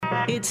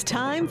It's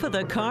time for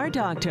the Car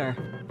Doctor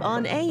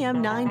on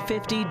AM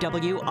 950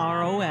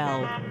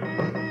 WROL.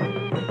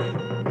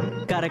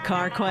 Got a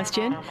car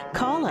question?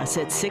 Call us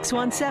at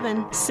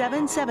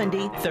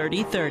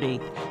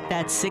 617-770-3030.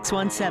 That's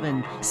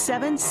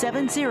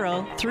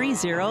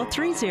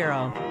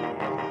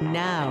 617-770-3030.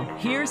 Now,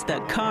 here's the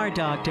Car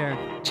Doctor,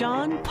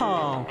 John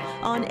Paul,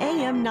 on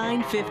AM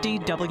 950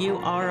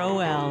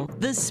 WROL,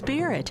 the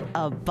spirit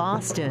of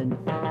Boston.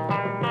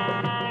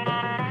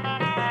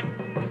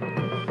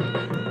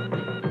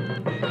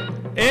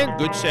 And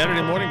good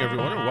Saturday morning,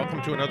 everyone, and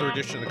welcome to another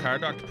edition of the Car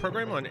Doctor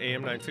program on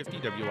AM 950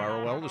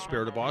 WROL, the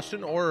spirit of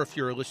Boston. Or if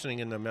you're listening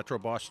in the Metro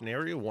Boston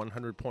area,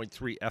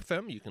 100.3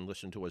 FM, you can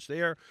listen to us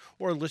there,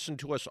 or listen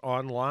to us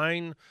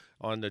online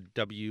on the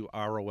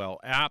WROL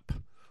app,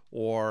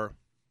 or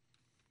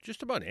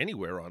just about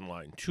anywhere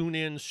online.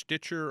 TuneIn,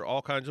 Stitcher,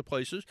 all kinds of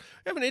places.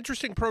 I have an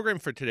interesting program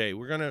for today.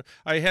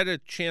 I had a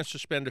chance to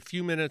spend a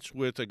few minutes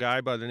with a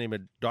guy by the name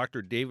of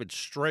Dr. David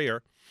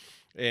Strayer.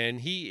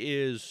 And he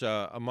is,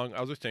 among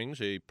other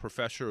things, a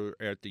professor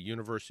at the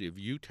University of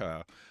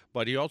Utah,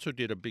 but he also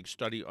did a big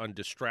study on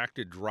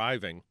distracted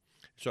driving.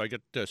 So I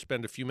get to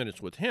spend a few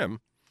minutes with him.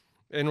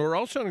 And we're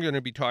also going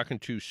to be talking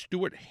to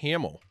Stewart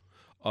Hamel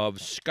of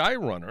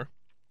SkyRunner.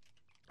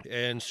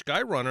 And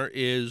SkyRunner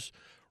is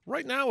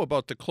right now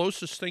about the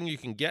closest thing you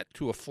can get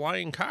to a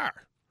flying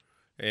car.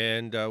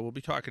 And we'll be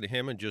talking to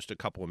him in just a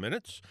couple of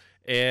minutes.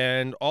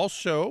 And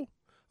also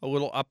a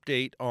little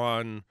update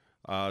on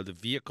the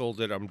vehicle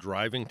that I'm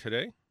driving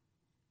today,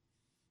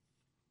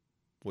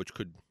 which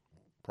could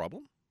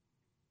problem.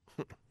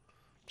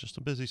 Just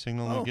a busy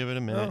signal. I'll give it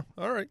a minute.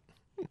 Oh, all right.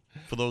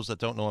 For those that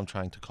don't know, I'm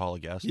trying to call a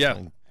guest. Yeah.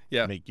 And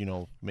make Yeah.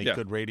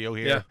 good radio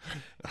here.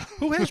 Yeah.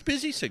 Who has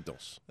busy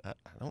signals? I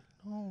don't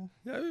know.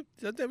 Yeah,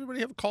 doesn't everybody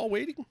have a call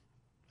waiting?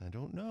 I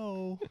don't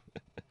know.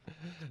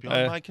 It's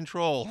beyond my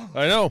control.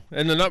 I know,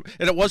 and and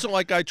it wasn't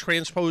like I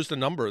transposed the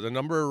number. The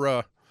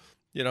number,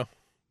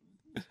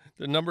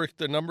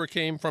 The number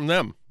came from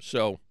them.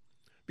 So,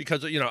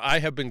 because I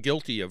have been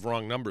guilty of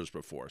wrong numbers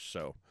before.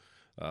 So,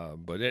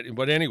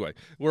 but anyway,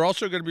 we're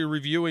also going to be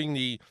reviewing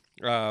the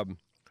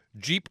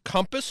Jeep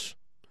Compass,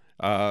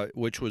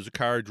 which was a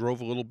car I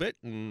drove a little bit,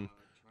 in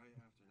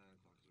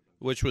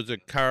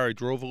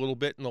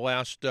the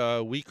last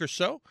week or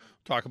so.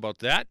 Talk about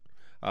that.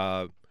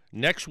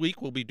 Next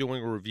week we'll be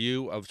doing a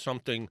review of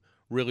something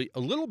really a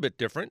little bit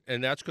different,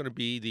 and that's going to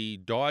be the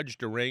Dodge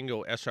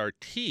Durango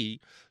SRT.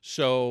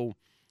 So,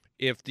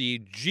 if the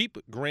Jeep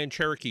Grand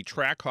Cherokee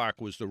Trackhawk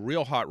was the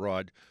real hot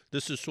rod,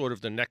 this is sort of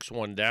the next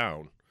one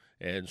down,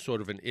 and sort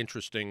of an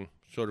interesting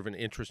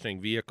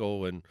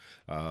vehicle. And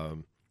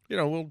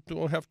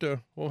we'll have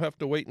to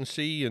wait and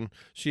see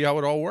how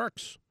it all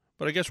works.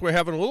 But I guess we're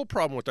having a little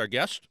problem with our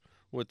guest,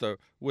 with a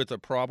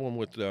problem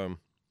with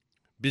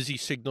busy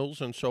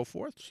signals and so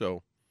forth.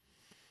 So,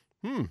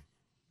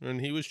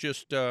 and he was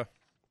just I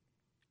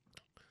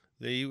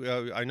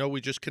know we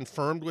just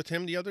confirmed with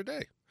him the other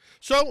day.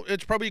 So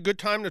it's probably a good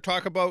time to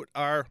talk about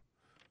our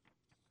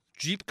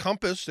Jeep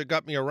Compass that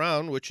got me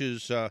around, which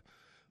is the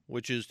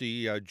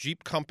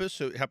Jeep Compass.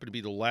 It happened to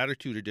be the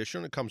Latitude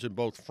Edition. It comes in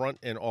both front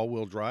and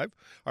all-wheel drive.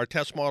 Our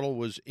test model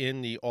was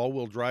in the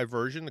all-wheel drive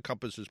version. The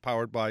Compass is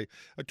powered by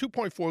a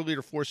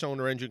 2.4-liter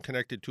four-cylinder engine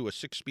connected to a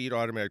 6-speed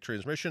automatic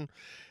transmission.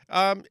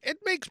 It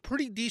makes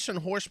pretty decent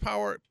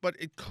horsepower, but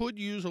it could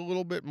use a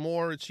little bit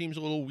more. It seems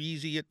a little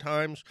wheezy at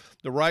times.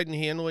 The ride and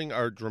handling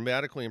are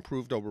dramatically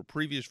improved over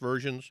previous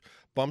versions.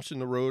 Bumps in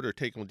the road are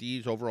taken with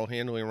ease. Overall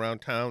handling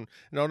around town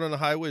and out on the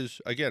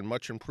highways, again,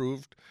 much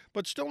improved,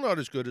 but still not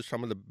as good as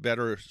some of the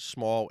better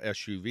small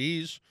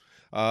SUVs.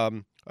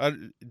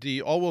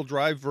 The all-wheel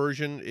drive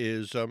version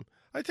is,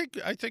 I think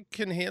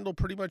can handle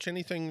pretty much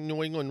anything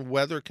New England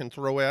weather can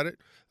throw at it.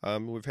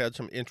 We've had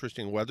some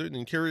interesting weather. The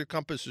interior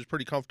Compass is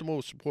pretty comfortable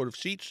with supportive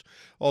seats,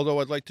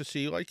 although I'd like to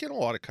see, like in a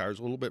lot of cars,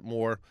 a little bit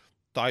more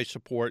thigh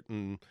support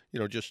and,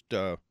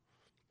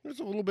 there's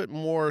a little bit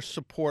more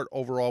support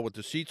overall with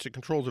the seats. The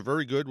controls are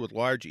very good with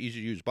large,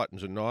 easy-to-use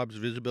buttons and knobs.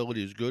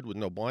 Visibility is good with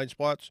no blind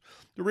spots.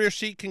 The rear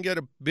seat can get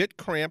a bit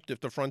cramped if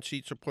the front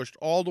seats are pushed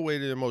all the way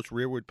to their most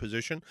rearward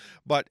position,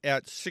 but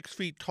at 6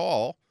 feet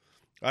tall,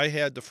 I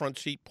had the front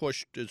seat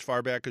pushed as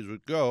far back as it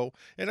would go,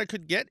 and I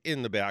could get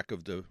in the back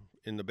of the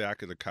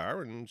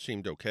car, and it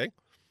seemed okay.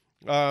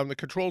 The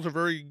controls are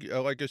very,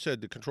 like I said,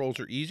 the controls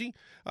are easy.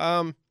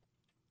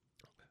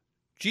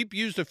 Jeep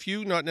used a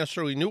few, not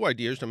necessarily new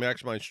ideas to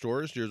maximize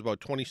storage. There's about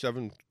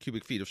 27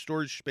 cubic feet of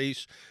storage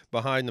space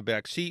behind the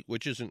back seat,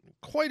 which isn't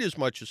quite as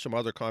much as some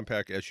other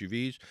compact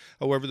SUVs.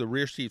 However, the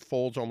rear seat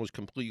folds almost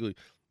completely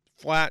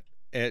flat,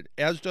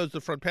 as does the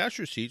front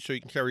passenger seat, so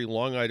you can carry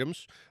long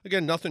items.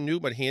 Again, nothing new,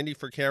 but handy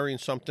for carrying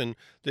something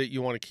that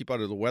you want to keep out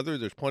of the weather.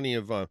 There's plenty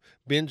of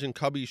bins and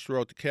cubbies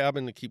throughout the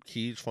cabin to keep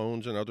keys,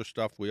 phones, and other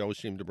stuff we always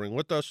seem to bring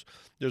with us.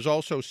 There's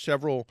also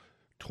several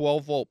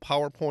 12-volt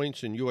power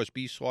points and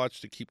USB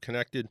slots to keep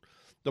connected.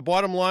 The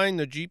bottom line,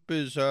 the Jeep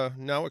is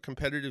now a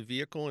competitive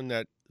vehicle in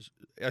that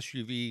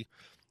SUV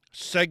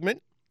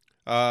segment.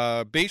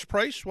 Base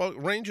price, well, it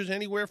ranges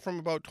anywhere from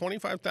about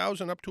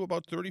 $25,000 up to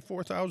about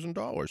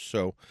 $34,000.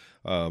 So,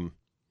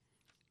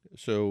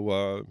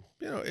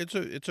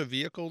 it's a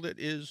vehicle that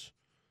is,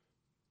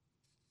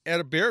 at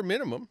a bare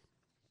minimum,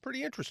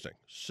 pretty interesting.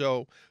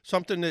 So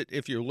something that,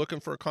 if you're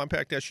looking for a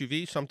compact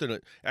SUV, something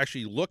that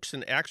actually looks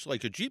and acts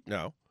like a Jeep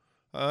now,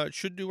 it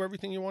should do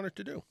everything you want it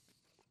to do.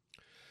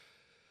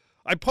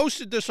 I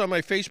posted this on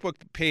my Facebook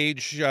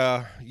page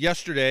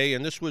yesterday,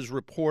 and this was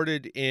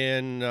reported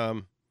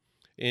in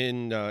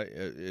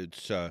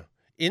Inside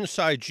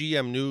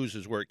GM News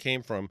is where it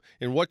came from.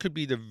 In what could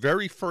be the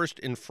very first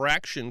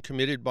infraction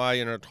committed by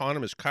an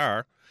autonomous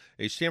car,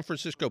 a San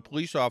Francisco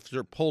police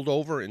officer pulled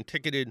over and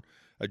ticketed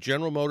a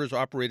General Motors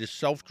operated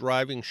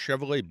self-driving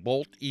Chevrolet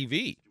Bolt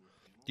EV.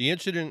 The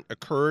incident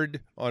occurred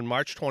on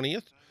March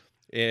 20th,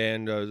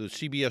 and the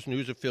CBS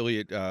News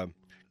affiliate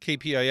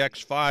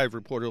KPIX5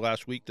 reported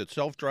last week that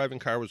self-driving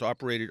car was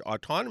operated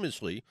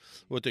autonomously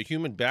with a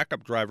human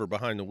backup driver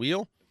behind the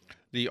wheel.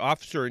 The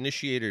officer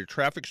initiated a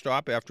traffic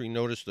stop after he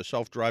noticed the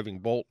self-driving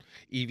Bolt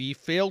EV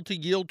failed to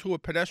yield to a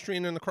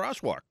pedestrian in the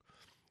crosswalk.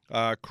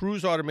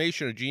 Cruise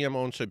Automation, a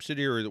GM-owned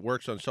subsidiary that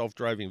works on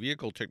self-driving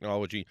vehicle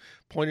technology,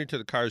 pointed to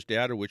the car's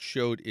data, which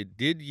showed it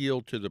did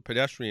yield to the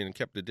pedestrian and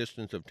kept a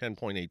distance of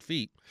 10.8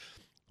 feet.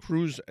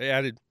 Cruise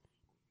added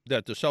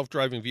that the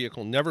self-driving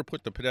vehicle never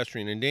put the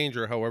pedestrian in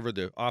danger. However,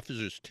 the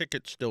officer's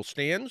ticket still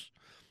stands.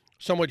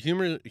 Somewhat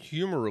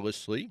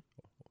humorously,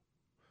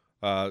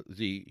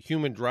 the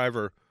human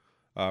driver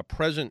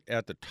present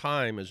at the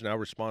time is now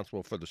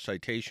responsible for the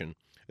citation.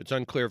 It's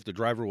unclear if the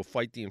driver will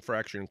fight the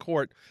infraction in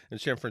court,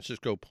 and San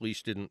Francisco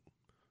police didn't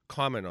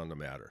comment on the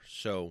matter.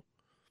 So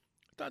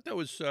I thought that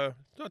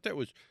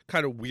was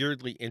kind of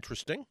weirdly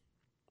interesting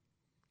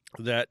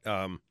that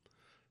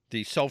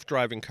the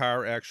self-driving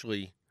car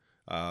actually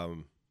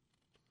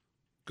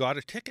got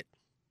a ticket.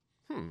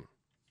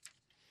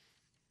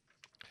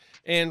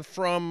 And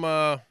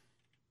from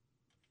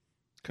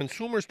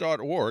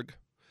consumers.org,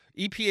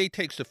 EPA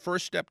takes the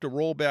first step to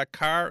roll back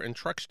car and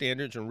truck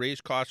standards and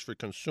raise costs for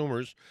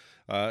consumers.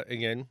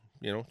 Again,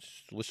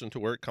 listen to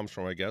where it comes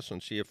from, I guess,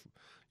 and see if,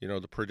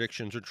 the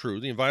predictions are true.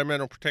 The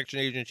Environmental Protection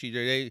Agency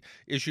today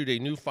issued a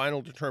new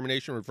final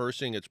determination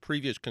reversing its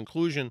previous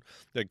conclusion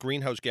that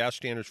greenhouse gas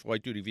standards for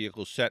light-duty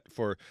vehicles set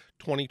for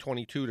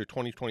 2022 to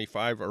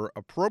 2025 are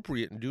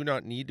appropriate and do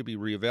not need to be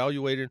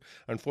reevaluated.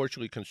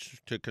 Unfortunately,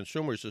 to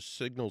consumers, this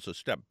signals a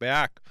step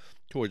back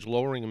towards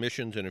lowering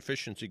emissions and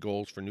efficiency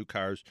goals for new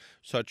cars.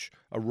 Such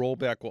a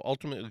rollback will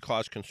ultimately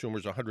cost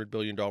consumers $100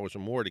 billion or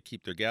more to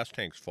keep their gas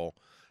tanks full.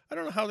 I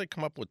don't know how they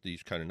come up with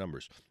these kind of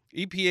numbers.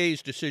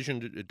 EPA's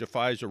decision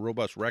defies a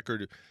robust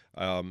record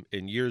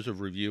in years of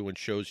review and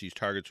shows these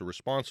targets are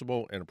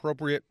responsible and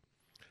appropriate.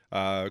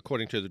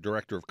 According to the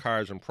Director of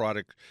Cars and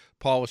Product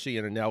Policy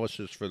and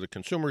Analysis for the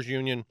Consumers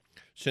Union,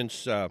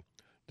 since the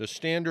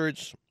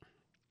standards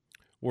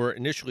were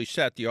initially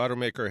set, the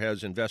automaker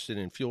has invested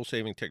in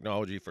fuel-saving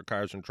technology for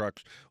cars and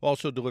trucks,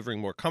 also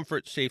delivering more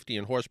comfort, safety,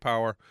 and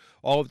horsepower.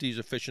 All of these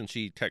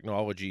efficiency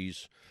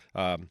technologies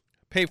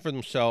pay for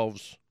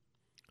themselves,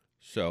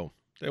 so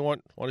they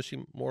want to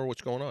see more of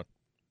what's going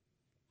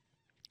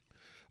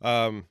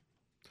on.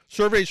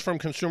 Surveys from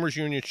Consumers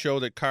Union show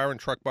that car and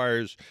truck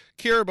buyers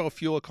care about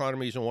fuel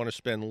economies and want to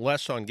spend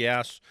less on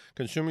gas.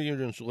 Consumer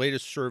Union's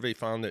latest survey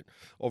found that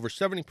over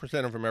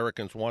 70% of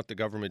Americans want the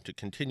government to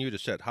continue to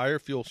set higher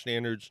fuel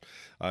standards.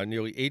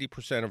 Nearly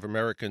 80% of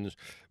Americans,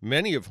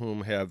 many of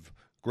whom have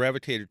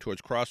gravitated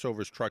towards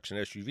crossovers, trucks, and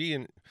SUV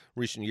in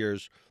recent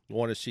years,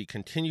 want to see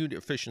continued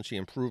efficiency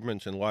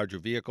improvements in larger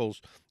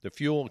vehicles. The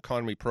Fuel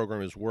Economy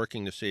Program is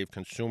working to save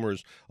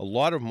consumers a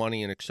lot of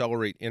money and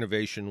accelerate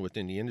innovation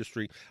within the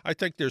industry. I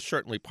think there's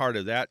certainly part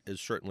of that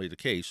is certainly the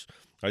case.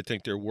 I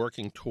think they're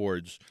working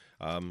towards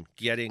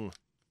getting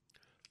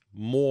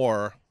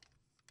more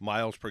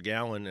miles per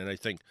gallon, and I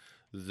think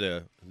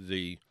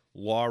the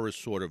law is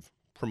sort of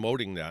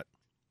promoting that.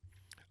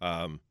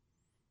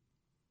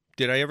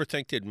 Did I ever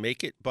think they'd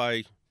make it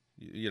by,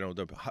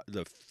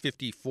 the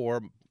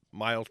 54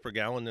 miles per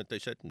gallon that they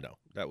said? No,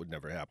 that would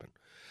never happen.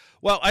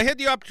 Well, I had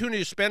the opportunity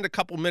to spend a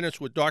couple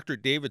minutes with Dr.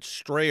 David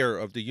Strayer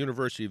of the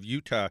University of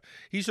Utah.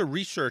 He's a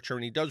researcher,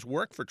 and he does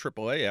work for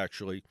AAA,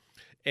 actually.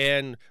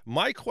 And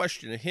my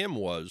question to him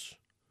was,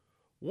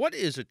 what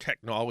is a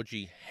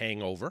technology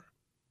hangover?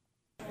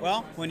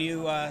 Well, when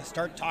you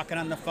start talking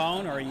on the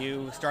phone or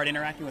you start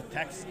interacting with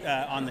text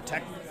on the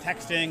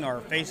texting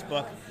or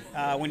Facebook,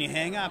 when you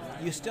hang up,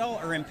 you still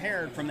are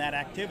impaired from that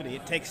activity.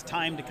 It takes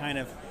time to kind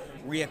of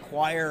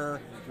reacquire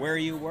where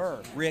you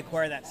were,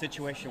 reacquire that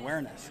situation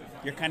awareness.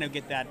 You kind of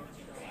get that,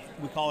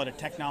 we call it a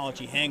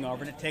technology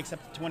hangover, and it takes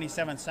up to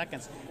 27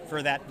 seconds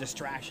for that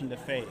distraction to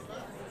fade.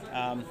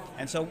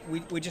 And so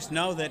we just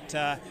know that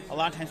a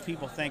lot of times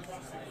people think,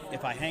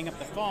 if I hang up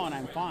the phone,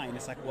 I'm fine.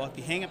 It's like, well, if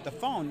you hang up the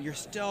phone, you're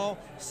still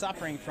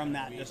suffering from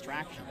that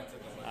distraction.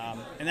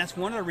 And that's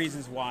one of the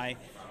reasons why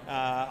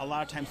a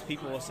lot of times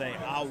people will say,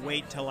 I'll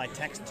wait till I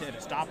text at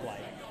a stoplight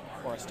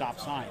or a stop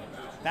sign.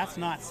 That's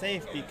not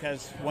safe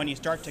because when you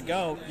start to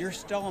go, you're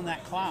still in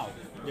that cloud.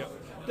 Yeah.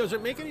 Does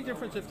it make any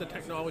difference if the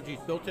technology is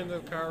built into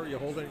the car or you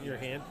hold it in your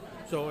hand?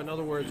 So in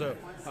other words,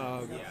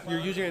 you're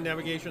using a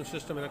navigation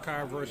system in a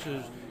car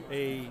versus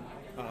a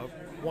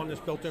one that's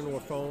built into a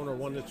phone or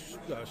one that's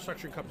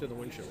suction cupped to the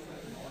windshield?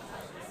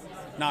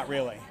 Not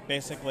really.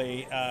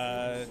 Basically,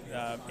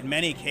 in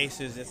many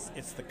cases,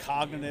 it's the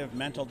cognitive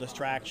mental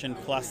distraction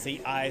plus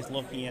the eyes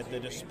looking at the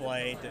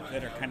display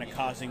that are kind of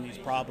causing these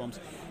problems.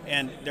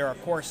 And there are,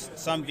 of course,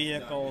 some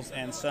vehicles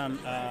and some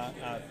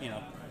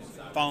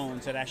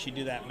phones that actually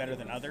do that better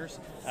than others.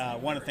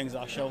 One of the things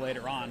I'll show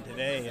later on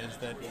today is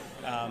that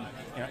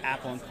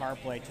Apple and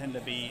CarPlay tend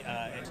to be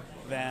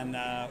than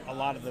a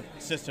lot of the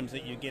systems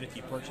that you get if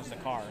you purchase a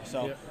car.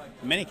 So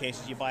in many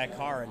cases you buy a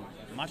car and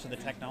much of the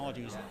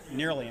technology is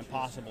nearly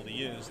impossible to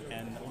use,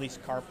 and at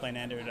least CarPlay and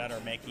Android Auto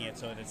are making it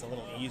so that it's a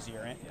little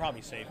easier and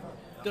probably safer.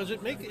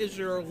 Is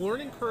there a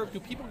learning curve? Do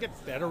people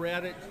get better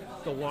at it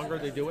the longer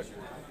they do it?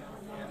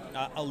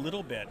 A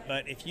little bit,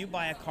 but if you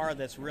buy a car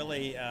that's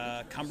really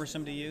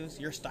cumbersome to use,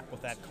 you're stuck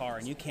with that car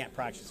and you can't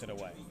practice it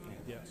away.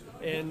 Yeah,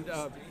 and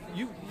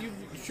you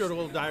showed a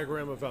little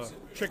diagram of a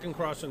chicken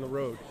crossing the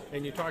road,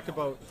 and you talked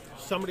about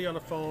somebody on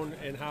the phone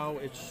and how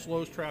it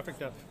slows traffic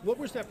down. What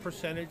was that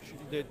percentage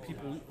that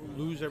people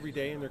lose every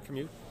day in their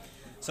commute?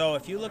 So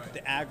if you look at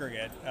the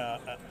aggregate,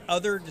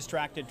 other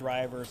distracted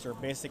drivers are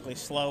basically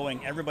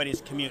slowing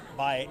everybody's commute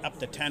by up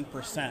to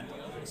 10%.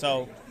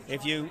 So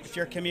if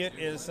your commute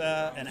is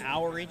an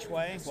hour each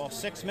way, well,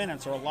 6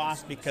 minutes are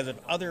lost because of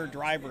other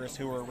drivers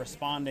who are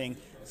responding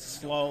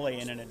slowly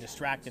and in a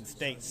distracted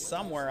state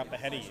somewhere up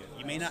ahead of you.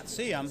 You may not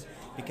see them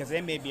because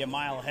they may be a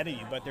mile ahead of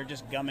you, but they're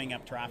just gumming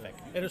up traffic.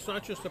 And it's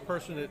not just the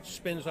person that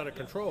spins out of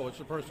control. It's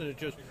the person that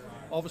just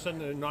all of a sudden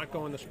they're not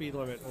going the speed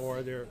limit,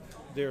 or they're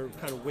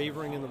kind of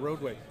wavering in the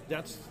roadway.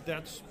 That's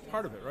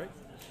part of it, right?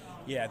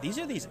 Yeah, these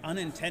are these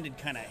unintended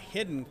kind of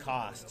hidden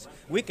costs.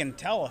 We can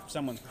tell if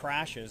someone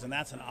crashes, and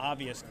that's an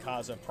obvious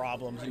cause of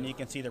problems, and you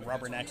can see the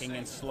rubbernecking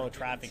and slow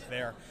traffic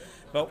there.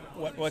 But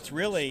what's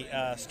really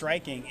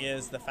striking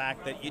is the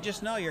fact that you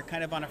just know you're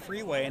kind of on a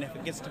freeway, and if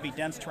it gets to be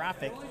dense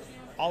traffic,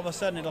 all of a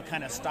sudden it'll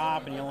kind of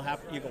stop, and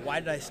you go, why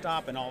did I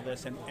stop, and all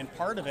this? And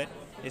part of it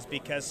is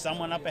because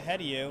someone up ahead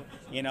of you,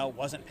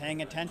 wasn't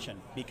paying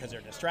attention because they're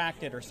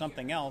distracted or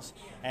something else,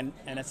 and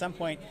at some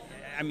point,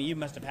 I mean, you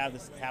must have had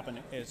this happen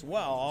as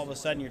well. All of a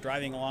sudden, you're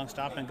driving along,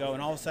 stop and go,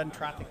 and all of a sudden,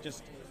 traffic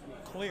just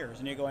clears,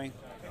 and you're going,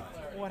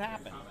 "What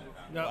happened?"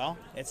 No. Well,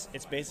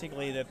 it's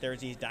basically that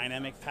there's these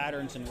dynamic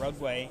patterns in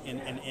roadway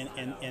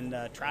in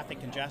traffic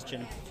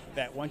congestion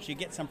that once you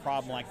get some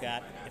problem like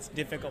that, it's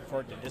difficult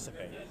for it to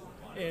dissipate.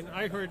 And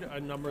I heard a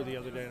number the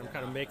other day, and I'm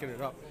kind of making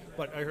it up,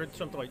 but I heard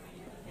something like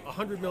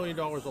 $100 million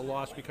of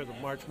loss because of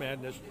March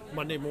Madness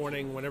Monday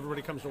morning when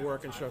everybody comes to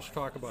work and starts to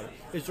talk about it.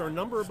 Is there a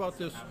number about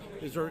this?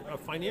 Is there a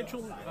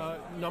financial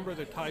number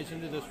that ties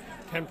into this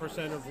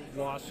 10% of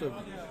loss of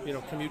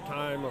commute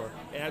time or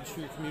adds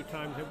to your commute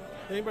time? Have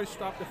anybody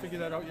stopped to figure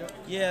that out yet?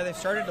 Yeah, they've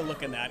started to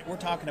look at that. We're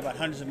talking about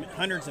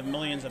hundreds of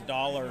millions of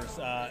dollars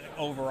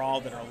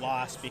overall that are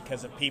lost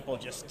because of people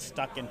just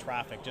stuck in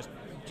traffic, just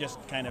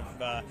kind of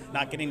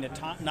not getting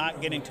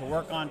to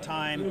work on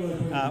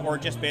time, or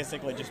just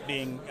basically just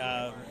being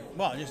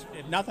just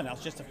if nothing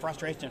else, just a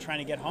frustration of trying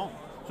to get home.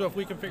 So if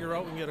we can figure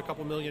out, we can get a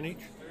couple million each.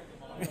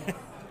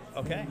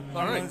 Okay.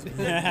 All right.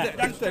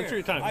 Thanks for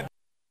your time.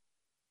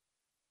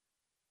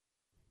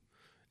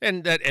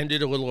 And that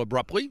ended a little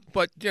abruptly,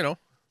 but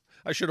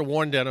I should have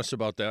warned Dennis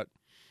about that.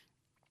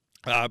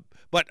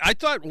 But I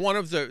thought one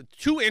of the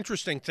two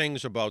interesting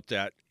things about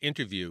that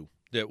interview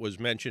that was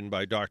mentioned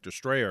by Dr.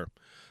 Strayer,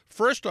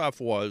 first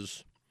off,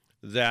 was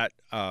that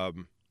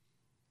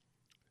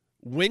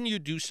when you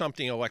do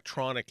something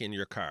electronic in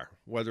your car,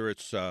 whether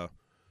it's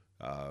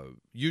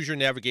use your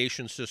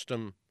navigation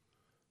system,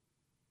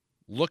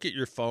 look at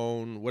your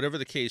phone, whatever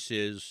the case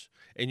is,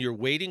 and you're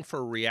waiting for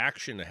a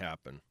reaction to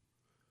happen,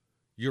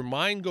 your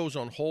mind goes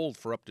on hold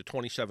for up to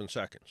 27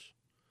 seconds.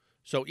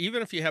 So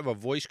even if you have a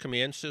voice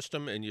command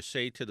system and you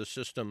say to the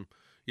system,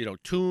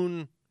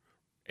 tune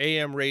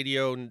AM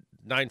radio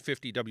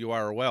 950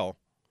 WROL,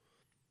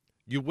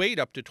 you wait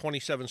up to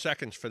 27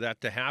 seconds for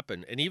that to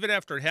happen. And even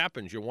after it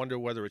happens, you wonder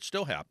whether it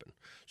still happened.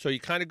 So you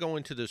kind of go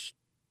into this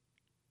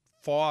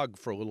fog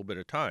for a little bit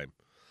of time.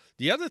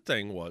 The other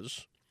thing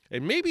was,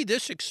 and maybe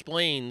this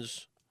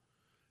explains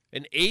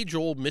an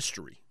age-old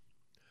mystery.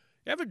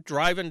 You ever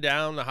driving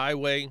down the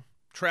highway,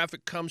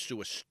 traffic comes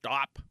to a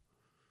stop,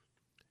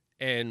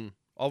 and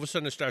all of a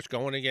sudden it starts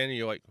going again, and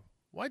you're like,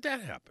 why'd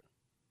that happen?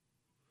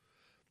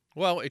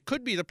 Well, it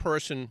could be the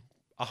person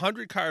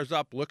 100 cars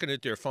up looking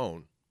at their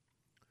phone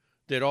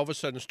that all of a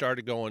sudden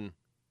started going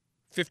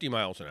 50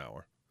 miles an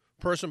hour.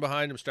 Person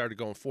behind them started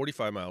going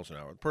 45 miles an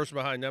hour. The person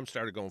behind them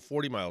started going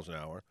 40 miles an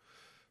hour.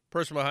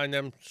 Person behind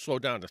them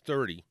slowed down to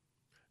 30.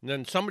 And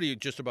then somebody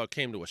just about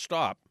came to a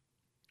stop.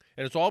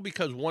 And it's all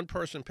because one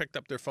person picked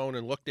up their phone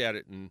and looked at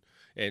it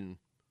and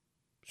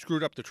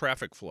screwed up the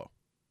traffic flow.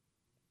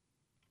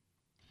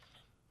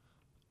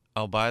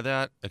 I'll buy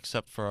that,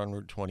 except for on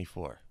Route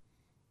 24.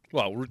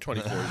 Well, Route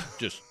 24 is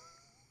just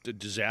a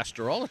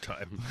disaster all the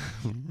time.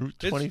 Route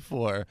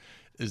 24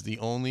 is the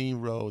only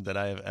road that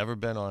I have ever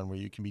been on where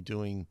you can be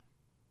doing,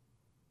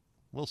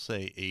 we'll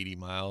say 80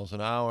 miles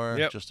an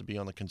hour, just to be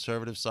on the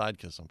conservative side,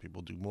 because some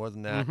people do more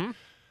than that. Mm-hmm.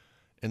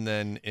 And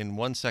then in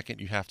 1 second,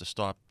 you have to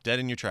stop dead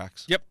in your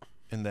tracks. Yep.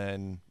 And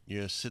then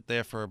you sit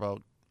there for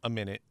about a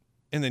minute,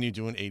 and then you're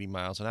doing 80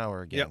 miles an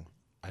hour again. Yep.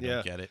 I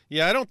don't get it.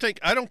 Yeah, I don't think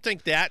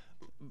that.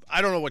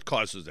 I don't know what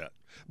causes that,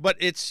 but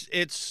it's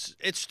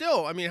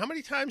still. I mean, how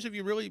many times have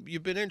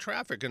you've been in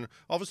traffic and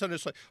all of a sudden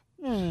it's like,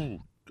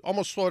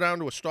 almost slow down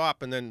to a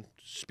stop and then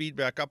speed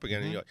back up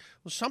again, and you're like,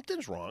 well,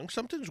 something's wrong,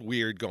 something's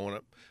weird going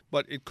up,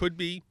 but it could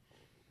be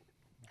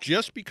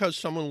just because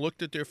someone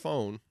looked at their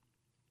phone.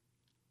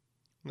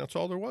 And that's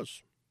all there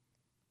was.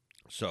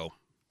 So,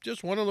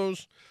 just one of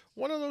those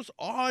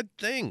odd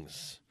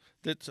things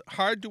that's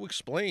hard to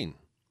explain.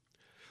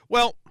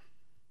 Well,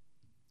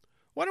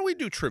 why don't we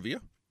do trivia?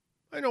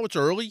 I know it's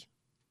early,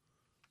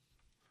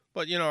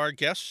 but our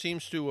guest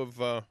seems to have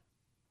I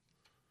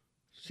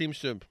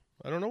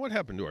don't know what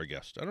happened to our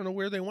guest. I don't know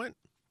where they went.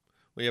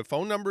 We have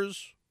phone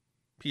numbers,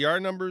 PR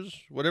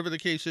numbers, whatever the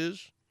case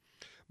is.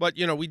 But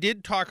we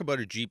did talk about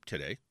a Jeep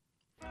today.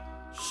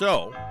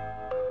 So,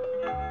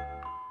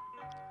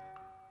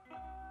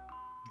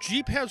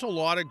 Jeep has a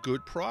lot of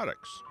good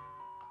products.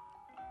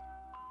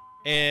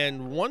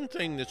 And one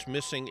thing that's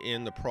missing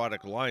in the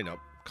product lineup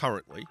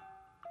currently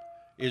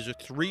is a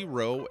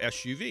 3-row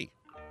SUV.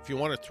 If you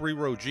want a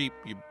 3-row Jeep,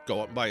 you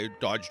go out and buy a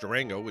Dodge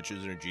Durango, which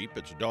isn't a Jeep,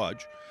 it's a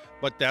Dodge.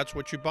 But that's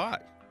what you buy.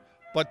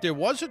 But there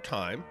was a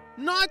time,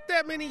 not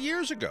that many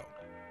years ago,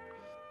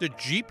 the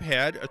Jeep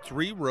had a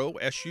 3-row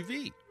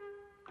SUV.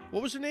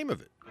 What was the name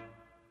of it?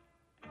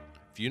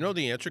 If you know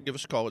the answer, give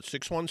us a call at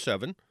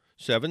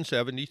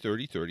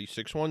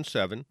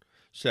 617-770-3030,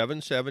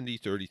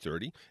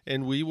 617-770-3030,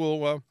 and we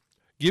will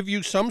give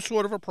you some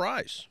sort of a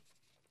prize.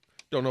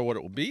 Don't know what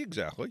it will be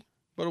exactly,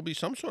 but it'll be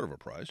some sort of a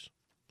prize,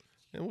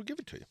 and we'll give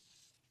it to you.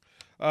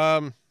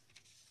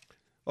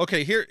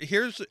 Okay,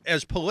 here's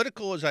as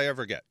political as I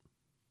ever get.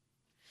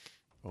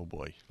 Oh,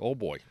 boy. Oh,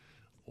 boy.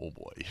 Oh,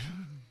 boy.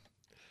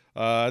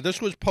 This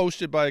was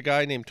posted by a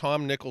guy named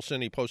Tom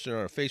Nicholson. He posted it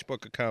on a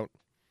Facebook account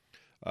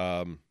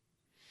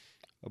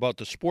about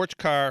the sports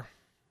car.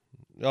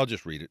 I'll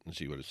just read it and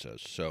see what it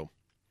says. So,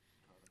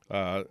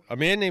 a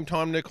man named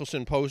Tom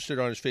Nicholson posted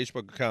on his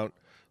Facebook account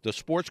the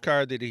sports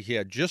car that he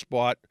had just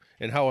bought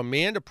and how a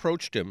man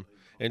approached him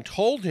and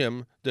told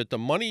him that the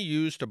money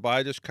used to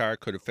buy this car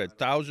could have fed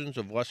thousands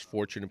of less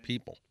fortunate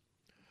people.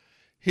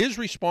 His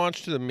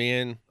response to the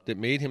man that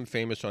made him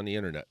famous on the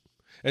internet,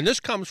 and this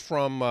comes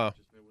from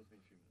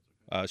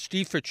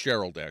Steve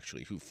Fitzgerald,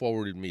 actually, who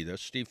forwarded me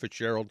this. Steve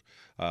Fitzgerald,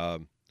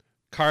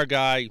 car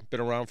guy, been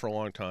around for a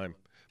long time.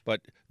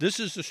 But this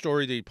is the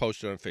story that he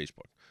posted on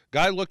Facebook.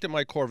 Guy looked at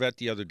my Corvette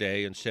the other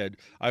day and said,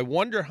 I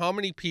wonder how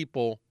many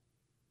people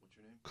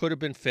could have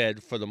been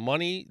fed for the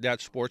money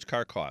that sports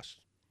car costs.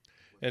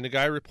 And the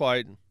guy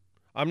replied,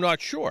 I'm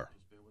not sure.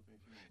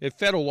 It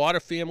fed a lot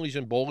of families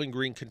in Bowling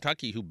Green,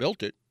 Kentucky who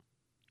built it.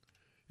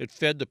 It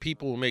fed the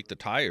people who make the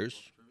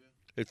tires.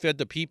 It fed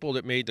the people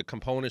that made the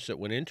components that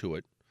went into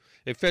it.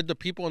 It fed the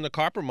people in the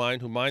copper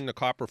mine who mined the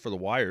copper for the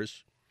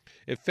wires.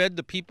 It fed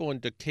the people in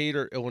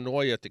Decatur,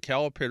 Illinois at the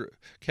Caterpillar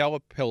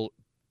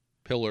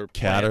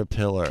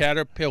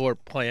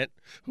plant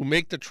who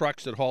make the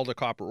trucks that haul the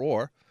copper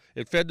ore.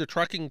 It fed the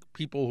trucking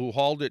people who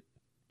hauled it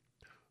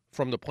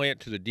from the plant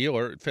to the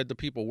dealer. It fed the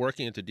people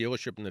working at the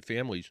dealership and their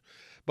families.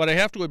 But I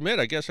have to admit,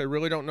 I guess I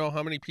really don't know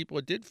how many people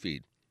it did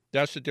feed.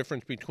 That's the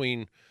difference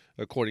between,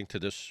 according to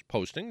this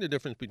posting, the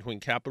difference between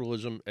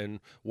capitalism and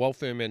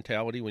welfare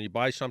mentality. When you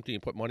buy something, you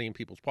put money in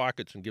people's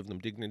pockets and give them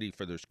dignity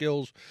for their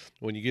skills.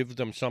 When you give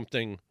them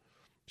something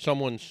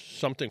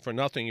for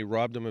nothing, you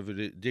rob them of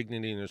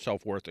dignity and their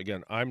self-worth.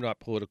 Again, I'm not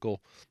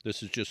political.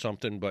 This is just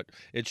something, but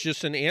it's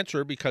just an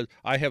answer because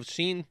I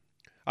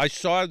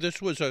saw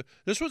this was a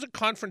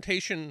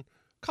confrontation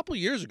a couple of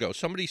years ago.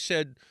 Somebody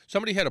had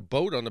a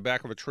boat on the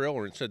back of a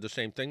trailer and said the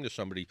same thing to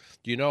somebody.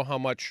 Do you know how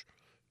much,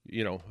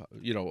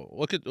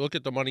 look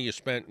at the money you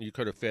spent and you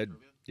could have fed,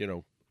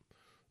 a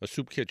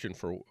soup kitchen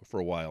for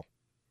a while.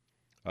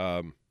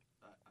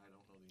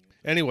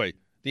 Anyway,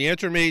 the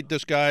answer made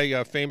this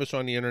guy famous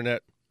on the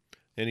internet,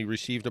 and he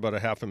received about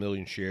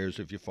 500,000 shares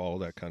if you follow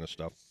that kind of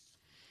stuff.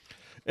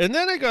 And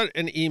then I got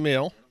an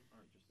email,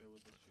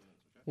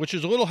 which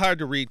is a little hard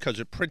to read because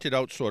it printed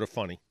out sort of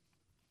funny.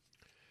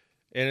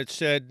 And it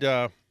said,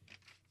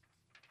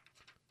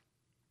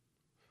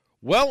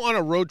 well, on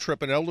a road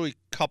trip, an elderly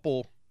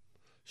couple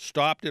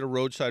stopped at a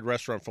roadside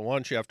restaurant for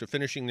lunch. After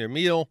finishing their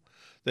meal,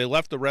 they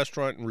left the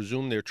restaurant and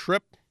resumed their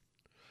trip.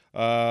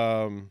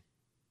 When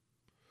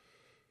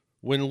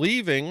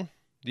leaving,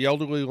 the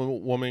elderly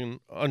woman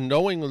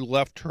unknowingly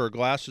left her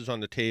glasses on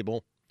the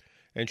table,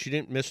 and she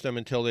didn't miss them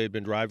until they had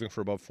been driving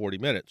for about 40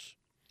 minutes.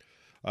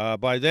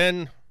 By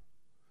then,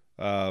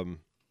 the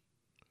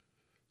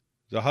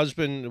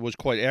husband was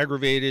quite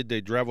aggravated.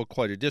 They traveled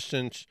quite a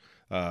distance,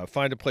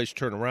 find a place to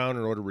turn around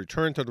in order to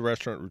return to the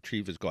restaurant and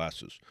retrieve his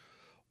glasses.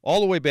 All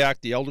the way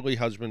back, the elderly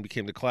husband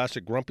became the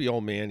classic grumpy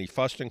old man. He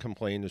fussed and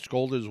complained and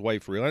scolded his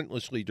wife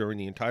relentlessly during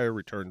the entire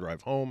return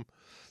drive home.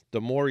 The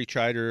more he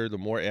chided her, the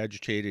more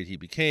agitated he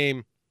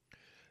became.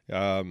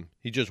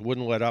 He just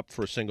wouldn't let up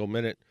for a single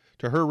minute.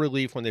 To her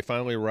relief, when they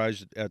finally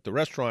arrived at the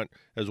restaurant,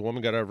 as the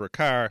woman got out of her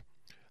car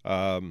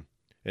and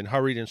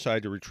hurried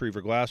inside to retrieve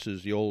her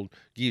glasses, the old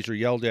geezer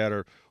yelled at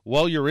her,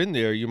 "While you're in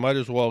there, you might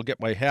as well get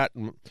my hat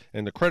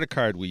and the credit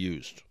card we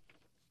used."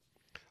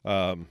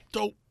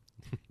 Dope.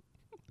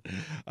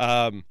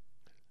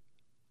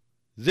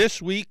 This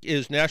week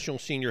is National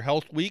Senior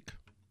Health Week.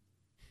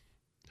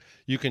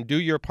 You can do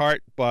your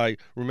part by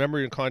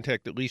remembering to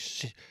contact at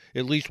least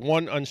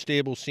one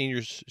unstable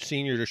senior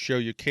to show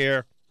you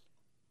care.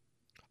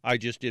 I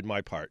just did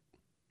my part,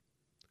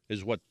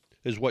 is what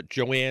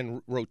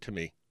Joanne wrote to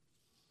me.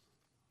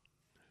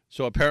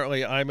 So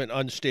apparently I'm an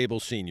unstable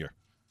senior,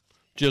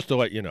 just to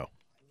let you know.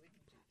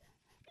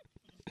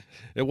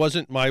 It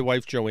wasn't my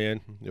wife,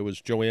 Joanne. It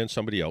was Joanne,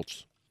 somebody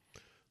else.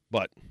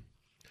 But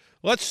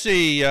let's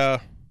see.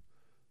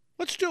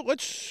 Let's do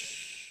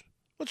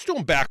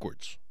them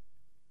backwards.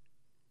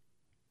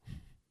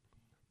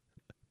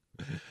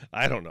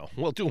 I don't know.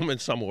 We'll do them in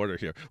some order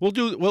here. Want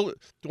to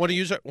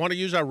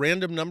use our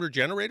random number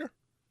generator?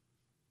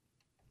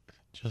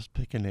 Just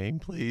pick a name,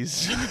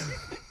 please.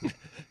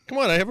 Come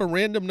on, I have a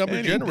random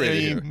number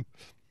generator here.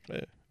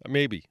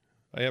 Maybe.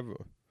 I have.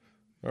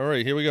 All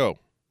right, here we go.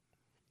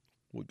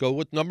 We'll go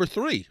with number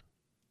 3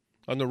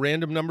 on the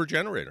random number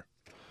generator.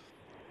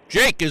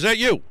 Jake, is that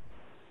you?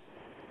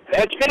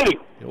 That's me.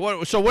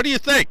 So what do you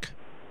think?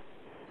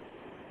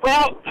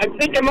 Well, I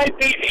think it might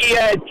be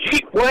the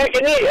Jeep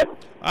Wagoneer.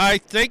 I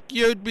think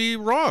you'd be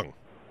wrong.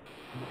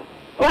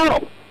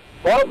 Oh,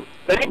 well,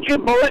 thank you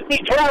for letting me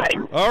try.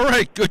 All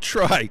right, good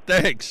try.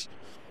 Thanks.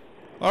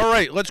 All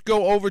right, let's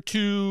go over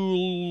to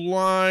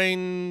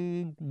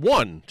line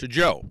 1 to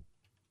Joe.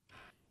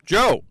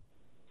 Joe.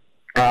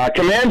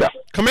 Commander.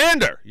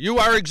 Commander. You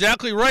are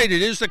exactly right.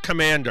 It is the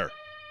Commander.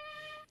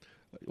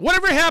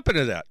 Whatever happened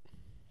to that?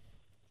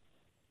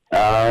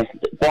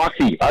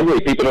 Boxy,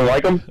 ugly. People don't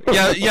like him.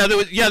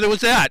 There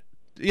was that.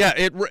 Yeah,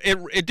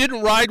 it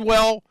didn't ride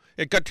well.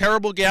 It got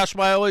terrible gas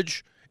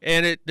mileage,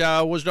 and it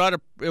was not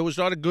a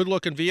good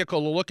looking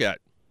vehicle to look at.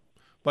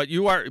 But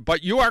you are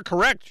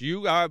correct.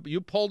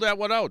 You pulled that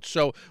one out.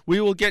 So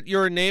we will get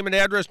your name and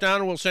address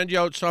down, and we'll send you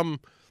out some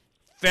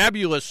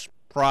fabulous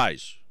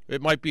prize. It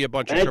might be a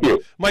bunch of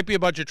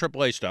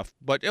AAA stuff,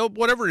 but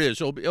whatever it is,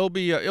 it'll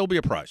be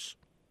a prize.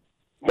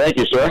 Thank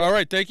you, sir. All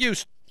right, thank you.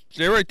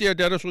 Stay right there,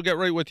 Dennis. We'll get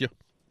right with you.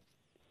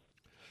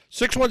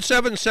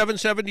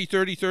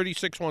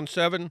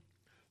 617-770-3030,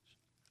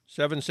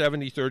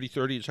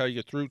 617-770-3030 is how you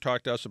get through.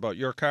 Talk to us about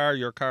your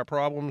car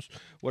problems,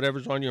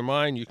 whatever's on your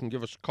mind. You can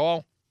give us a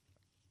call.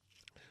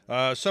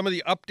 Some of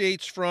the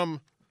updates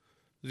from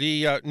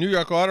the New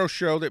York Auto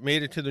Show that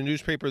made it to the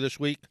newspaper this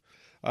week.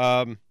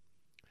 And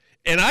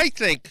I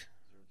think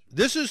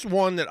this is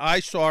one that I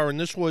saw, and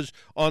this was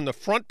on the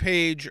front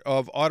page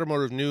of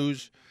Automotive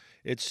News.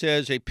 It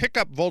says, a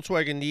pickup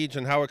Volkswagen needs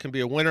and how it can be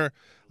a winner.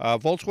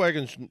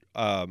 Volkswagen's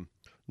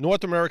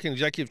North American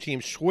executive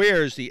team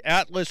swears the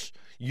Atlas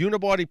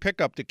unibody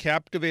pickup that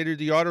captivated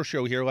the auto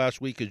show here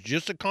last week is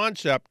just a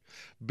concept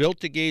built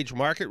to gauge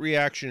market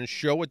reaction and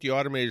show what the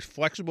automated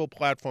flexible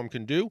platform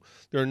can do.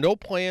 There are no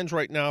plans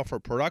right now for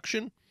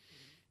production,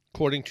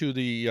 according to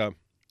the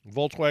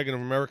Volkswagen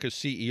of America's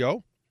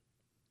CEO.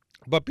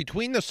 But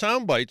between the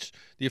sound bites,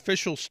 the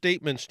official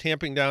statements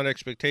tamping down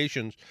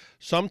expectations,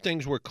 some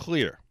things were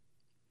clear.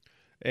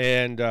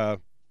 And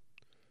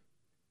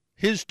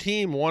his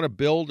team want to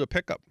build a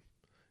pickup.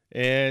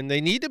 And they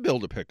need to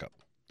build a pickup.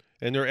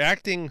 And they're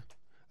acting,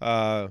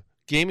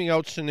 gaming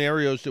out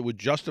scenarios that would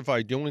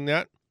justify doing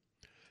that.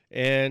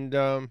 And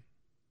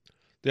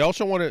they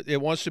also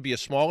it wants to be a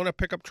small enough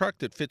pickup truck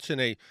that fits in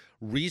a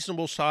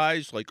reasonable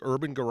size, like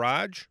urban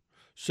garage.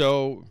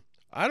 So,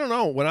 I don't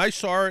know. When I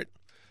saw it,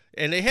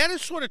 and they had it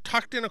sort of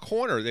tucked in a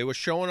corner. They were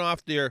showing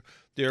off their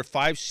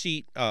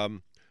 5-seat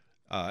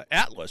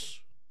Atlas,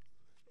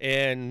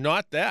 and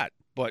not that.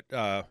 But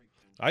I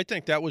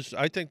think that was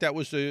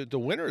the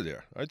winner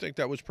there. I think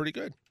that was pretty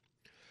good.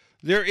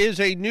 There is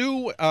a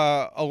new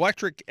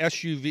electric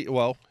SUV.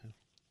 Well,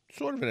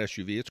 sort of an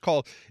SUV.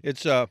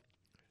 It's a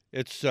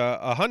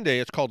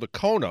Hyundai. It's called the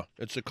Kona.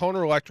 It's the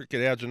Kona Electric.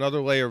 It adds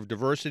another layer of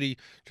diversity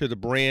to the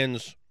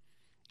brand's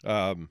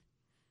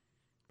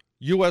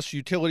U.S.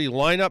 utility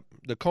lineup.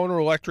 The Kona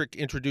Electric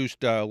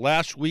introduced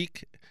last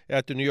week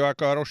at the New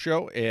York Auto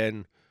Show,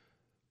 and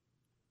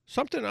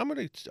something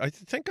I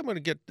think I'm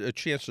gonna get a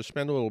chance to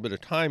spend a little bit of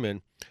time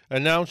in.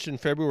 Announced in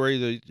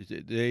February,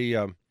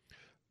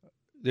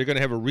 they're going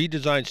to have a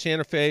redesigned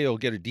Santa Fe. It'll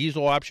get a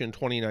diesel option in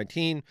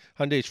 2019.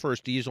 Hyundai's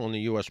first diesel in the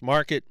U.S.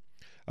 market.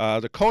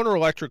 The Kona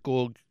Electric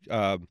will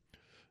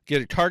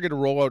get a targeted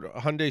rollout.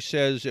 Hyundai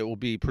says it will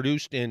be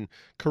produced in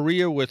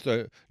Korea with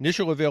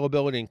initial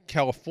availability in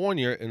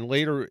California and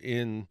later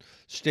in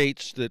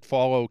states that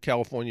follow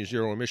California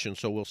zero emissions.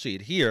 So we'll see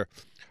it here.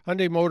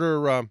 Hyundai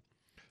Motor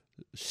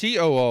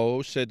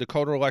COO said the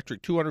Dakota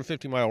Electric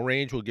 250-mile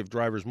range will give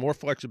drivers more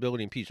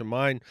flexibility and peace of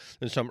mind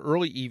than some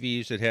early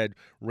EVs that had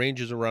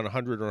ranges around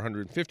 100 or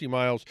 150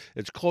 miles.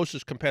 Its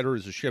closest competitor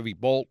is the Chevy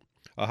Bolt,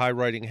 a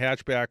high-riding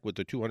hatchback with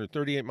a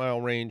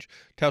 238-mile range.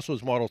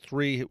 Tesla's Model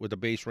 3 with a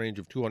base range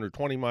of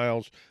 220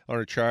 miles on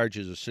a charge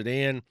is a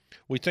sedan.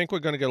 We think we're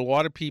going to get a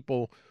lot of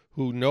people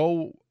who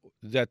know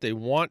that they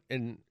want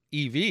an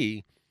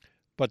EV,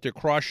 but they're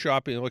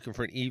cross-shopping and looking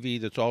for an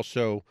EV that's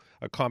also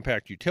a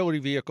compact utility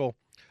vehicle.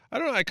 I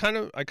don't know. I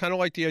kind of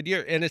like the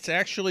idea, and it's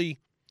actually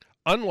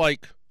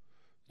unlike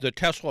the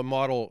Tesla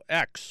Model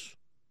X,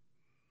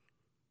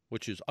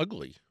 which is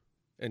ugly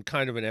and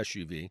kind of an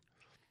SUV.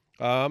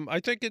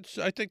 I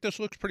think this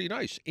looks pretty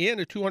nice, and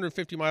a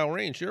 250-mile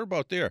range. They're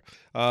about there.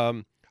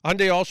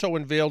 Hyundai also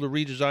unveiled a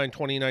redesigned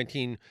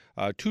 2019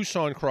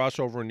 Tucson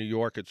crossover in New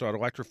York. It's not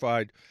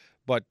electrified,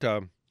 but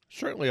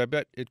certainly I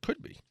bet it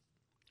could be.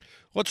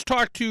 Let's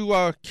talk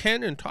to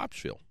Ken in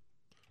Topsfield.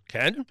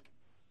 Ken?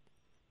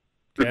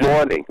 Good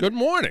morning. Good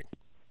morning.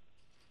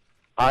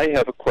 I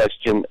have a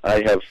question.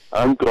 I have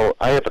a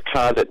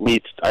car that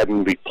needs.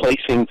 I'm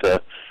replacing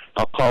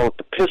I'll call it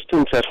the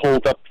pistons that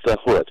hold up the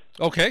hood.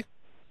 Okay.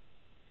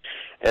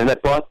 And I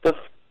bought the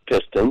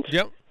pistons.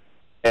 Yep.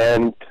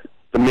 And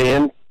the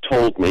man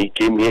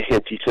gave me a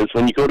hint. He says,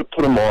 when you go to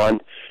put them on,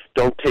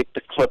 don't take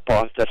the clip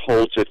off that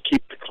holds it.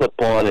 Keep the clip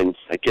on, and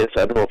I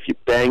don't know if you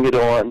bang it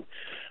on.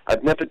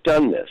 I've never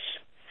done this.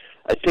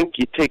 I think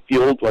you take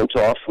the old ones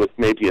off with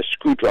maybe a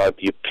screwdriver.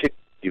 You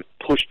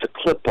push the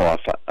clip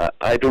off.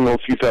 I don't know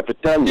if you've ever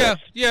done this.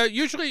 Yeah.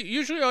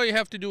 Usually all you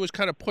have to do is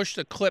kind of push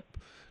the clip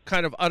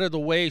kind of out of the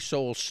way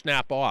so it'll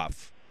snap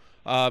off.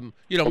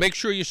 Make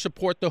sure you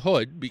support the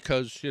hood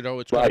because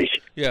it's right.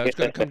 It's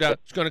going to come down.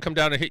 It's going to come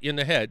down and hit you in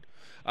the head.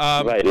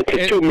 Right, it's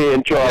a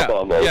two-man job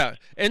almost. Yeah,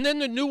 and then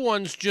the new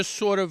ones just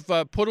sort of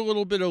put a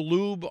little bit of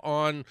lube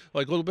on,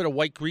 like a little bit of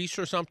white grease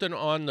or something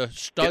on the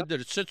stud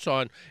that it sits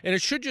on, and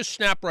it should just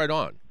snap right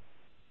on.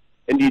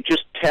 And you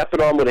just tap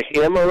it on with a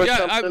hammer or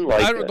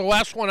something? The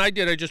last one I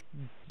did, I just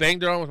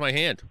banged it on with my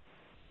hand.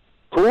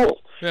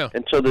 Cool. Yeah.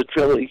 And so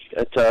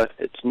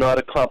it's not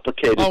a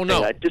complicated thing.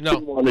 I just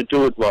didn't want to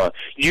do it wrong.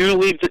 You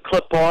leave the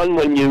clip on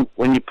when you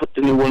put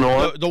the new one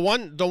on?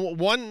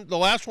 The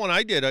last one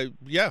I did,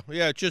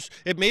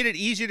 it made it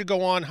easy to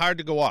go on, hard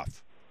to go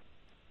off.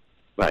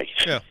 Right.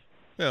 Yeah.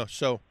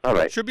 So all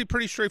right. It should be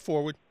pretty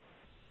straightforward.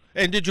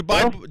 And did you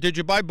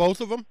buy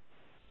both of them?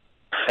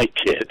 I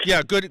did.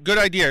 Yeah, good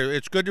idea.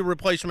 It's good to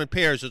replace them in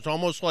pairs. It's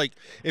almost like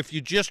if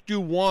you just do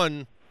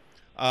one,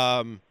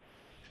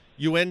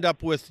 you end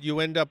up with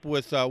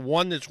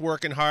one that's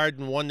working hard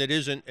and one that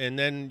isn't, and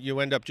then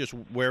you end up just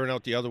wearing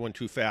out the other one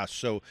too fast.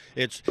 So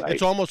it's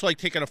almost like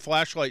taking a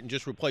flashlight and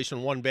just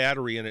replacing one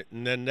battery in it,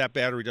 and then that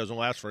battery doesn't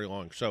last very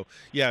long. So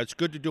yeah, it's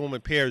good to do them in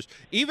pairs.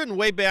 Even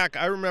way back,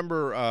 I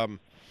remember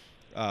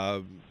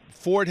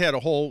Ford had a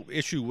whole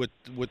issue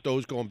with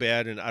those going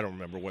bad, and I don't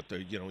remember what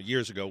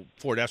years ago,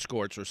 Ford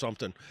Escorts or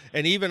something.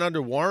 And even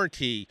under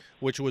warranty,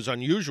 which was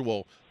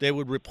unusual, they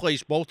would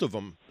replace both of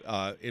them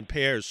in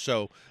pairs.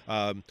 So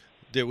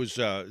there was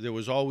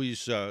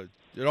always it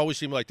always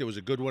seemed like there was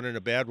a good one and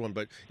a bad one,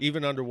 but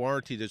even under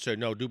warranty, they said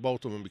no, do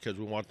both of them because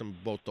we want them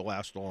both to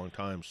last a long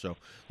time. So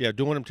yeah,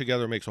 doing them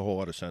together makes a whole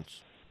lot of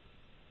sense.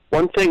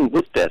 One thing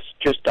with this,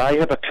 I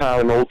have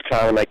an old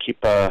car, and I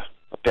keep a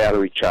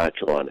battery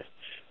charger on it.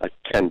 A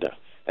tender,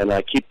 and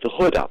I keep the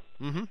hood up.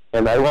 Mm-hmm.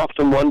 And I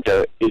often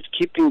wonder, is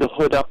keeping the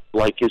hood up,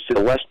 is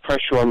there less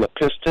pressure on the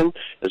piston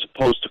as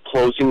opposed to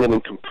closing it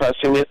and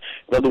compressing it?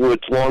 In other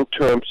words,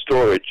 long-term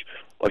storage,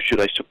 or should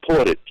I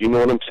support it? Do you know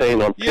what I'm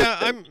saying on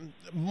piston?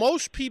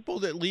 Most people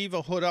that leave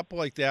a hood up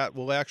like that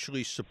will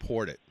actually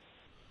support it.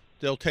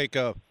 They'll take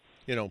a,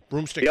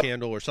 broomstick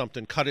handle or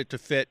something, cut it to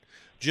fit,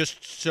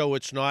 just so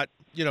it's not,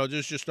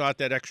 there's just not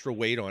that extra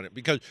weight on it.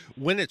 Because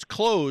when it's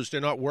closed, they're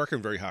not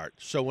working very hard.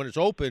 So when it's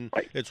open,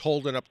 it's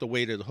holding up the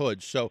weight of the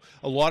hood. So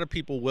a lot of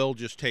people will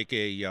just take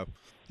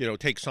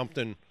take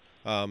something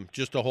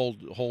just to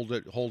hold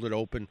it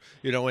open.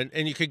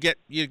 And you can get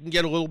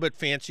a little bit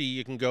fancy.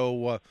 You can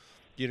go,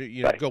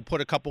 go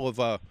put a couple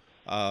of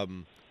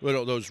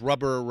those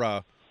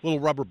rubber little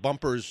rubber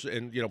bumpers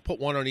and put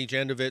one on each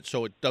end of it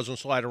so it doesn't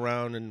slide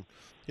around, and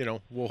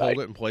we'll hold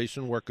it in place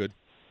and work good.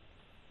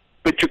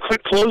 But you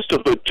could close the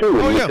hood too,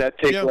 and would that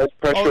take less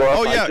pressure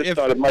off? Yeah. I just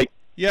thought it might.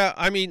 Yeah,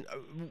 I mean,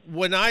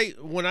 when I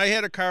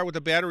had a car with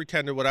a battery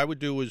tender, what I would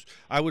do is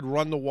I would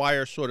run the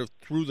wire sort of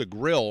through the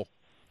grill,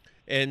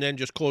 and then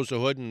just close the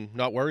hood and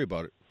not worry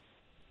about it.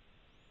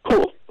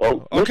 Cool.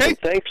 Well, okay. Listen,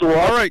 thanks a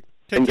lot. All right.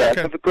 Take care,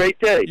 Ken. Have a great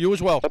day. You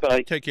as well.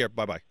 Bye-bye. Take care.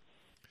 Bye-bye.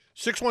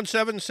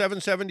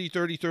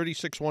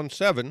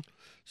 617-770-3030,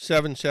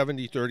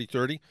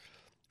 617-770-3030.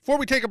 Before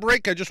we take a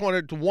break, I just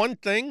wanted to one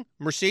thing.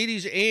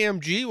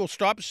 Mercedes-AMG will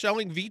stop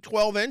selling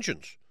V12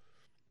 engines.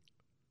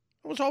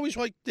 It was always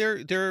like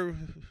their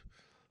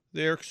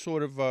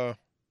sort of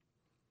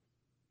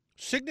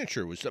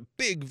signature was a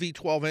big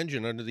V12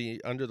 engine under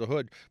the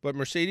hood. But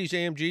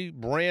Mercedes-AMG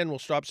brand will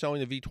stop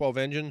selling the V12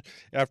 engine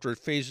after it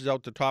phases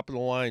out the top of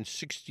the line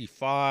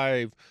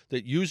 65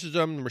 that uses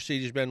them.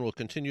 Mercedes-Benz will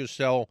continue to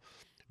sell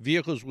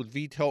vehicles with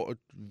V12.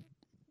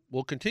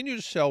 Will continue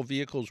to sell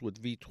vehicles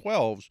with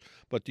V12s,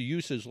 but the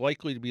use is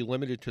likely to be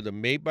limited to the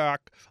Maybach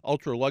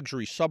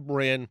ultra-luxury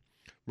sub-brand.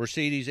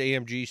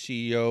 Mercedes-AMG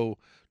CEO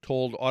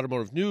told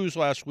Automotive News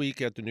last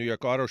week at the New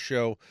York Auto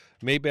Show,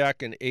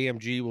 Maybach and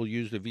AMG will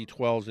use the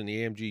V12s, and the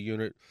AMG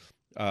unit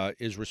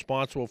is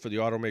responsible for the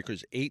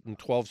automaker's 8 and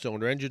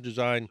 12-cylinder engine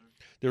design.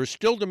 There is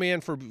still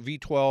demand for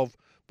V12,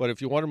 but if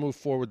you want to move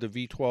forward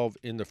the V12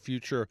 in the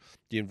future,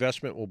 the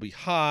investment will be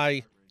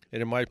high.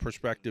 And in my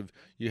perspective,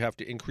 you have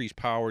to increase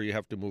power. You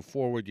have to move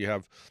forward. You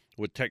have,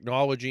 with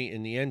technology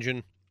in the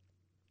engine,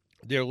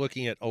 they're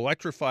looking at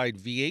electrified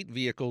V8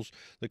 vehicles.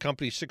 The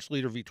company's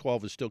 6-liter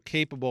V12 is still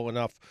capable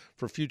enough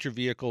for future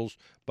vehicles,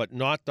 but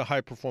not the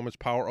high-performance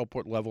power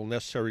output level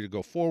necessary to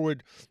go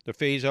forward. The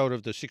phase-out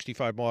of the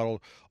 65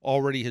 model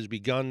already has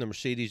begun. The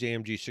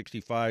Mercedes-AMG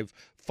 65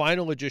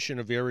 final edition,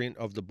 a variant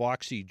of the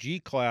boxy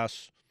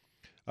G-Class,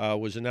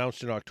 was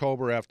announced in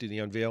October after the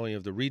unveiling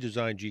of the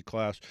redesigned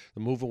G-Class. The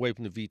move away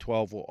from the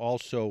V12 will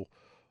also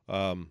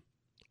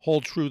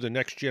hold true the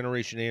next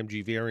generation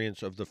AMG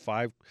variants of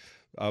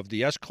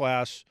the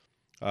S-Class.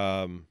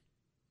 No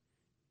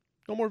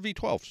more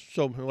V12s.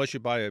 So unless you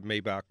buy a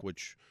Maybach,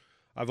 which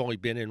I've only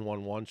been in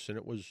one once, and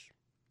it was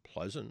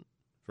pleasant,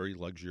 very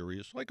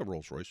luxurious, like a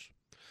Rolls-Royce.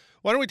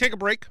 Why don't we take a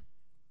break?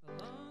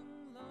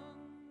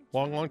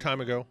 Long time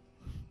ago.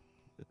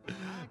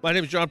 My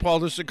name is John Paul.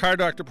 This is the Car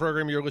Doctor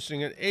program. You're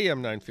listening at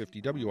AM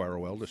 950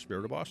 WROL, the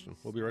Spirit of Boston.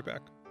 We'll be right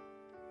back.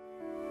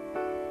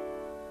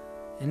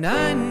 And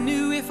I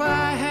knew if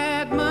I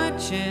had my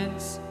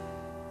chance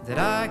that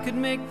I could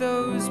make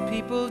those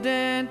people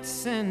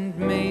dance, and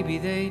maybe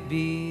they'd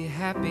be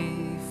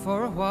happy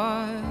for a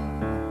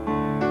while.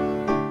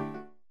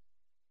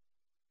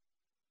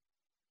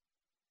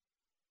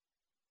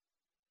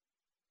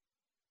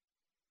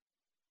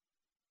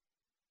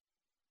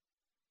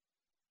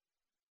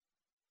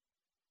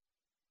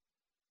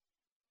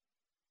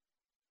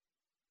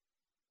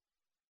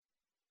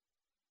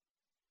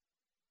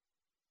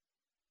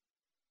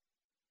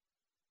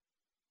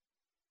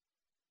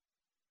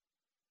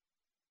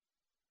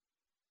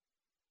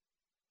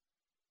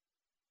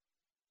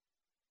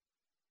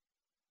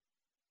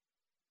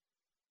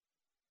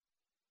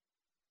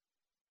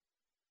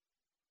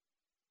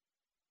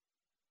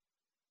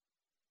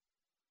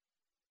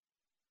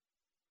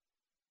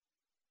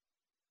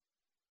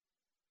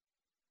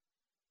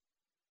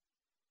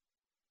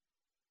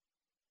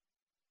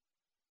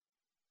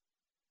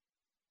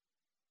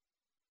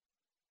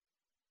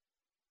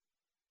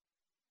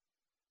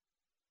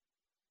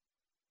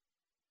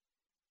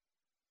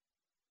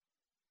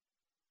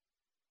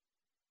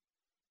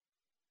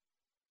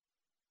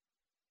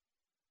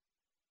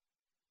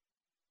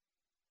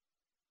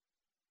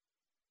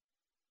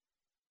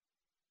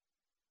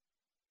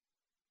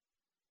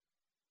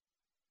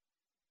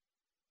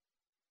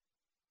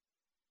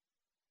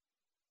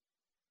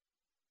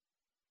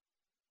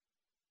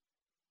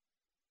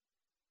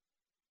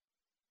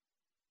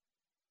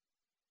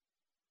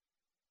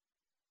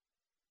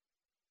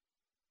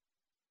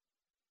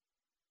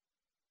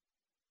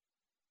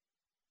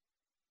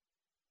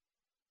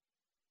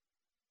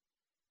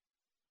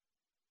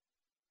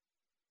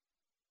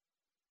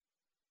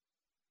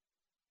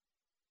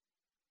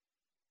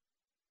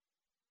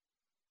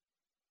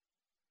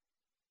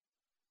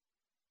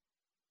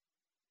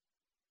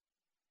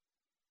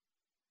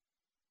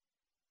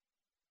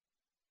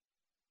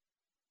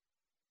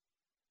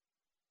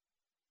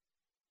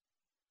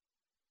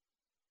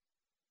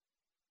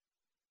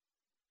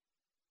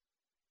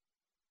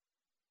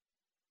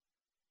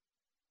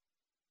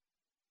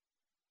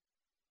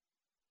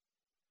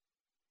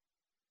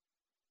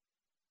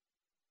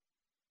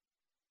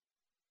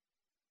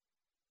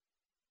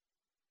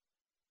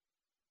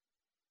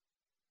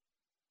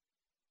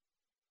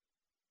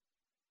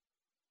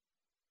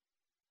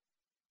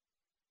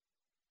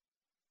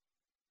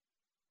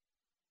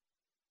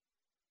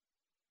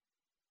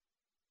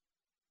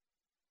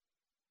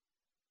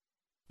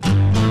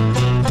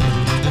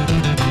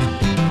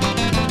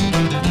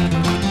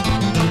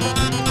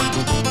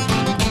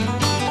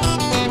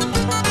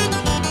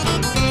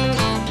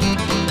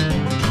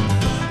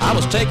 I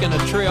was taking a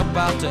trip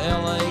out to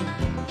L.A.,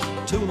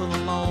 tooling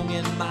along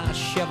in my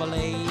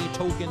Chevrolet,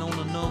 toking on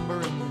a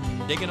number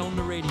and digging on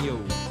the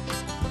radio.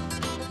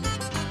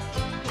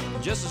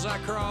 Just as I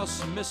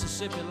crossed the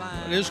Mississippi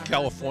line... It is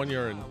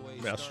California and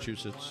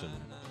Massachusetts. And...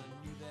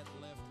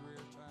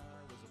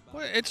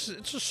 Well, it's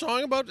a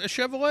song about a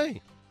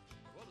Chevrolet.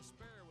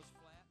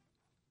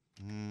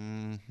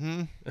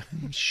 Mm-hmm.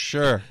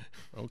 Sure.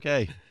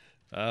 Okay.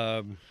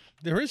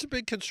 There is a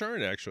big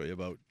concern, actually,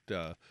 about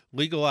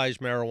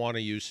legalized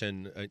marijuana use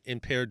and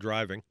impaired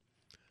driving.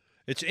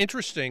 It's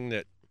interesting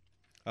that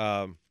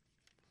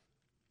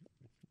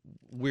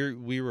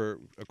we were,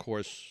 of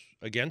course,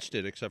 against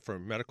it except for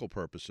medical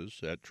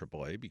purposes at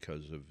AAA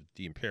because of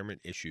the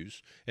impairment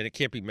issues, and it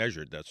can't be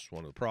measured. That's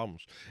one of the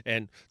problems.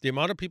 And the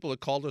amount of people that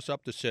called us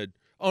up that said,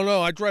 "Oh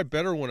no, I drive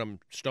better when I'm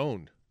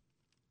stoned."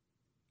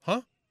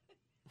 Huh?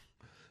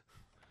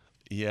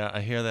 Yeah,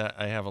 I hear that.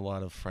 I have a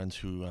lot of friends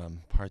who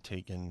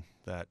partake in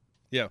that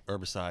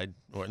herbicide,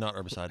 or not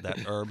herbicide, that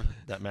herb,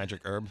 that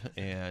magic herb,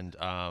 and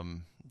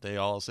they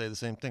all say the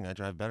same thing. I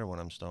drive better when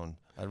I'm stoned.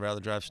 I'd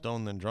rather drive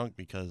stoned than drunk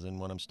because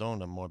when I'm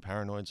stoned, I'm more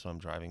paranoid, so I'm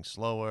driving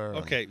slower.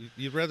 Okay,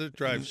 you'd rather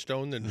drive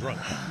stoned than drunk.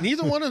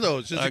 Neither one of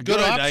those is a good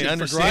I option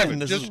understand. for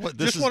driving.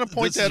 Just want to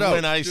point that out.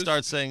 When I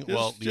start saying,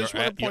 well, your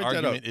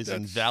argument is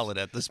invalid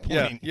at this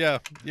point. Yeah.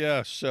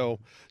 So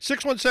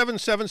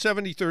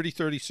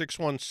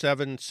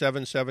 617-770-3030,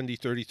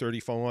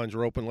 617-770-3030. Phone lines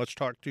are open. Let's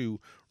talk to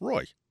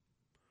Roy.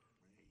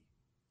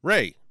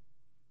 Ray.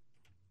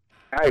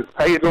 Hi,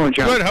 how you doing,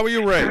 John? Good. How are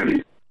you,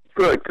 Ray?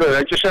 Good.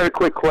 I just had a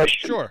quick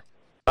question. Sure.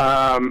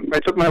 I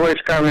took my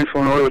wife's car in for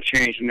an oil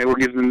change, and they were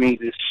giving me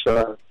this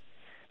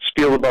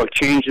spiel about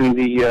changing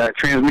the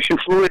transmission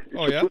fluid.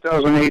 It's a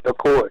 2008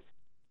 Accord.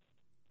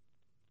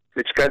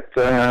 It's got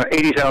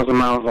 80,000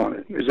 miles on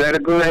it. Is that a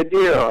good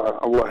idea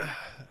or what?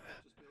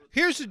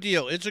 Here's the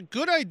deal. It's a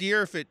good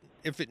idea if it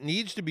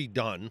needs to be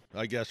done,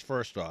 I guess,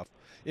 first off.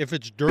 If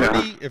it's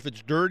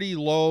dirty,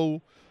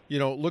 low,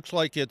 it looks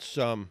like it's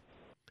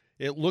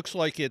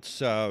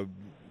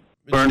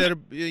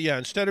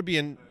instead of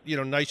being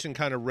nice and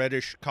kind of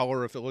reddish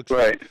color, if it looks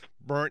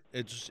burnt,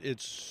 it's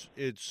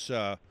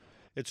a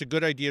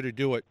good idea to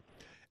do it.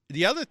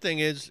 The other thing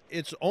is,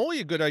 it's only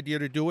a good idea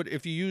to do it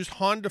if you use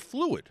Honda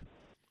fluid.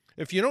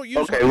 If you don't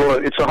use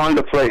it's a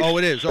Honda place. Oh,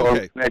 it is. So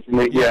okay.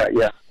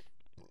 Yeah.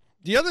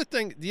 The other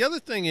thing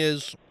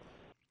is,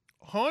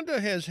 Honda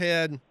has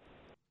had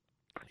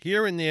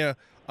here and there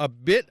a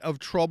bit of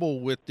trouble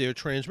with their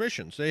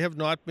transmissions. They have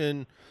not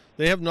been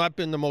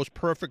the most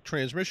perfect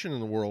transmission in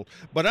the world.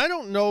 But I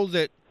don't know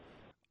that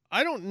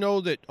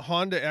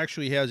Honda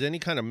actually has any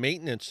kind of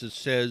maintenance that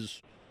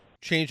says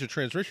change the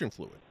transmission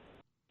fluid.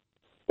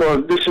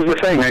 Well, this is the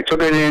thing. I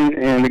took it in,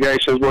 and the guy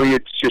says, "Well, you're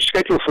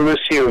scheduled for this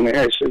here." And the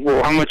guy said,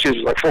 "Well, how much is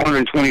it?" Like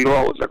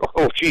 $420. I go,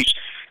 "Oh, geez."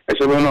 I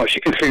said, "Well, no, she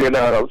can figure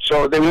that out."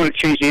 So they want to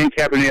change the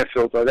in-cabin air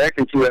filter. I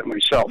can do that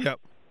myself. Yep.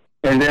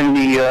 And then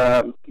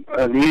the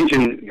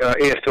engine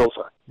air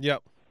filter.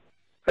 Yep.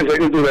 I said, I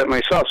can do that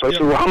myself. So I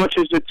said, "Well, how much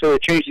is it to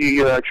change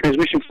the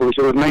transmission fluid?"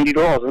 So it was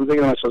 $90. I'm thinking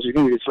to myself,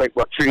 it's like,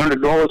 what,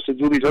 $300 to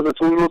do these other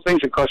two little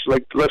things? It costs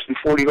like less than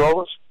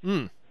 $40.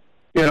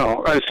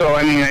 So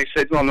I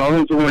said, no, I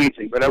don't do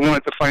anything. But I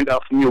wanted to find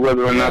out from you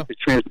whether or not the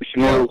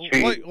transmission oil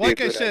change.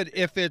 Like I said,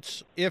 if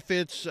it's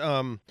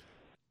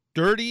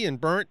dirty and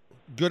burnt,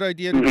 good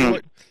idea to do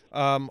it.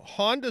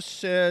 Honda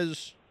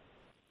says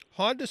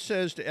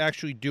to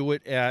actually do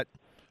it at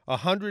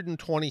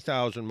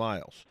 120,000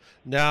 miles.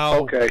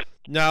 Now,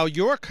 Now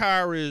your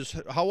car is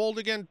how old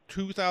again?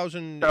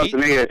 2008.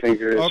 2008, I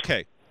think it is.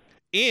 Okay,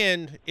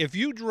 and if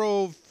you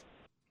drove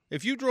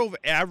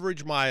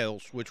average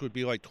miles, which would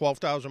be like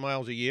 12,000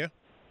 miles a year,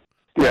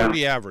 that would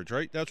be average,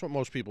 right? That's what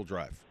most people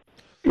drive.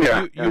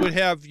 Yeah. You would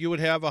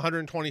have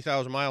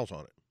 120,000 miles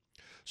on it.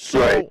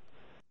 So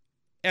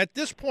at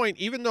this point,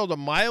 even though the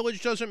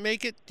mileage doesn't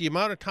make it, the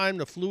amount of time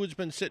the fluid's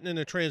been sitting in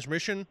the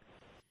transmission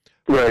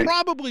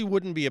probably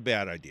wouldn't be a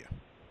bad idea.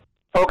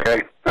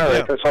 Okay. All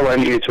right. That's all I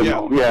needed to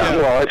know. Yeah.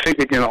 Well, I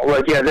figured,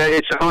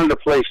 it's a Honda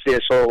place there,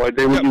 so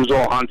they would use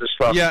all Honda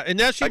stuff. Yeah, and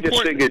that's the important.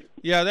 I just figured.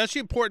 Yeah, that's the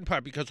important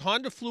part because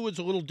Honda fluid's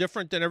a little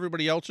different than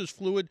everybody else's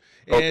fluid,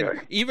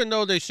 and even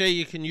though they say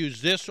you can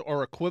use this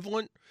or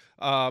equivalent,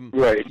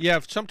 yeah,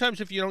 sometimes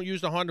if you don't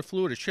use the Honda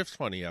fluid, it shifts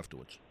funny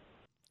afterwards.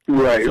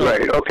 Right.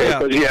 Okay.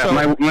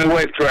 My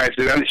wife drives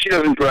it. I mean, she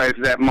doesn't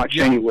drive that much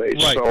anyway.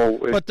 Right. So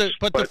but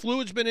the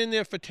fluid's been in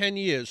there for 10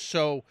 years.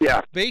 So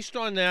based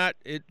on that,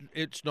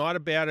 it's not a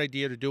bad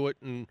idea to do it.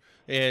 And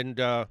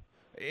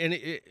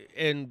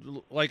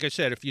like I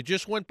said, if you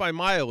just went by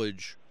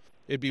mileage,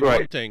 it'd be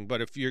one thing.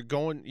 But if you're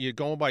going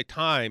by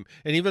time,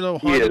 and even though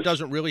Honda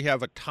doesn't really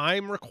have a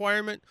time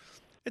requirement,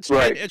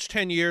 it's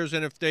 10 years.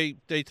 And if they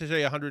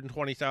say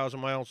 120,000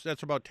 miles,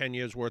 that's about 10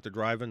 years worth of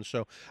driving.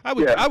 So I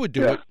would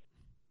do it.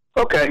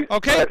 Okay.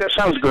 That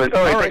sounds good.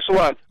 All right. Thanks a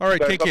lot. All right.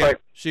 Take care.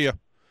 See ya.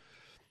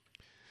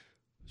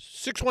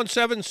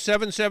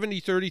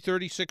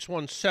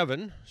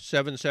 617-770-3030,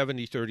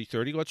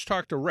 617-770-3030. Let's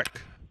talk to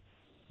Rick.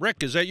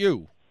 Rick, is that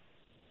you?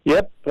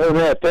 Yep.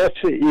 That's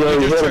it.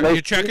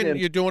 You're checking.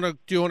 You're doing a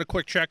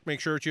quick check. Make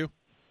sure it's you.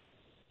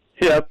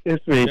 Yep,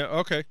 it's me. Yeah.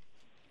 Okay.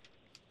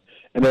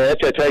 And I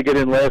tried to get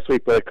in last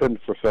week, but I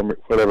couldn't for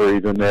whatever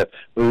reason. That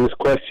was this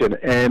question,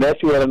 and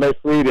actually had a nice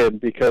read in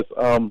because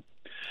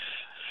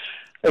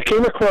I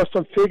came across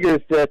some figures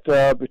that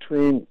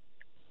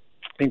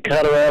in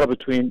Colorado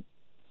between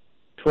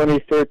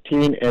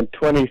 2013 and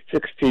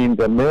 2016,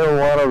 the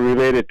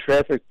marijuana-related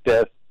traffic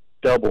deaths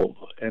doubled,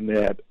 and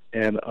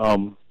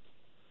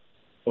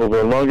over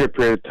a longer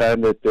period of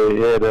time that they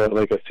had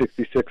like a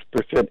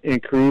 66%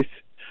 increase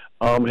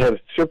Have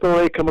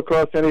AAA come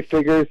across any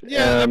figures?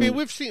 Yeah, I mean,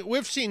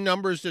 we've seen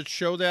numbers that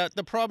show that.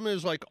 The problem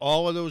is, like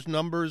all of those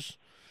numbers,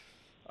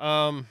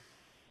 you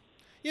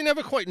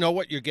never quite know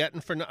what you're getting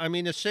for. I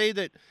mean, to say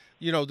that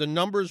the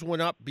numbers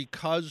went up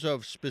because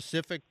of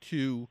specific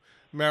to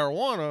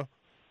marijuana,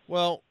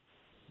 well,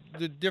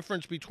 the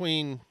difference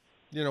between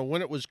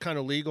when it was kind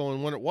of legal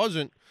and when it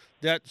wasn't,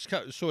 that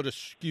sort of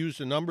skews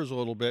the numbers a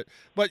little bit.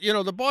 But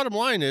the bottom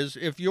line is,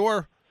 if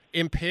you're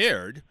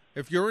impaired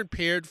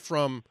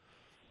from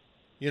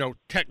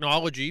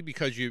technology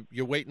because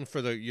you're waiting for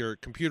your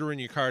computer in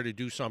your car to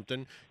do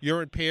something,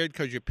 you're impaired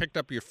because you picked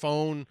up your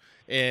phone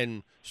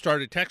and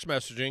started text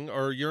messaging,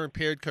 or you're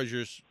impaired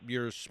because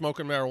you're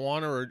smoking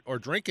marijuana or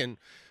drinking.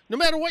 No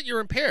matter what, you're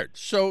impaired,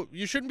 so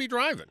you shouldn't be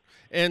driving.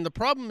 And the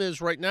problem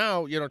is right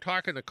now,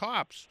 talking to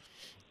cops,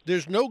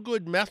 there's no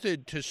good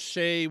method to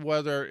say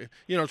whether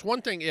it's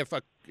one thing if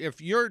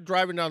you're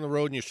driving down the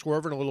road and you're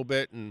swerving a little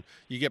bit and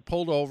you get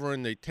pulled over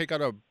and they take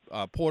out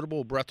a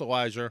portable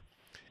breathalyzer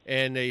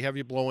and they have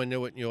you blow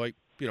into it and you're like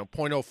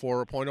 0.04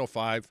 or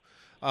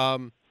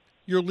 0.05,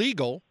 you're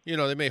legal.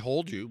 They may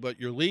hold you, but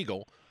you're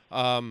legal.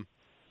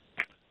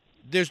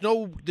 There's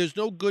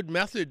no good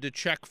method to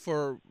check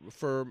for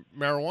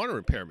marijuana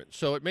impairment,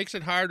 so it makes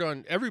it hard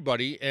on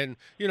everybody. And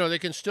they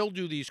can still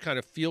do these kind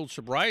of field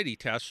sobriety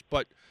tests,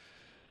 but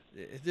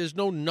there's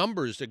no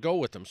numbers that go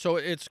with them. So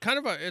it's kind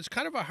of a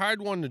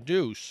hard one to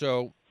do.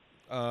 So,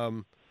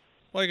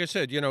 like I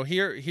said,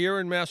 here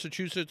in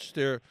Massachusetts,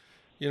 I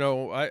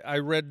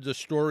read the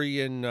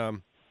story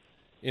in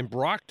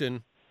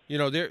Brockton.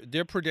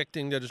 They're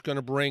predicting that it's going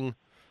to bring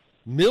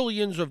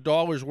millions of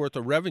dollars worth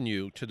of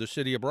revenue to the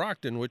city of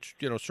Brockton, which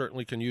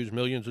certainly can use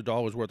millions of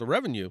dollars worth of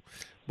revenue.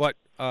 But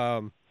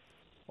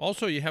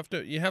also, there has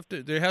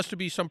to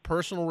be some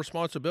personal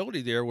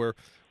responsibility there, where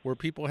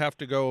people have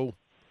to go,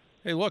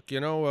 hey, look,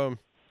 I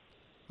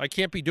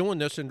can't be doing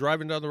this and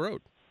driving down the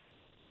road.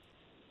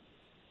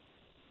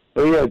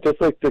 Oh, yeah, just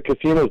like the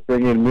casinos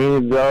bring in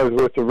millions of dollars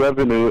worth of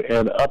revenue,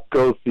 and up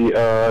goes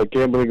the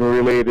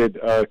gambling-related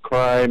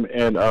crime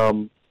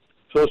and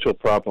social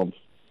problems.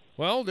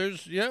 Well,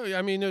 it's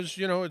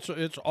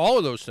all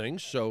of those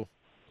things. So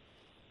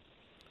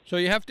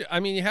you have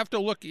to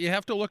look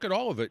at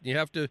all of it. You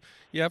have to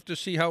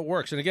see how it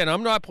works. And again,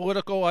 I'm not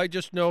political. I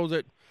just know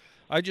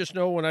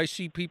when I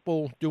see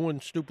people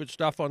doing stupid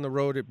stuff on the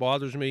road, it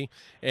bothers me.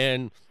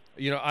 And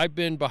I've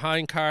been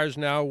behind cars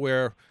now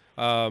where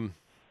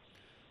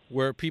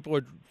people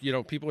are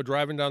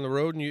driving down the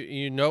road, and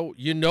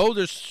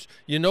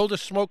the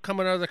smoke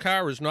coming out of the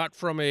car is not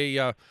from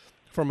a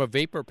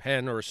vapor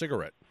pen or a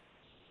cigarette.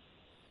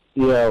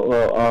 Yeah,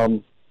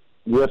 well,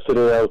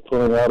 yesterday I was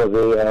pulling out of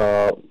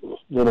a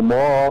little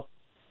mall,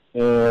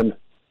 and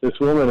this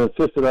woman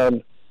insisted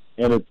on,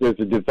 and there's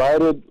a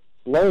divided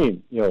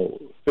lane,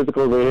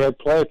 physically they had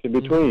plants in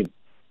between,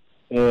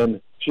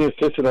 and she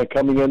insisted on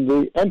coming in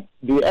the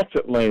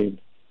exit lane,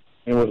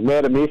 and was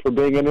mad at me for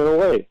being in her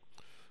way.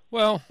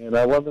 Well, and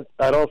I'm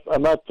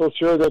not so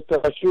sure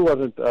that she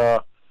wasn't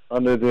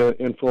under the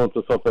influence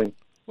of something.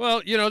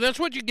 Well, that's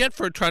what you get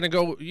for trying to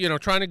go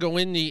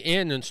in the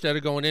in instead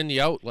of going in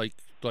the out like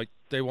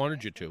they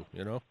wanted you to,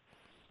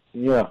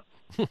 Yeah.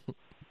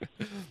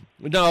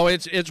 No,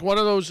 it's one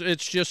of those.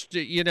 It's just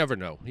you never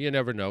know.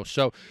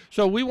 So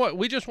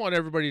we just want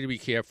everybody to be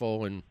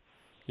careful, and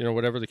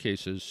whatever the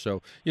case is.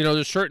 So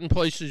there's certain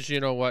places.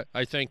 What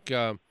I think.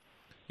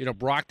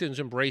 Brockton's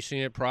embracing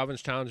it.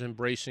 Provincetown's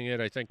embracing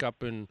it. I think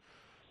up in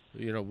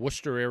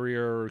Worcester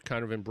area are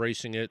kind of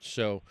embracing it.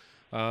 So.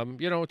 Time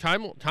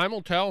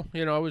will tell.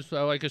 I was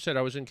like I said,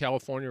 I was in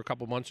California a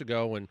couple months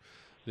ago, and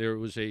there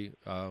was a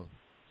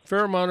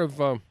fair amount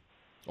of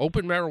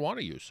open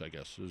marijuana use, I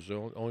guess is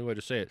the only way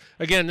to say it.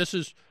 Again,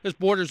 this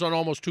borders on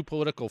almost too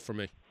political for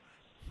me.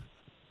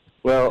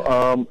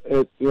 Well,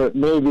 it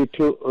may be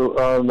too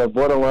on the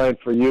borderline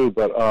for you,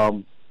 but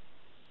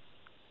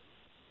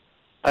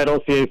I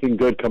don't see anything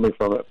good coming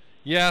from it.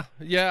 Yeah.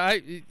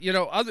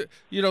 The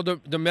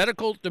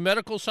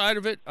medical side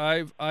of it.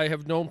 I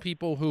have known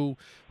people who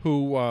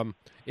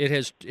it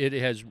has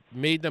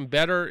made them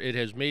better. It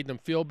has made them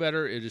feel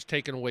better. It has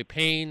taken away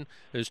pain.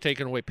 It has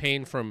taken away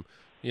pain from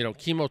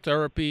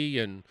chemotherapy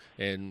and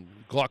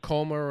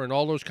glaucoma and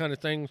all those kind of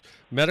things.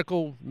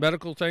 Medical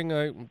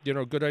thing.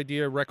 Good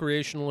idea.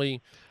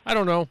 Recreationally, I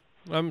don't know.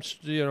 I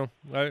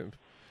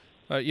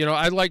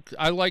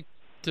like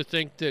to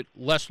think that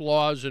less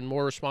laws and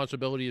more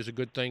responsibility is a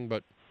good thing,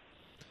 but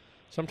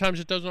sometimes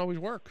it doesn't always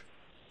work.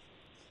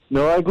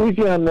 No, I agree with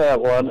you on that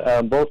one,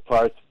 on both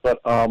parts.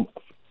 But from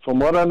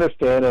what I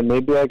understand, and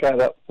maybe I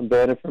got some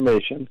bad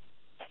information,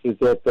 is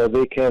that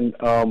they can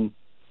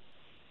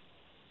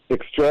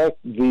extract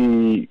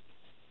the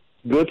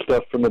good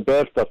stuff from the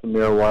bad stuff in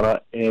marijuana,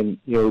 and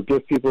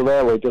give people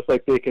that way, just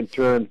like they can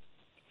turn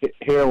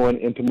heroin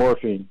into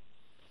morphine.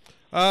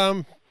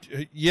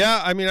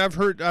 Yeah, I mean, I've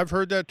heard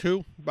that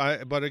too,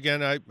 but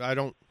again, I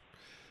don't.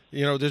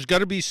 there's got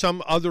to be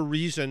some other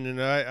reason,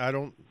 and I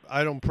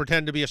don't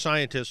pretend to be a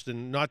scientist,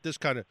 and not this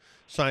kind of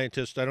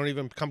scientist. I don't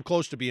even come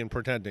close to being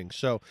pretending.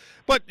 So,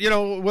 but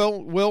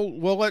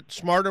we'll let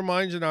smarter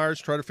minds than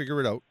ours try to figure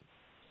it out.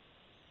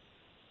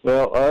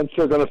 Well, I'm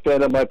still going to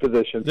stand on my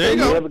position. There you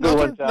go. Have a good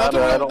one, Tom.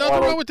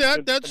 Nothing wrong with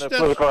that. That's a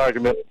political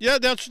argument. Yeah,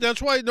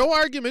 that's why no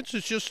arguments.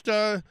 It's just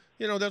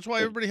that's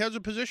why everybody has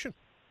a position.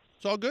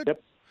 It's all good.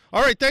 Yep.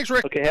 All right. Thanks,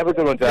 Rick. Okay. Have a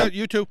good one, Tom. Yeah,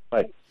 you too.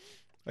 Bye.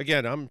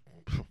 Again, I'm.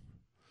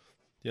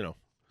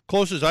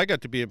 Closest I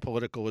got to being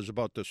political is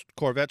about this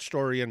Corvette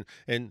story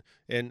and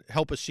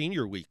Help a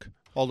Senior Week.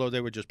 Although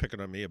they were just picking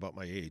on me about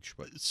my age.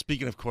 But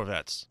speaking of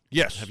Corvettes,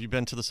 yes. Have you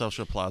been to the South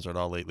Shore Plaza at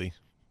all lately?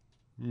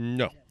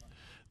 No.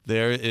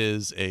 There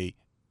is a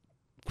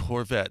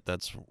Corvette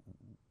that's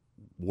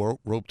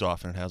roped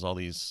off, and it has all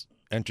these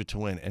enter to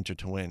win.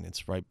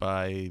 It's right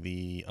by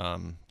the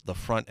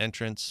front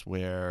entrance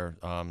where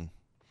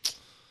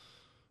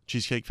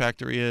Cheesecake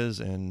Factory is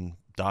and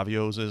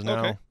Davio's is now.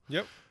 Okay.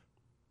 Yep.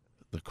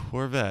 The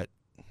Corvette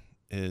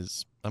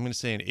is, I'm going to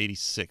say, an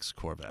 86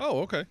 Corvette.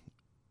 Oh, okay.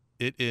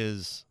 It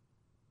is.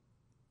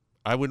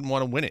 I wouldn't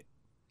want to win it.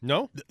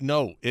 No?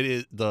 No. It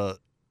is the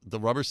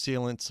rubber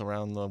sealants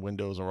around the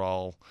windows are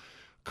all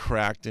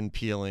cracked and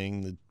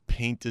peeling. The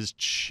paint is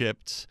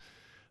chipped.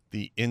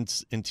 The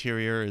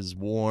interior is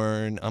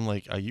worn. I'm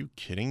like, are you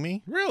kidding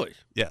me? Really?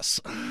 Yes.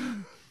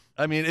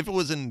 I mean, if it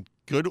was in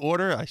good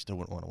order, I still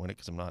wouldn't want to win it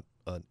because I'm not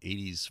an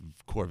 80s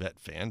Corvette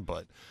fan,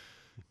 but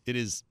it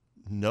is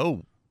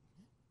no.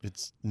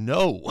 It's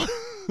no.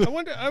 I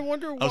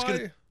wonder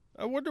why.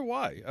 I wonder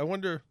why.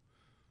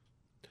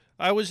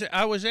 I was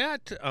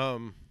at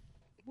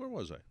where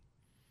was I?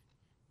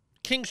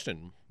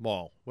 Kingston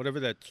Mall, whatever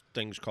that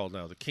thing's called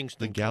now, the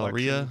Kingston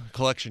Galleria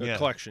Collection. The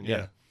collection,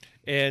 yeah.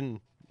 And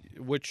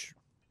which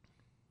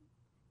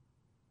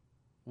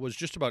was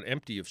just about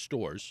empty of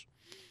stores.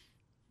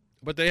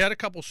 But they had a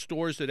couple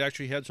stores that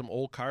actually had some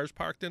old cars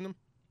parked in them.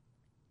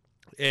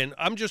 And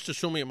I'm just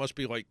assuming it must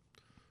be like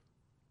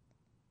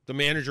the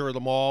manager of the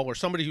mall or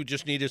somebody who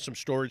just needed some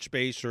storage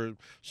space or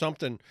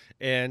something.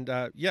 And,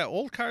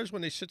 old cars,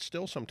 when they sit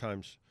still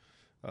sometimes,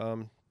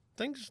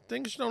 things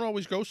don't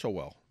always go so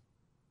well.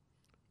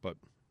 But,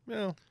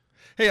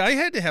 hey, I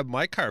had to have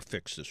my car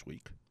fixed this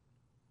week.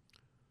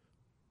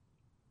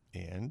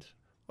 And?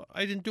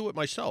 I didn't do it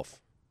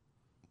myself.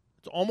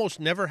 It almost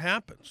never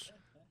happens.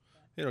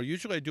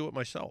 Usually I do it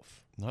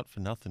myself. Not for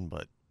nothing,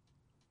 but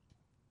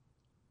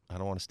I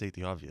don't want to state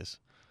the obvious.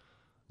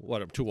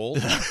 What, I'm too old?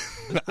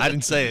 I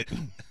didn't say it.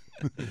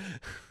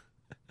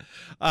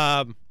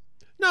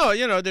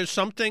 No, there's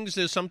something,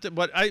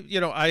 but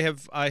I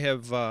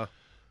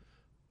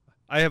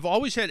have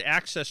always had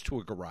access to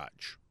a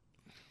garage.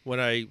 When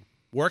I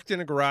worked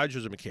in a garage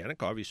as a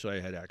mechanic, obviously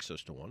I had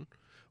access to one.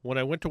 When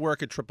I went to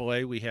work at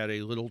AAA, we had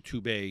a little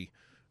two-bay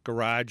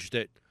garage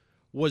that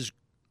was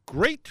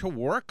great to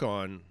work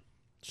on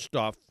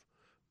stuff,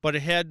 but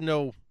it had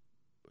no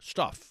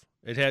stuff.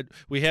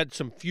 We had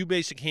some few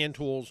basic hand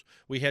tools.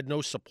 We had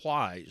no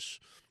supplies.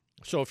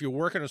 So if you're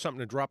working on something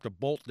that dropped a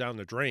bolt down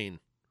the drain,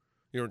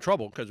 you're in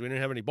trouble because we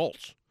didn't have any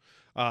bolts.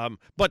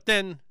 But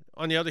then,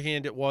 on the other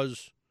hand, it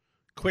was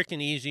quick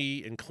and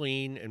easy and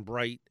clean and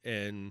bright.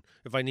 And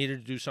if I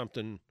needed to do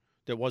something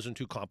that wasn't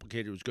too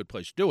complicated, it was a good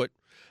place to do it.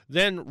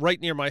 Then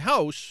right near my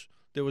house,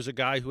 there was a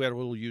guy who had a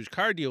little used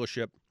car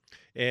dealership,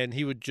 and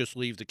he would just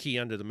leave the key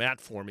under the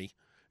mat for me,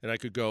 and I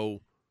could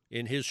go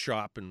in his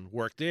shop and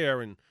work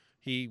there. And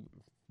he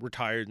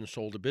retired and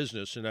sold the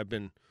business, and I've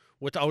been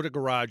without a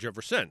garage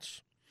ever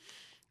since.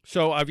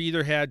 So I've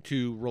either had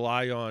to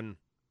rely on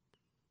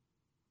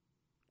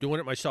doing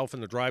it myself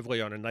in the driveway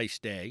on a nice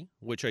day,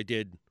 which I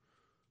did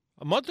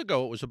a month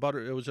ago.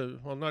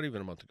 Not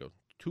even a month ago.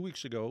 2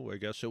 weeks ago, I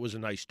guess, it was a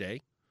nice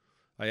day.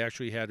 I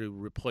actually had to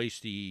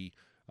replace the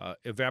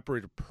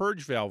evaporator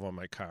purge valve on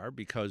my car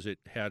because it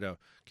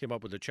came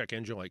up with a check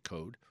engine light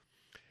code.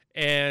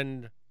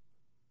 And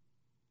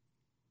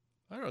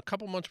I don't know, a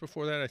couple months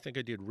before that, I think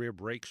I did rear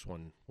brakes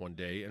one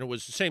day, and it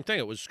was the same thing.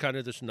 It was kind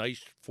of this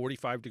nice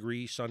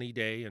 45-degree sunny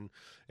day, and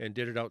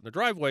did it out in the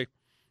driveway.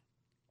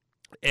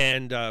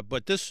 And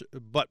but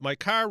my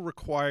car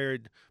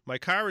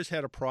has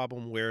had a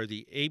problem where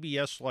the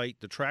ABS light,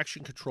 the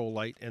traction control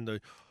light, and the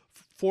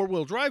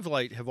four-wheel drive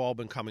light have all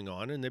been coming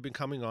on, and they've been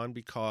coming on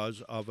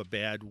because of a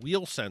bad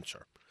wheel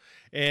sensor.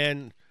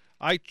 And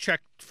I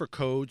checked for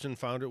codes and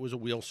found it was a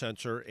wheel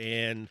sensor,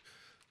 and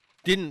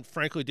didn't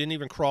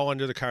even crawl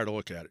under the car to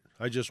look at it.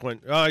 I just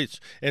went,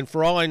 and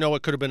for all I know,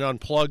 it could have been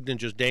unplugged and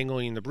just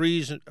dangling in the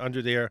breeze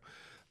under there.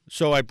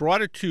 So I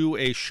brought it to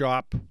a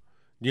shop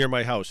near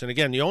my house. And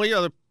again, the only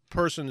other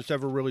person that's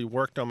ever really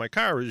worked on my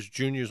car is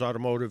Junior's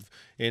Automotive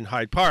in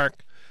Hyde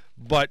Park.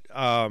 But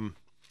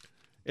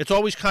it's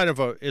always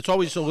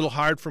a little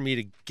hard for me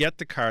to get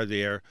the car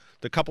there.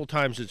 The couple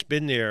times it's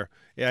been there,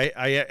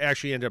 I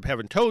actually ended up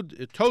having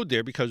towed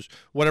there because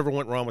whatever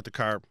went wrong with the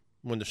car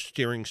when the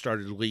steering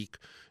started to leak,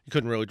 you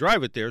couldn't really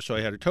drive it there, so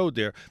I had it towed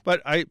there.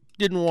 But I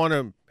didn't want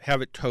to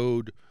have it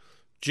towed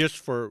just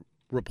for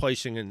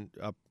replacing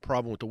a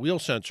problem with the wheel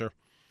sensor.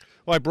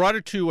 Well, I brought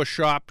it to a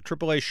shop,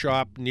 AAA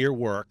shop near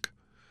work,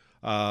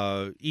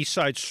 East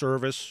Side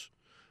Service,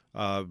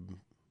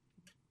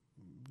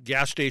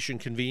 gas station,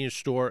 convenience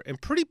store,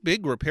 and pretty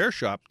big repair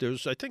shop.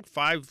 There's, I think,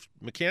 5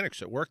 mechanics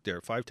that work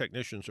there, 5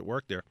 technicians that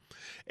work there.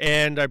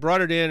 And I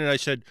brought it in, and I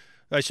said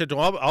to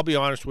him, I'll be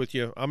honest with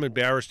you. I'm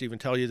embarrassed to even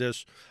tell you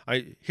this.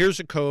 Here's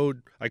the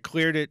code. I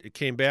cleared it. It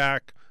came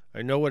back.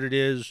 I know what it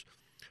is.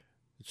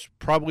 It's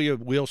probably a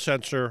wheel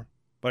sensor.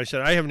 But I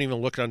said, I haven't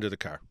even looked under the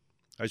car.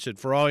 I said,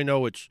 for all I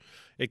know,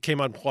 it came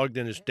unplugged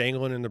and is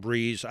dangling in the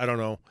breeze. I don't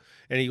know.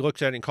 And he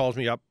looks at it and calls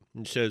me up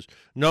and says,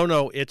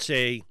 no, it's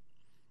a,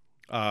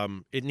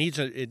 there's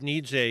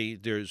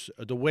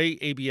the way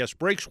ABS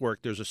brakes work,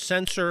 there's a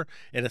sensor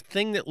and a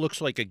thing that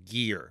looks like a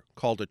gear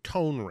called a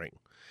tone ring.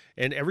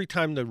 And every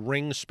time the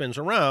ring spins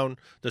around,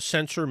 the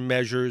sensor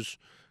measures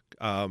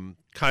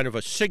kind of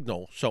a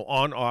signal, so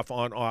on,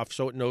 off,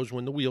 so it knows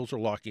when the wheels are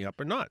locking up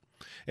or not.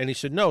 And he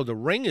said, no, the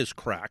ring is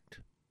cracked.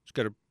 It's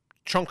got a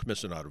chunk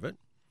missing out of it.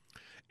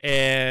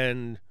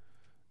 And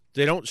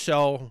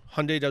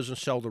Hyundai doesn't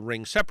sell the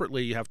ring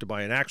separately. You have to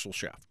buy an axle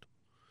shaft.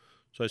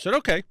 So I said,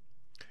 okay.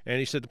 And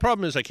he said, the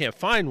problem is I can't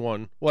find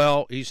one.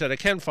 Well, he said, I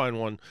can find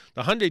one.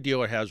 The Hyundai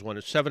dealer has one.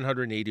 It's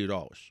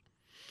 $780.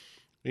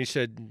 He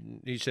said,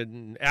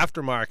 in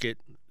aftermarket,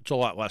 it's a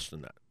lot less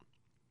than that.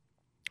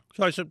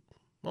 So I said,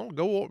 well,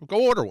 go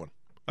order one.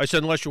 I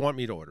said, unless you want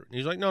me to order it. And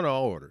he's like, no,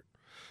 I'll order it.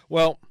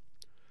 Well,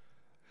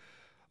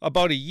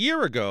 about a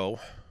year ago,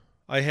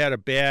 I had a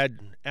bad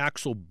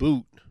axle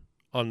boot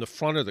on the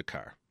front of the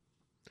car.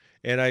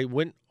 And I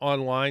went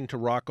online to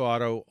Rock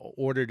Auto,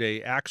 ordered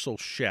a axle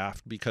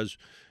shaft because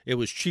it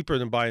was cheaper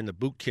than buying the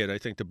boot kit. I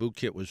think the boot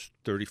kit was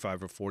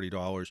 $35 or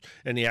 $40,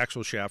 and the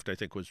axle shaft, I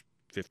think, was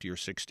 $50 or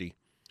 $60.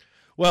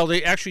 Well,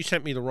 they actually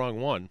sent me the wrong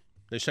one.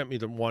 They sent me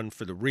the one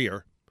for the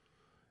rear,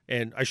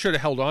 and I should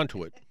have held on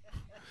to it.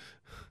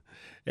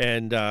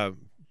 And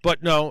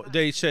but no,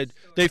 they said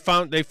they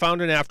found an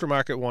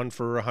aftermarket one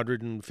for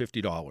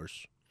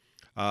 $150.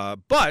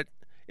 But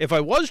if I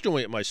was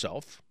doing it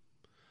myself,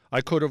 I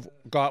could have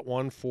got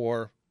one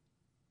for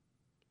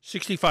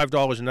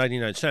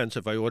 $65.99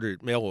 if I ordered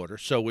it mail order.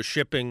 So with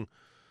shipping,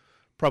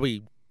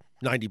 probably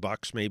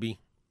 $90 maybe.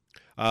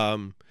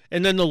 And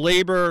then the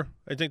labor,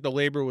 I think the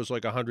labor was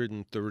like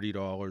 $130,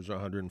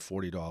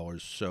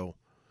 $140. So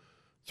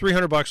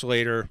 $300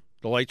 later,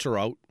 the lights are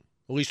out,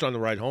 at least on the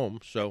ride home.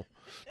 So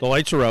the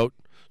lights are out.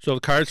 So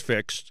the car's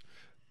fixed.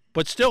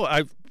 But still,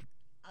 I've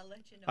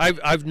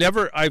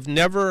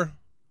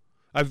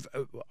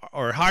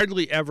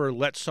hardly ever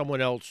let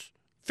someone else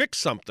fix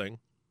something,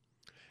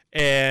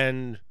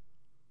 and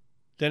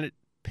then it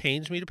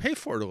pains me to pay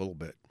for it a little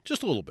bit,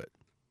 just a little bit.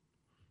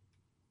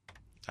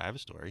 I have a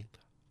story.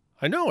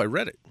 I know, I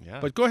read it. Yeah.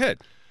 But go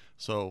ahead.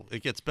 So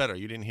it gets better.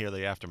 You didn't hear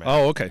the aftermath.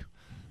 Oh, okay.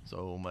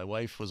 So my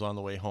wife was on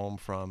the way home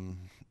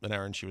from an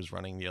errand she was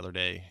running the other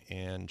day,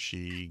 and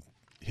she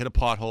hit a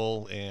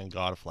pothole and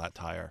got a flat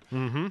tire.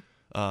 Mm-hmm.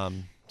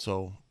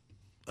 So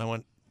I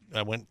went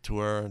to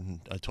her and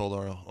I told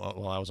her,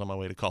 well, I was on my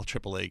way to call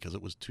AAA because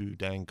it was too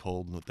dang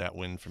cold with that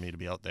wind for me to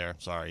be out there.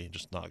 Sorry,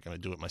 just not going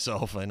to do it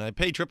myself. And I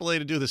paid AAA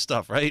to do this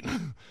stuff, right?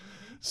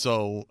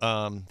 So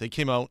they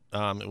came out.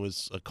 It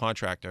was a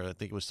contractor. I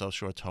think it was South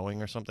Shore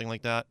Towing or something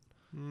like that.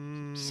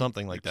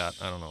 Something like that.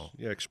 I don't know.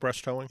 Yeah, Express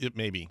Towing? It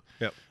maybe.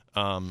 Yep.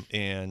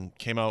 And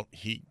came out.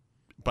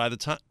 By the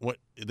time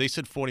they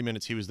said 40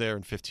 minutes, he was there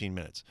in 15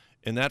 minutes.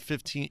 In that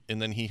 15,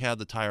 and then he had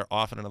the tire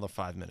off in another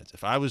 5 minutes.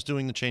 If I was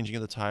doing the changing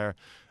of the tire,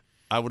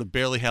 I would have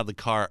barely had the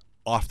car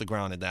off the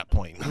ground at that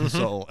point. Mm-hmm.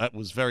 So I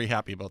was very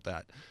happy about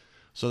that.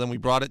 So then we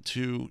brought it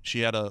she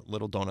had a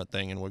little donut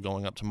thing, and we're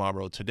going up to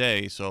Marlboro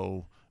today.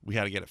 So we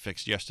had to get it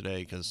fixed yesterday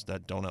because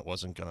that donut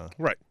wasn't going to.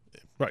 Right.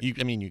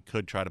 You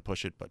could try to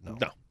push it, but no.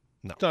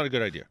 It's not a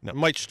good idea. No. It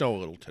might snow a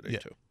little today,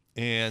 too.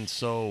 And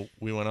so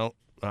we went out.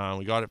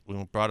 We got it.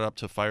 We brought it up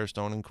to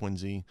Firestone and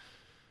Quincy.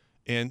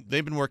 And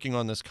they've been working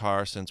on this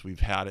car since we've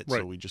had it,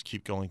 so we just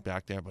keep going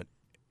back there. But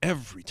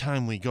every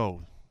time we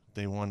go,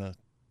 they want to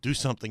do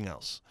something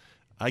else.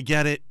 I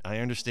get it. I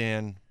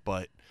understand.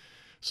 But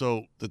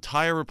so the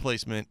tire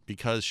replacement,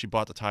 because she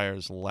bought the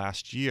tires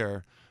last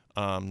year,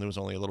 there was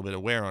only a little bit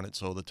of wear on it.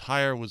 So the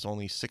tire was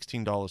only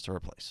 $16 to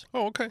replace.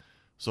 Oh, okay.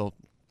 So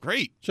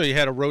great. So you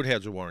had a road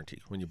hazard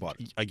warranty when you bought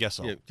it? I guess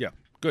so. Yeah.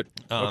 Good.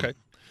 Okay.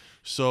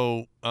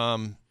 So,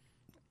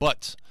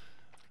 but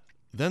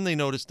then they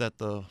noticed that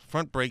the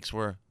front brakes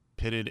were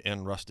pitted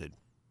and rusted,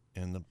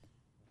 and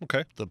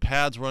the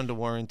pads were under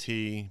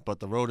warranty, but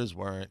the rotors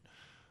weren't.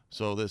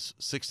 So this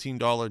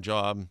 $16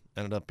 job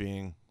ended up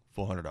being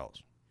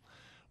 $400.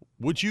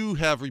 Would you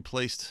have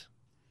replaced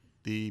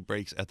the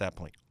brakes at that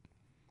point?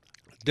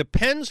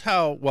 Depends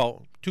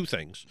two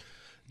things.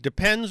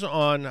 Depends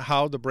on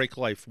how the brake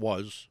life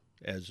was,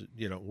 as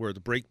you know, where the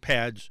brake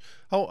pads.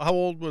 How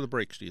old were the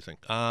brakes, do you think?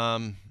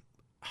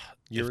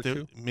 Year or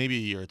two? Maybe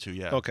a year or two,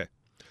 yeah. Okay.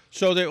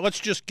 So let's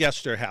just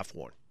guess they're half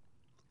worn.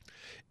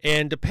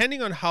 And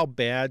depending on how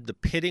bad the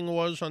pitting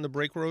was on the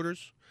brake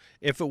rotors,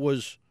 if it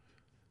was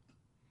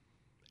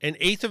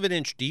 1/8 of an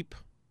inch deep,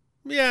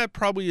 yeah, it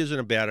probably isn't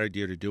a bad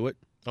idea to do it.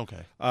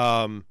 Okay.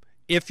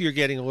 If you're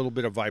getting a little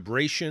bit of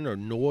vibration or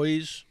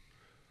noise,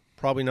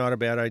 probably not a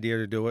bad idea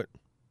to do it.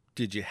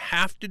 Did you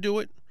have to do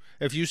it?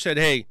 If you said,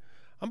 hey,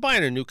 I'm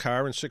buying a new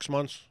car in 6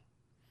 months,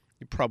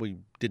 you probably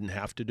didn't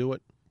have to do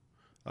it.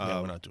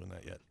 Yeah, we're not doing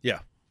that yet. Yeah.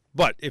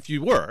 But if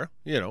you were,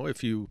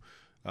 if you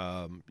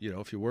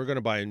were going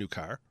to buy a new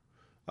car,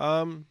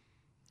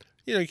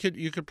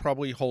 you could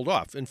probably hold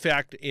off. In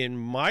fact, in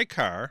my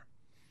car,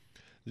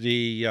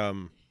 the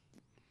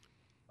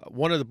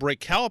one of the brake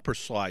caliper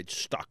slides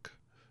stuck.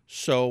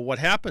 So what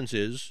happens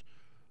is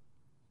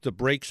the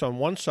brakes on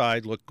one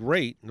side look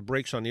great, and the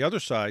brakes on the other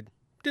side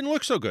didn't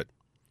look so good,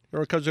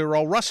 because they were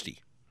all rusty.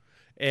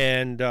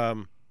 And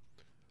at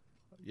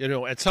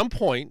some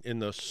point in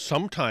the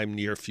sometime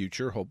near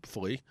future,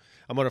 hopefully,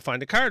 I'm going to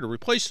find a car to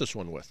replace this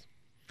one with.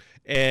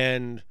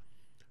 And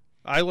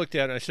I looked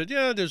at it and I said,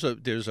 yeah, there's a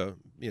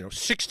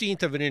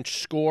 16th of an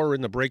inch score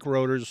in the brake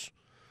rotors.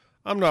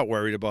 I'm not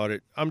worried about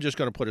it. I'm just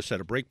going to put a set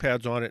of brake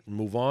pads on it and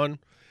move on.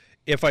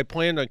 If I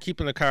planned on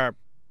keeping the car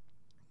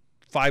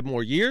 5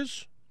 more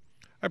years,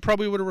 I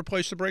probably would have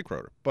replaced the brake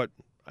rotor. But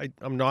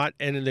I'm not,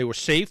 and they were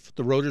safe.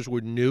 The rotors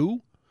were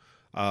new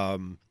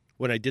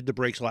when I did the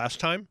brakes last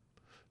time.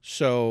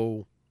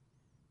 So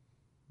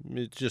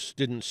it just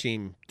didn't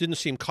seem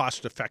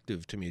cost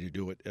effective to me to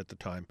do it at the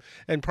time.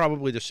 And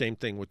probably the same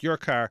thing with your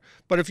car.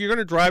 But if you're going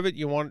to drive it,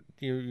 you want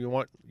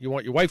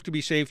your wife to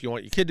be safe, you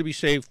want your kid to be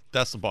safe.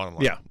 That's the bottom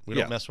line. Yeah. We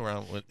don't mess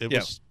around with it.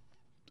 Was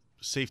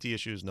safety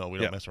issues. No, we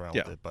don't mess around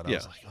with it. But I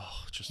was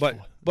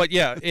like,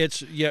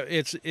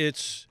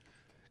 it's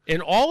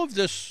in all of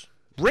this,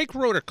 brake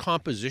rotor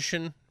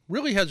composition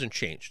really hasn't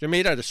changed. They're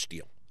made out of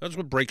steel. That's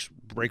what brake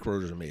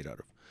rotors are made out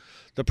of.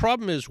 The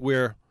problem is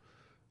where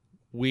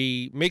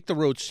we make the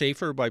road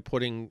safer by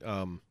putting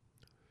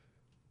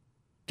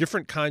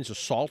different kinds of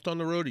salt on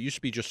the road. It used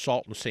to be just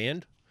salt and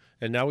sand,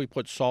 and now we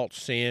put salt,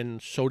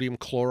 sand, sodium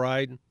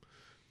chloride.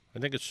 I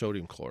think it's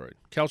sodium chloride.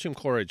 Calcium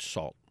chloride's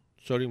salt.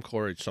 Sodium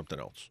chloride's something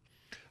else.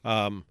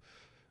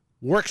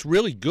 Works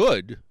really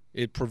good.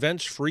 It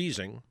prevents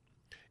freezing.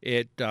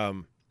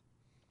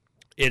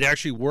 It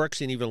actually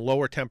works in even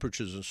lower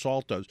temperatures than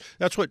salt does.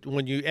 That's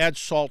when you add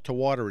salt to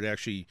water,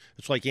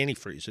 it's like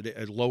antifreeze.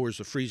 It lowers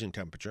the freezing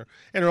temperature.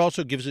 And it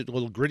also gives it a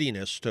little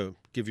grittiness to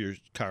give your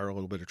car a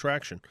little bit of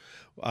traction.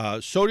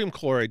 Sodium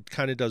chloride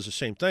kind of does the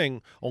same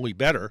thing, only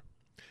better.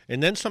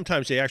 And then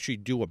sometimes they actually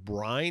do a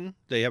brine.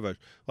 They have a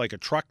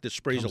truck that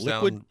sprays Comes a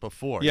liquid. Down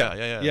before.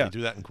 Yeah. They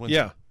do that in Quincy.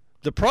 Yeah.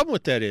 The problem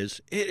with that is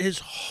it is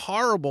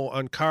horrible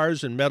on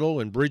cars and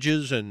metal and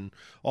bridges and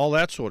all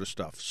that sort of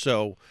stuff.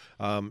 So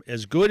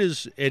as good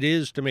as it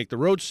is to make the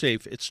road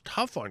safe, it's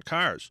tough on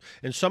cars.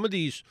 And some of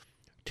these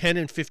 10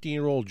 and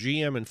 15-year-old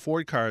GM and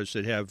Ford cars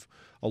that have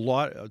a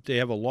lot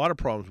of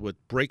problems with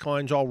brake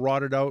lines all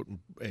rotted out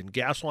and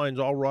gas lines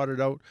all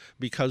rotted out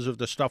because of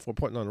the stuff we're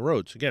putting on the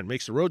roads. Again,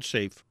 makes the road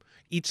safe,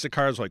 eats the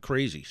cars like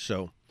crazy.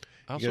 So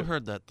I also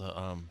heard that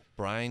the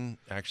brine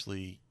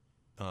actually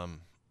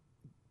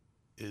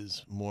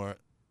is more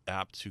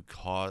apt to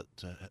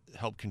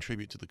help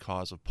contribute to the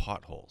cause of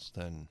potholes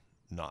than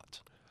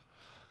not.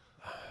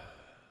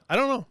 I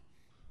don't know.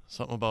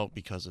 Something about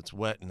because it's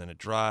wet and then it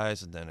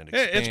dries and then it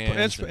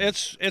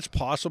expands. It's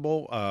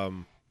possible.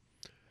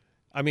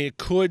 I mean, it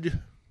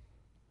could.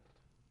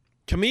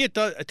 To me, it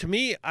does. To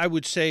me, I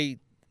would say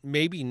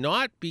maybe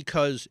not,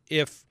 because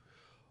if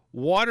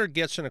water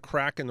gets in a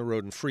crack in the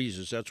road and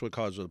freezes, that's what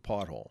causes the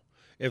pothole.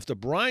 If the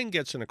brine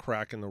gets in a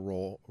crack in the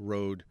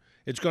road,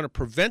 it's going to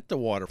prevent the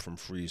water from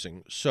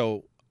freezing.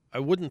 So I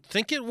wouldn't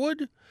think it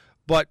would,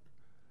 but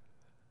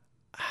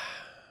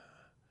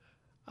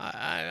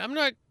I'm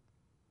not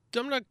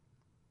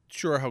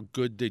sure how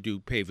good they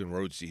do paving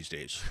roads these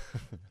days.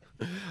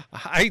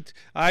 I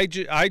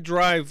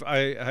drive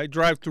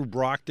through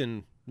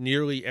Brockton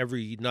nearly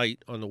every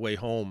night on the way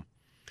home,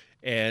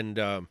 and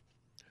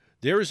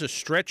there is a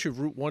stretch of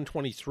Route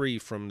 123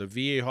 from the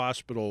VA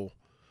hospital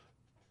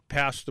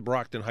past the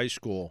Brockton High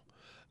School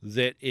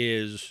that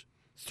is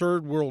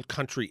third world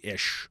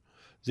country-ish.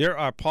 There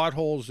are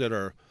potholes that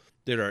are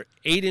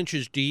 8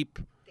 inches deep.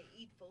 They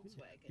eat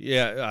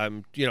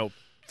Volkswagen. Yeah,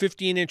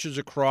 15 inches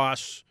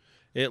across.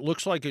 It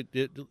looks like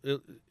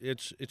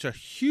it's a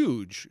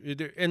huge,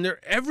 and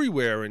they're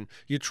everywhere, and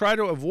you try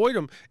to avoid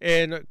them.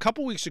 And a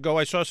couple weeks ago,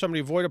 I saw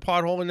somebody avoid a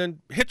pothole and then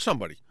hit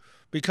somebody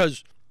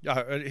because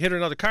hit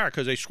another car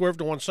because they swerved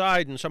to one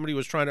side and somebody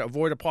was trying to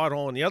avoid a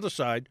pothole on the other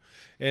side,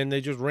 and they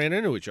just ran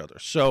into each other.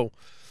 So.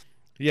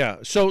 Yeah,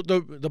 so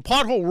the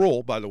pothole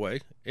rule, by the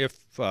way, if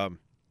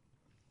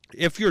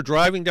you're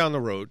driving down the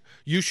road,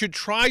 you should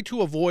try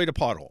to avoid a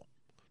pothole.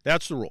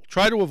 That's the rule.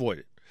 Try to avoid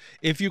it.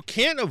 If you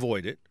can't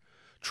avoid it,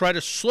 try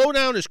to slow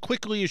down as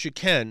quickly as you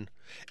can,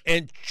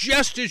 and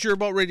just as you're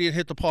about ready to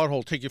hit the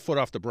pothole, take your foot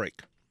off the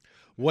brake.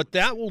 What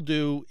that will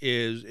do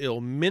is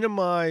it'll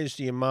minimize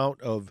the amount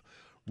of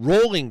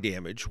rolling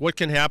damage. What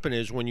can happen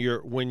is when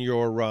your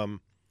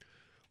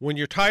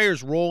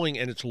tire's rolling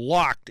and it's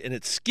locked and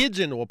it skids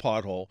into a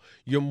pothole,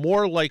 you're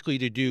more likely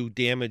to do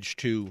damage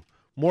to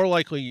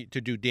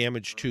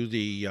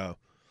the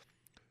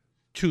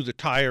to the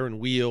tire and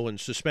wheel and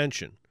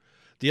suspension.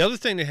 The other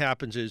thing that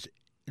happens is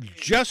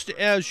just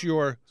as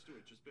you're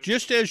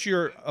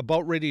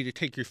about ready to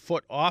take your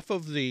foot off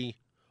of the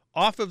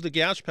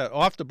gas pedal,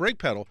 off the brake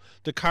pedal,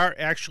 the car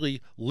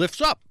actually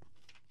lifts up.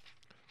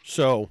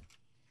 So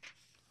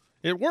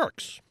it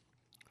works.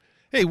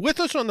 Hey, with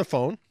us on the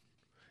phone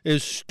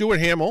is Stewart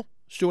Hamel.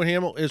 Stewart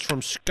Hamel is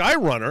from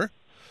SkyRunner.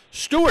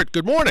 Stewart,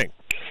 good morning.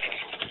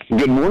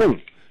 Good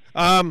morning.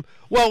 Well,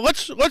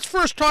 let's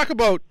first talk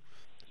about,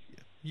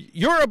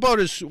 you're about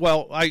as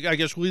well. I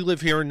guess we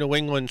live here in New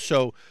England,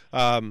 so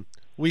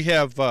we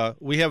have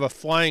a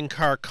flying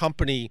car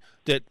company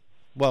that,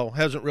 well,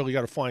 hasn't really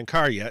got a flying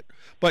car yet.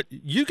 But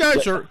you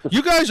guys are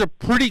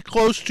pretty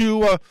close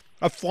to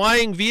a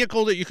flying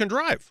vehicle that you can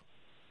drive.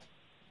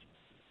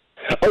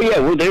 Oh yeah,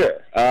 we're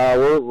there.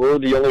 We're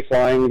the only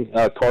flying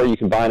car you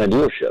can buy in a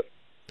dealership.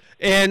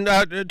 And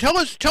tell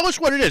us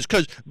what it is,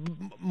 because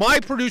my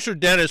producer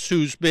Dennis,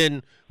 who's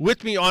been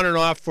with me on and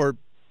off for,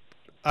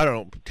 I don't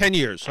know, 10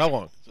 years. How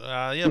long?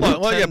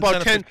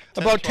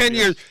 About 10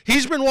 years.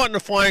 He's been wanting a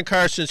flying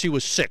car since he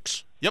was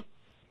 6. Yep.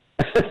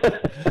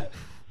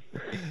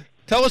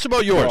 Tell us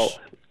about yours. Well,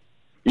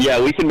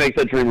 yeah, we can make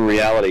that dream a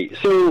reality.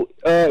 So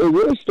it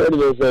really started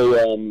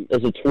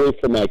as a toy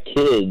for my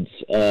kids.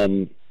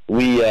 I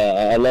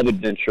love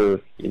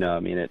adventure.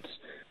 It's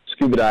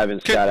scuba diving,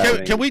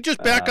 skydiving. Can we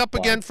just back up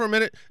again for a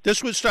minute?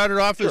 This was started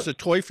off as a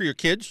toy for your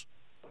kids?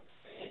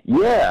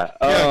 Yeah.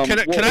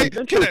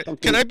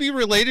 Can I be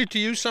related to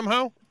you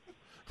somehow?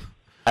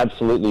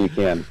 Absolutely, you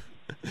can.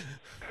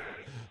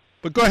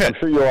 But go ahead. I'm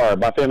sure you are.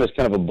 My family's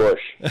kind of a bush.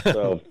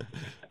 So,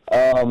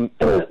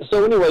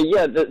 so anyway,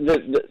 yeah.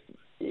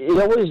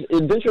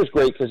 Adventure is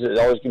great because it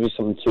always gives you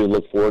something to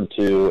look forward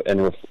to, and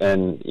if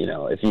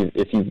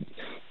you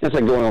it's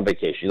like going on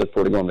vacation. You look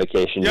forward to going on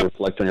vacation. Yep. You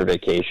reflect on your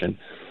vacation,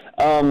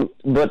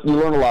 but you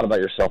learn a lot about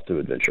yourself through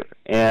adventure.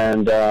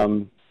 And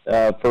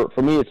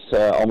for me, it's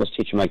almost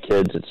teaching my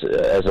kids. It's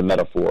as a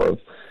metaphor of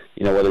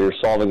whether you're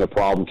solving a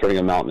problem, turning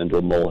a mountain into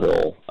a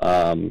molehill,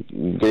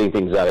 getting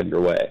things out of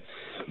your way.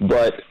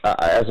 But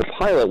as a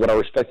pilot, what I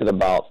respected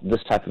about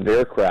this type of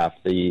aircraft,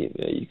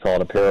 you call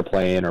it a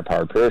paraplane or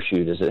powered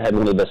parachute, is it had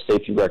one of the best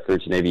safety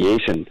records in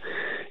aviation.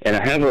 And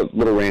I have a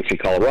little ranch in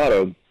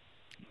Colorado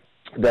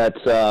that's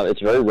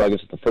it's very rugged.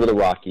 It's at the foot of the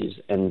Rockies,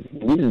 and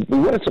we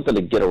wanted something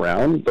to get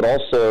around, but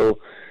also,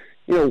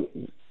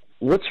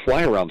 let's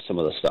fly around some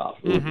of the stuff.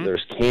 Mm-hmm.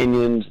 There's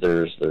canyons,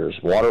 there's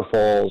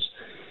waterfalls,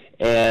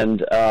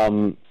 and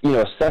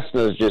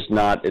Cessna is just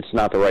not. It's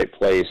not the right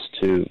place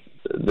to.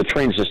 The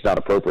train's just not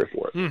appropriate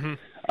for it. Mm-hmm.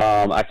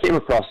 I came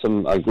across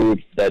a group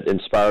that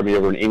inspired me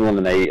over in England,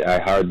 and I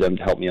hired them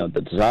to help me on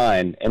the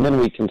design. And then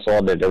we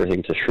consolidated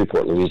everything to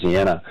Shreveport,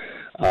 Louisiana,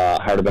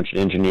 hired a bunch of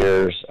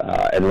engineers,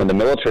 and when the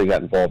military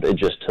got involved, it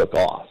just took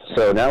off.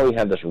 So now we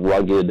have this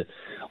rugged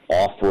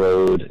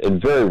off-road,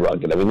 and very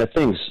rugged. I mean, the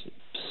thing's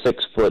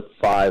 6 foot,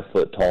 5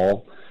 foot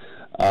tall.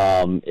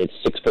 It's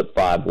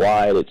 6'5"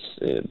 wide.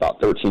 It's about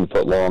 13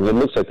 foot long. It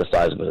looks like the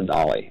size of a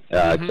Denali,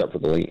 except for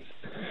the length.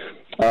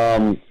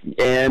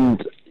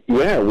 And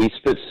yeah, we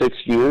spent 6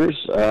 years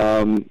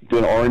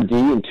doing R&D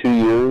in 2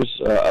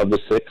 years of the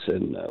 6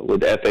 and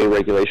with FAA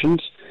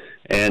regulations,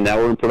 and now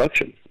we're in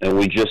production. And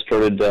we just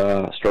started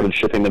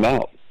shipping them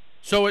out.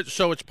 So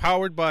it's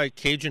powered by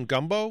Cajun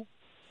Gumbo?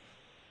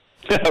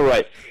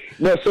 Right.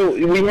 No, so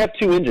we have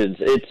 2 engines.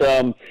 It's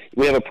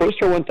we have a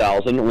ProStar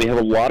 1000, and we have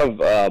a lot of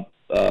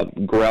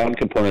ground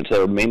components that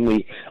are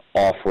mainly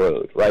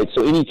off-road. Right.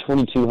 So any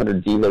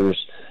 2,200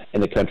 dealers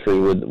in the country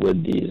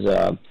with these.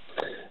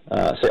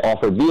 Say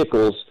off-road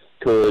vehicles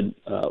could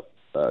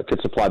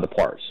supply the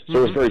parts,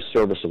 so it's very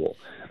serviceable.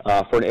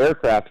 For an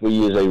aircraft, we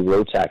use a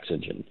Rotax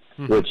engine,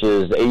 which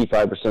is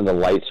 85% of the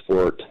light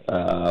sport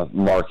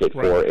market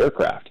for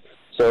aircraft.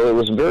 So it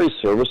was very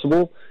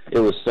serviceable. It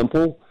was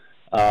simple.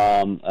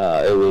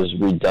 It was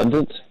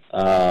redundant,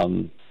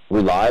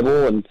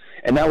 reliable, and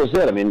that was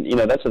it. I mean,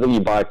 that's the thing. You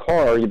buy a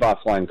car, you buy a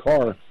flying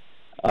car.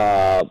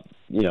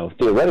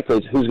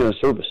 Theoretically, who's going to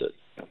service it?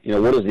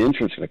 What is the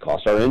insurance going to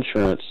cost? Our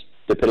insurance,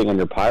 depending on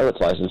your pilot's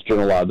license,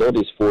 general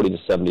liability is $40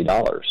 to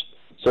 $70.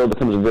 So it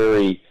becomes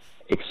very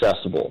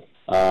accessible.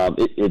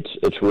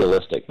 It's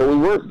realistic. But we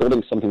weren't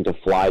building something to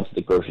fly to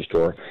the grocery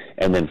store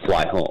and then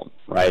fly home,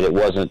 right? It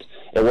wasn't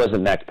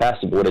that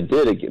capacity. But what it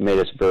did, it made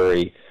us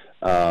very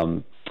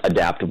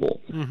adaptable.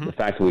 Mm-hmm. The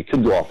fact that we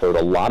could go off-road,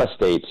 a lot of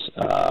states,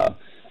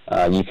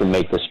 you can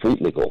make the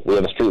street legal. We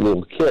have a street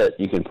legal kit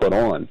you can put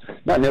on.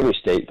 Not in every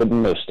state, but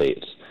in most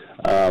states.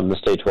 The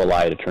states will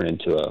allow you to turn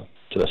into a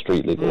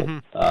street legal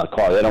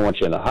car. They don't want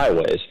you in the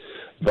highways,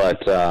 but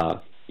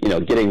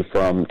getting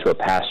to a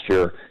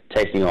pasture,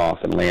 taking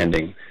off and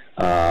landing,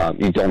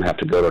 you don't have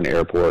to go to an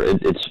airport.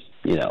 It's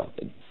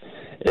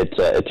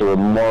a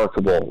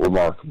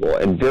remarkable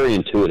and very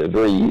intuitive,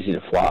 very easy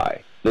to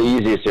fly. The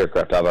easiest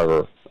aircraft I've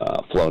ever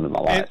flown in my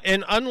life.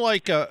 And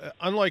unlike an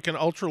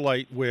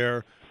ultralight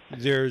where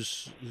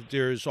there's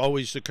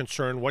always the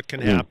concern what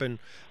can happen,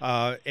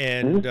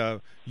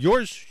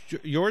 yours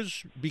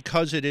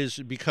because it is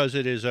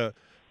a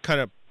kind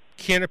of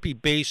canopy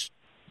based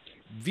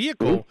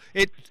vehicle,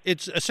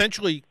 it's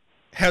essentially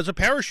has a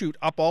parachute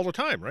up all the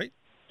time, right?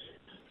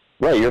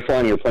 Right, you're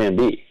flying your plan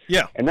B.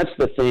 Yeah. And that's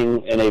the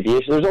thing in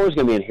aviation. There's always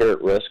going to be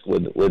inherent risk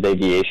with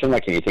aviation,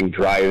 like anything,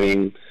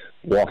 driving,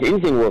 walking,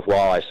 anything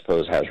worthwhile, I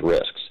suppose, has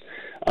risks.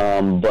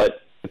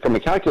 But from a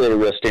calculated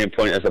risk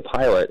standpoint, as a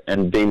pilot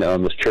and being the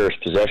most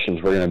cherished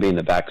possessions, we're going to be in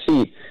the back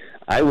seat,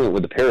 I went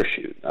with the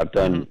parachute. I've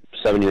done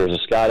 7 years of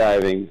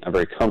skydiving. I'm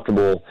very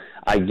comfortable.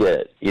 I get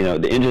it.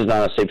 The engine's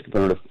not a safety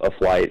component of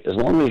flight. As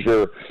long as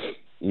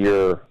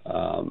you're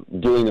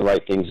doing the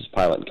right things as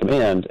pilot in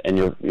command and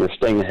you're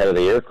staying ahead of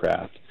the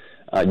aircraft,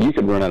 you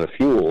could run out of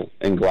fuel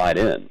and glide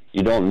in.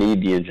 You don't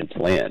need the engine to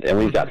land. And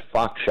we've got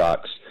Fox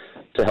shocks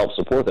to help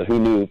support that. Who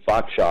knew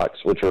Fox shocks,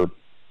 which are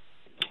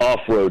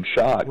off-road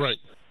shocks,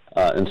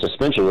 and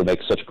suspension would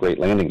make such great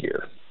landing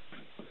gear?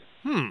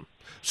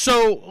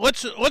 So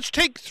let's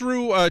take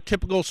through a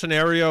typical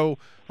scenario,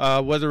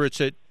 whether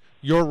it's at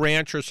your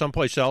ranch or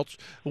someplace else.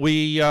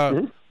 We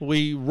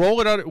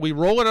roll it out. We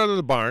roll it out of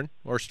the barn,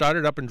 or start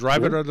it up and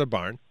drive it out of the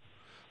barn.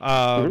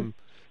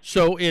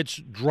 So it's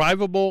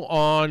drivable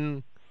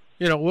on.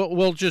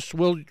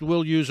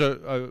 We'll use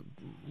a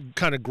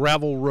kind of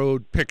gravel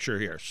road picture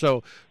here.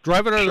 So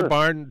drive it out of the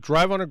barn,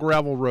 drive on a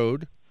gravel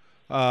road,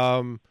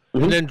 and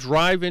then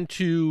drive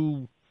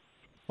into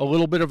a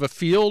little bit of a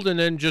field, and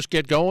then just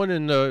get going,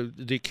 and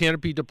the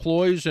canopy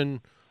deploys,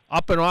 and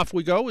up and off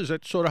we go. Is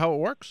that sort of how it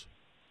works?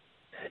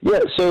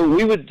 Yeah, so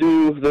we would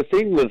do the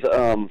thing with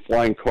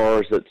flying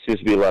cars that seems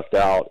to be left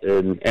out,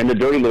 and the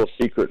dirty little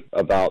secret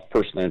about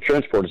personal land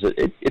transport is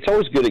that it's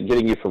always good at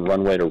getting you from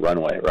runway to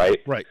runway, right?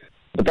 Right.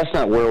 But that's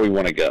not where we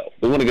want to go.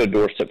 We want to go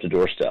doorstep to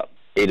doorstep,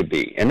 A to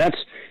B, and that's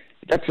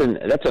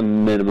a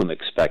minimum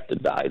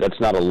expected value. That's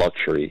not a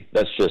luxury.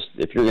 That's just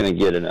if you're going to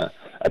get in a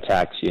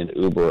taxi, an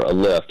Uber, a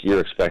Lyft, you're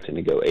expecting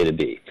to go A to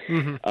B.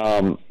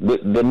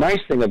 The nice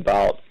thing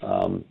about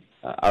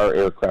our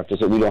aircraft is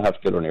that we don't have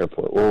to go to an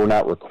airport, or we're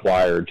not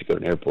required to go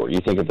to an airport.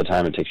 You think of the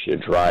time it takes you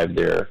to drive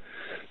there,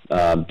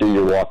 do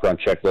your walk-around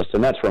checklist,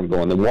 and that's where I'm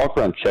going. The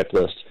walk-around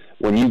checklist,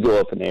 when you go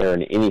up in the air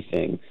in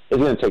anything, is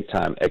going to take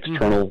time.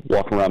 External,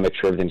 walking around, make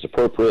sure everything's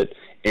appropriate.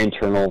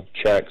 Internal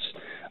checks.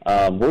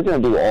 We're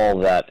going to do all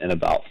of that in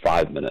about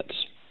 5 minutes.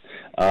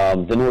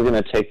 Then we're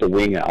going to take the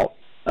wing out.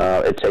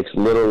 It takes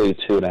literally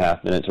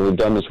 2.5 minutes, and we've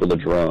done this with a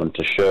drone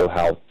to show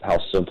how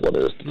simple it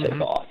is to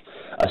take off.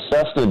 A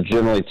Cessna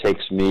generally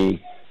takes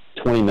me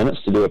 20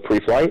 minutes to do a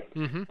pre-flight.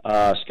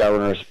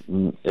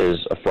 SkyRunner is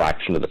a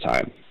fraction of the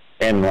time,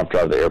 and we don't have to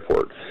drive to the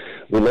airport.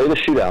 We lay the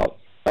chute out,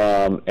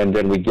 and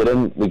then we get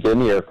in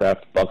the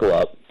aircraft, buckle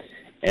up,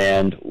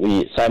 and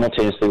we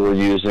simultaneously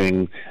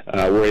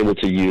we're able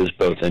to use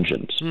both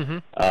engines.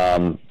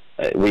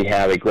 We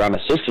have a ground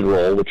assisted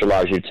roll, which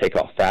allows you to take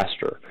off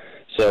faster.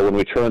 So when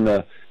we turn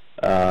the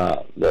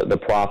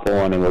prop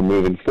on and we're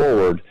moving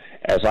forward,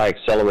 as I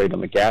accelerate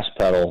on the gas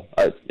pedal,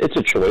 it's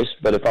a choice,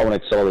 but if I want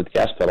to accelerate the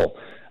gas pedal,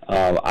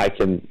 I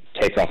can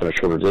take off in a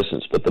shorter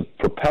distance. But the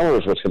propeller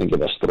is what's going to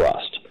give us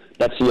thrust.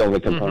 That's the only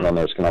component on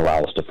there that's going to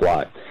allow us to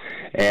fly.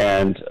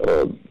 And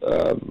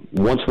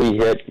once we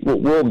hit,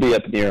 we'll be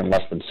up in the air in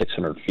less than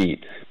 600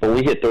 feet. When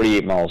we hit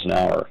 38 miles an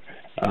hour,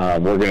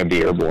 we're going to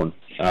be airborne.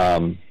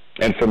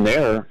 And from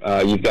there,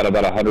 you've got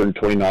about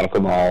 120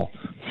 nautical mile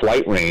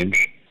flight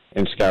range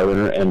in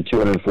SkyRunner and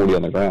 240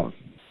 on the ground.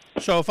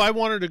 So if I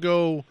wanted to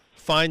go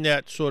find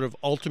that sort of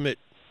ultimate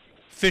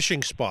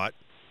fishing spot,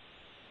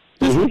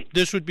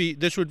 this would be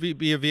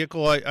a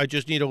vehicle. I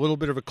just need a little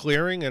bit of a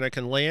clearing, and I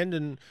can land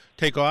and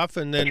take off,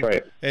 and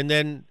then and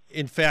then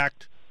in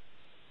fact,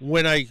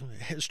 when I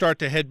start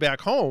to head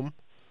back home,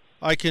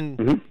 I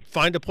can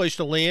find a place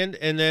to land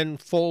and then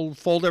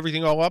fold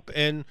everything all up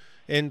and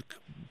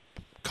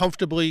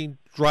comfortably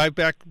drive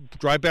back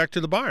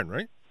to the barn,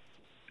 right?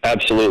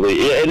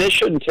 Absolutely, and it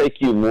shouldn't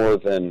take you more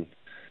than.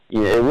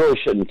 It really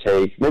shouldn't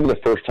take. Maybe the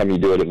first time you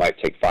do it, it might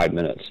take 5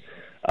 minutes.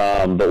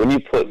 But when you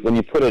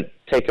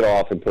take it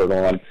off and put it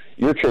on,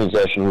 your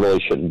transition really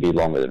shouldn't be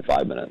longer than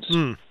 5 minutes.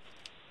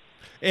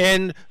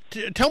 And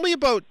tell me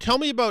about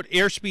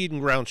airspeed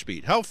and ground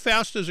speed. How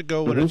fast does it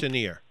go when it's in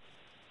the air?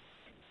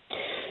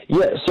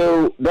 Yeah,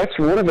 so that's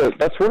one of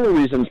the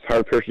reasons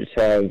powered parachutes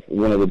have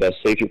one of the best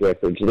safety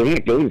records. They're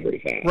not going very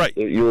fast. Right.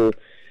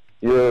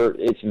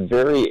 It's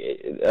very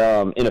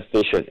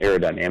inefficient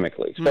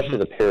aerodynamically, especially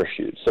the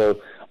parachute.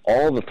 So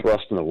all the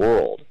thrust in the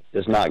world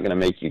is not going to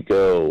make you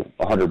go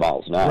 100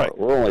 miles an hour. Right.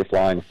 We're only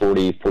flying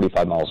 40,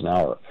 45 miles an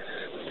hour.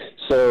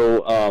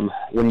 So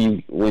when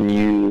you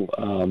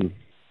on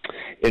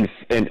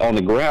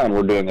the ground,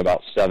 we're doing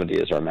about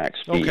 70 as our max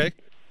speed. Okay.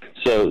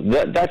 So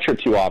that's your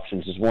two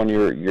options. Is one,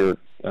 you're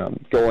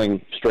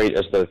going straight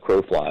as the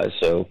crow flies.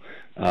 So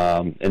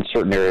in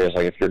certain areas,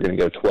 like if you're going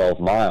to go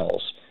 12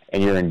 miles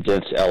and you're in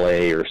dense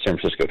LA or San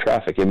Francisco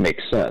traffic, it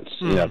makes sense.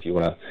 If you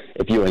want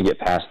to get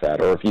past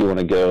that, or if you want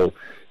to go,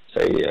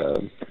 say,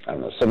 I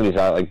don't know, somebody's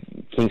out like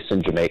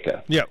Kingston,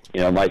 Jamaica. Yeah.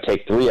 It might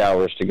take 3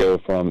 hours to go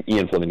from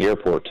Ian Fleming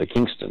Airport to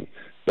Kingston,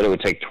 but it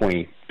would take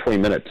 20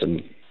 minutes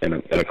in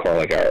a car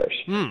like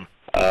ours.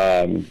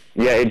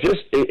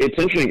 It's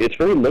interesting. It's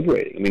very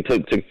liberating. I mean,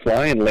 to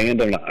fly and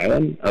land on an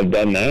island, I've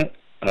done that.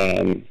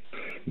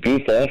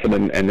 Goof off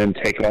and then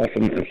take off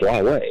and fly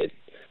away.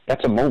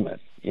 That's a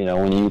moment,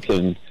 when you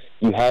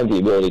have the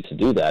ability to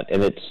do that,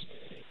 and it's,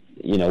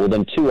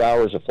 within 2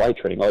 hours of flight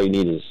training, all you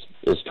need is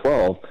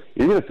 12.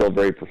 You're going to feel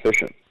very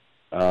proficient.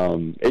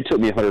 It took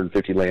me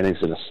 150 landings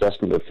in a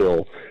Cessna to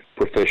feel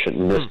proficient,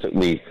 and this took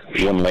me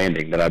one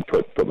landing that I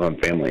put my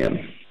family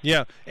in.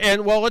 Yeah,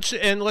 and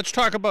let's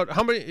talk about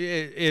how many.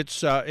 It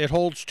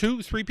holds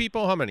 2-3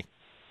 people. How many?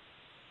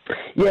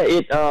 Yeah,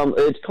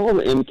 it's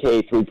called an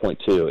MK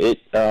 3.2. It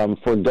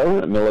for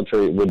government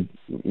military, it would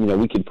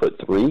we could put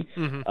 3.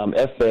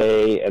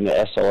 FAA and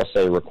the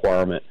SLSA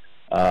requirement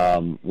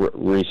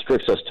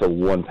restricts us to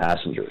 1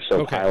 passenger,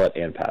 so pilot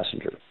and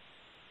passenger.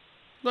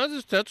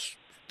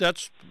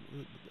 That's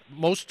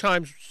most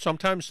times.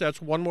 Sometimes that's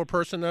one more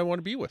person that I want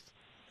to be with.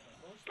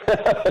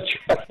 That's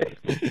right.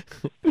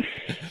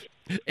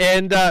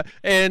 And I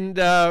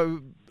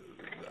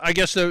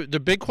guess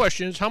the big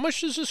question is, how much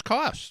does this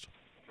cost?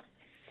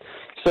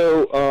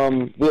 So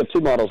we have 2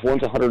 models.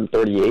 One's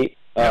 $138,000.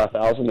 The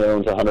other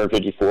one's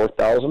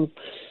 $154,000.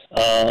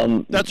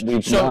 That's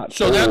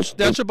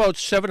about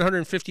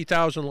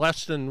 $750,000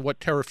 less than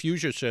what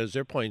TerraFusia says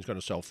their plane's going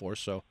to sell for.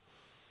 So.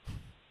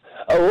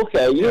 Oh,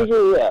 okay. Yeah,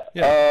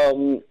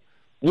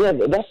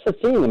 that's the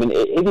thing. I mean,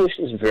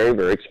 aviation is very,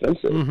 very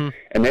expensive,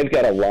 and they've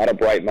got a lot of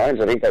bright minds.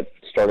 I think that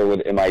started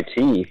with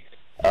MIT.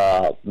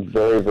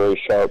 Very,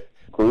 very sharp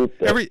group.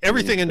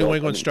 Everything in New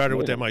England started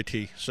with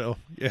MIT. So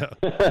yeah.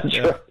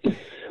 Sure.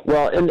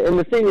 Well, and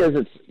the thing is,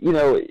 it's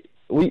the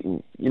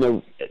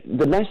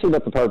nice thing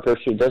about the powered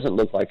parachute, it doesn't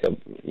look like a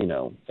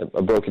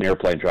broken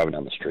airplane driving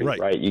down the street,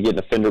 right? You get in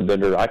a fender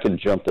bender. I can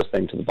jump this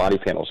thing till the body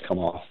panels come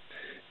off,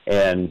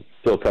 and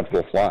feel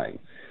comfortable flying.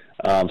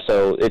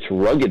 So its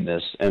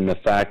ruggedness and the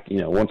fact,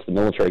 once the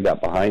military got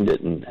behind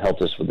it and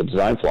helped us with the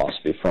design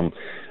philosophy from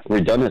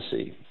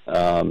redundancy,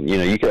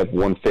 you could have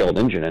one failed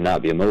engine and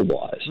not be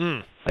immobilized.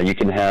 You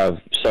can have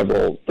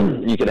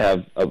you could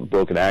have a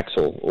broken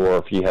axle, or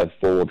if you have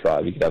four-wheel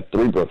drive, you could have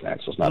 3 broken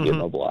axles, not be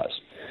immobilized.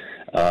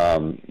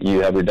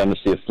 You have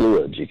redundancy of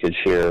fluids. You could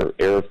share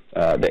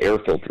the air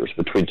filters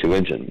between 2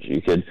 engines.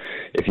 You could,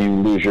 if you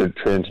lose your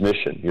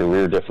transmission, your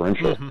rear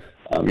differential,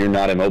 you're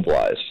not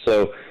immobilized.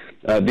 So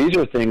these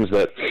are things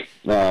that,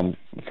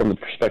 from the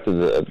perspective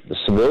of the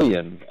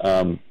civilian,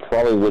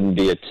 probably wouldn't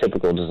be a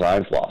typical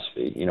design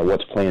philosophy.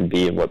 What's Plan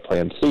B and what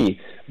Plan C,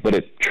 but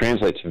it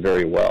translates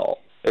very well,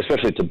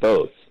 especially to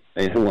both.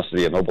 And who wants to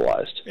be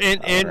immobilized?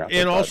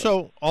 And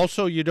also,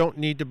 you don't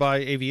need to buy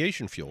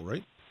aviation fuel,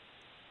 right?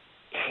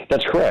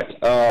 That's correct.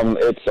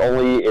 It's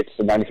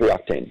a 93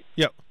 octane.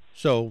 Yep.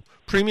 So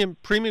premium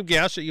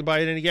gas that you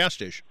buy at any gas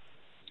station.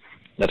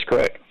 That's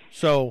correct.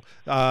 So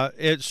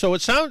it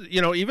sounds,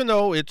 even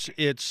though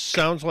it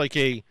sounds like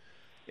a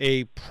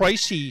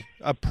pricey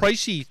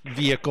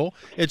vehicle,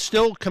 it's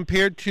still,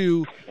 compared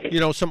to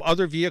some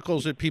other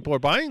vehicles that people are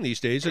buying these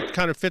days, it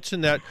kind of fits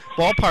in that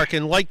ballpark.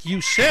 And like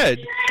you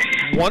said,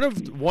 one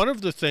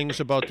of the things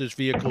about this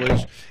vehicle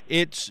is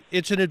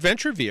it's an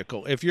adventure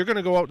vehicle. If you're going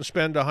to go out and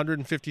spend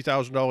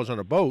 $150,000 on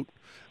a boat,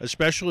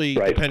 especially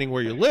depending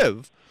where you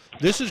live,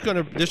 this is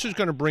going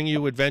to bring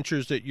you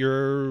adventures that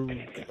you're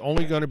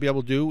only going to be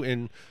able to do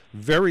in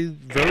very,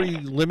 very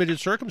limited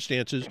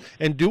circumstances,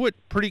 and do it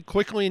pretty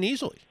quickly and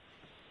easily.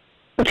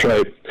 That's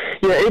right.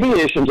 Yeah,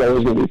 aviation's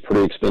always going to be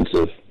pretty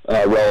expensive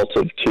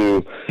relative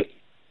to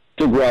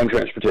ground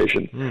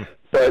transportation.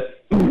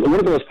 But one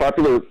of the most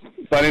popular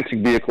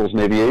financing vehicles in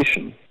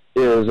aviation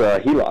is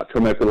HELOC,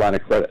 home equity line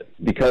of credit.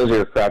 Because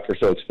aircraft are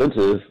so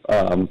expensive,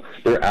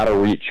 they're out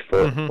of reach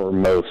for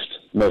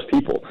most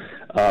people.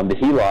 The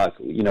HELOC,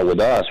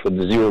 with us, with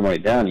the 0 money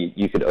down,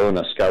 you could own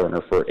a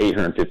SkyRunner for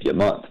 $850 a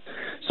month.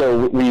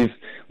 So we've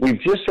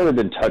just sort of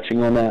been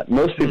touching on that.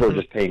 Most people are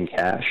just paying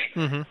cash,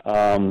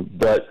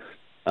 but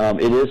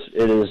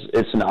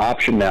it's an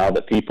option now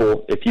that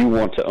people, if you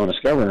want to own a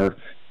SkyRunner,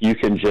 you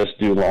can just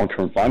do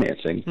long-term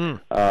financing, and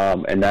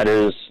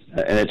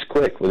it's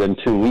quick. Within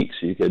 2 weeks,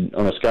 you could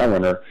own a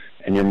SkyRunner,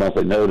 and your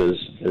monthly note is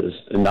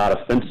not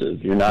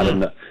offensive. You're not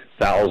in the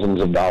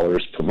thousands of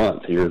dollars per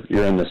month. You're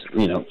in this,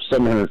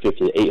 $750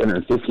 to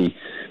 $850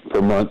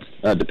 per month,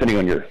 depending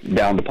on your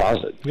down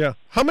deposit. Yeah.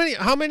 How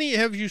many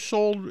have you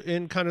sold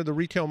in kind of the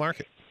retail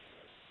market?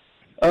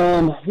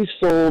 We've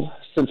sold,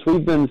 since we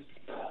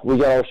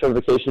got our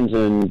certifications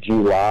in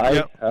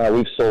July.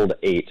 We've sold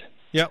 8.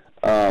 Yep.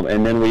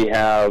 And then we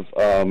have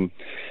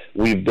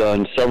we've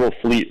done several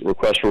fleet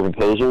requests for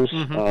proposals.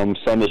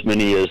 Some as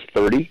many as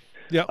 30.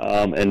 Yep.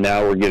 And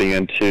now we're getting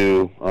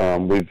into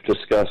we've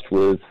discussed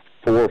with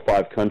 4 or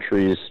 5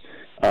 countries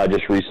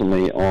just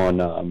recently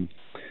on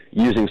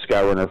using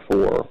SkyRunner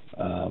for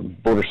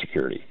border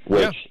security,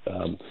 which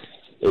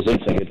is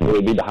interesting. It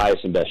would be the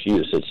highest and best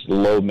use. It's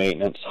low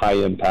maintenance, high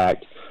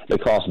impact. The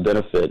cost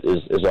benefit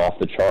is off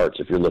the charts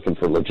if you're looking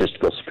for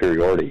logistical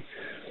superiority.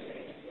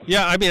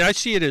 Yeah, I mean, I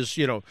see it as,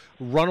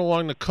 run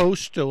along the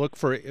coast to look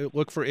for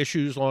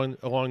issues along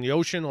the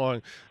ocean,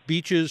 along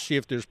beaches, see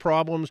if there's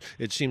problems.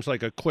 It seems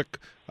like a quick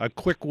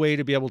way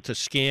to be able to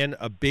scan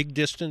a big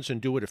distance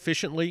and do it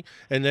efficiently,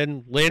 and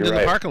then land in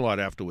the parking lot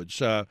afterwards.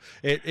 And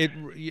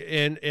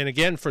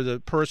again, for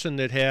the person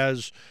that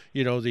has,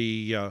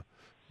 the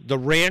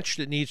ranch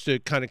that needs to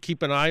kind of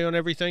keep an eye on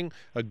everything,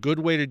 a good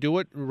way to do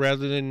it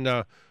rather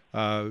than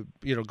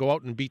go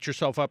out and beat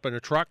yourself up in a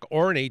truck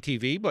or an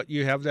ATV, but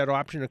you have that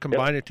option to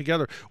combine it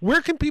together.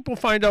 Where can people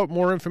find out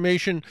more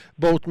information,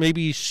 both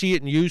maybe see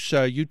it and use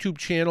YouTube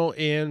channel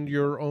and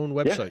your own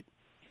website?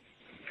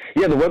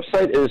 Yeah, the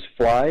website is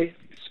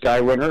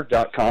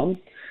FlySkyRunner.com.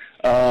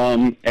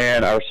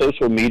 And our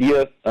social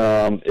media is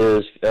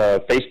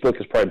Facebook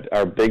is probably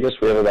our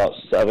biggest. We have about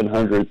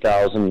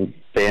 700,000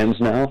 fans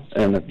now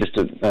in just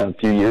a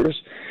few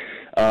years.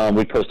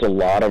 We post a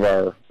lot of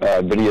our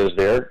videos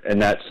there,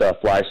 and that's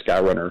Fly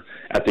SkyRunner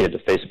at the end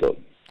of Facebook.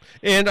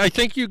 And I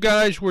think you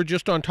guys were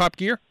just on Top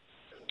Gear?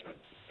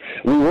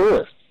 We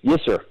were, yes,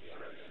 sir.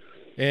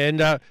 And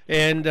that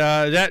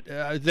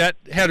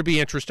had to be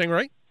interesting,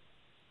 right?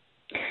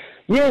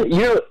 Yeah,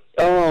 it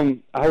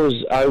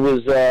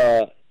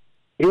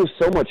was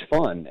so much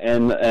fun,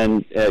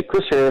 and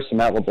Chris Harris and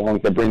Matt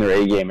LeBlanc, they bring their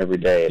A game every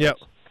day. Yep.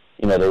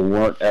 They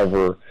weren't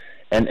ever,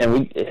 and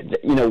we,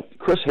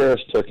 Chris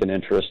Harris took an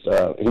interest.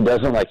 He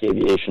doesn't like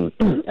aviation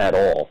at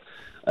all,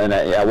 and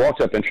I walked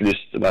up,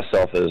 introduced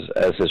myself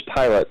as his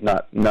pilot,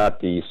 not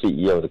the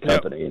CEO of the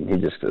company, and he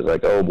just was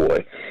like, oh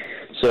boy.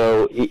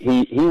 So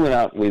he went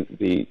out.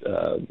 We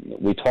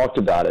talked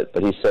about it,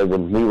 but he said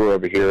when we were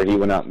over here, he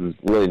went out and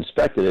really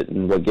inspected it,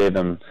 and what gave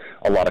him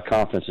a lot of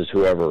confidence is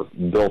whoever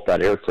built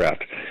that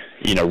aircraft,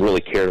 really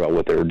cared about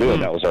what they were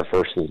doing. That was our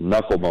first little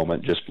knuckle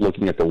moment, just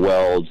looking at the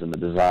welds and the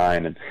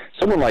design. And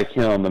someone like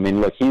him, I mean,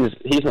 look,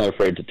 he's not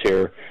afraid to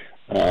tear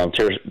a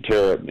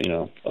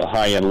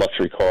high-end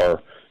luxury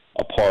car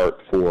apart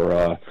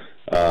for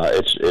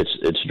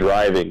its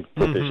driving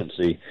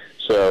proficiency.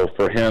 So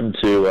for him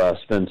to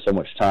spend so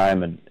much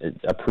time and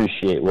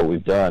appreciate what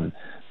we've done,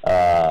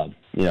 on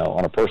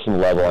a personal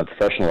level and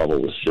professional level,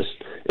 it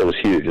was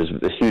huge. It was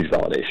a huge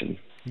validation.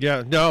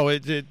 Yeah, no,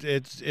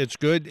 it's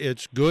good.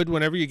 It's good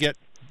whenever you get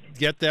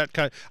that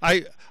kind.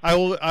 I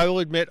will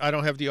admit I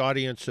don't have the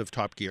audience of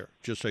Top Gear,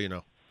 just so you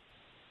know.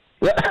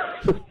 Well,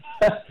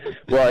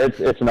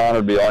 it's an honor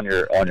to be on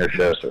your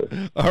show,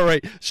 sir. All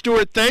right,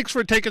 Stewart, thanks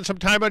for taking some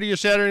time out of your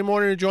Saturday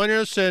morning to join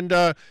us, and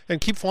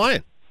keep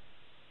flying.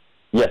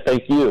 Yeah,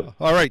 thank you.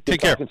 All right,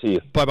 take care. Talking to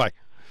you. Bye-bye.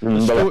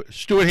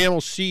 Stewart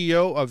Hamel,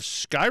 CEO of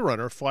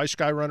SkyRunner. Fly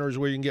SkyRunner is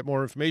where you can get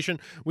more information.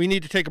 We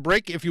need to take a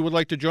break. If you would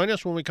like to join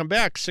us when we come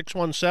back,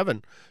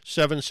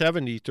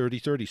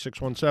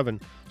 617-770-3030,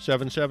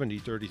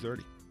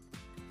 617-770-3030.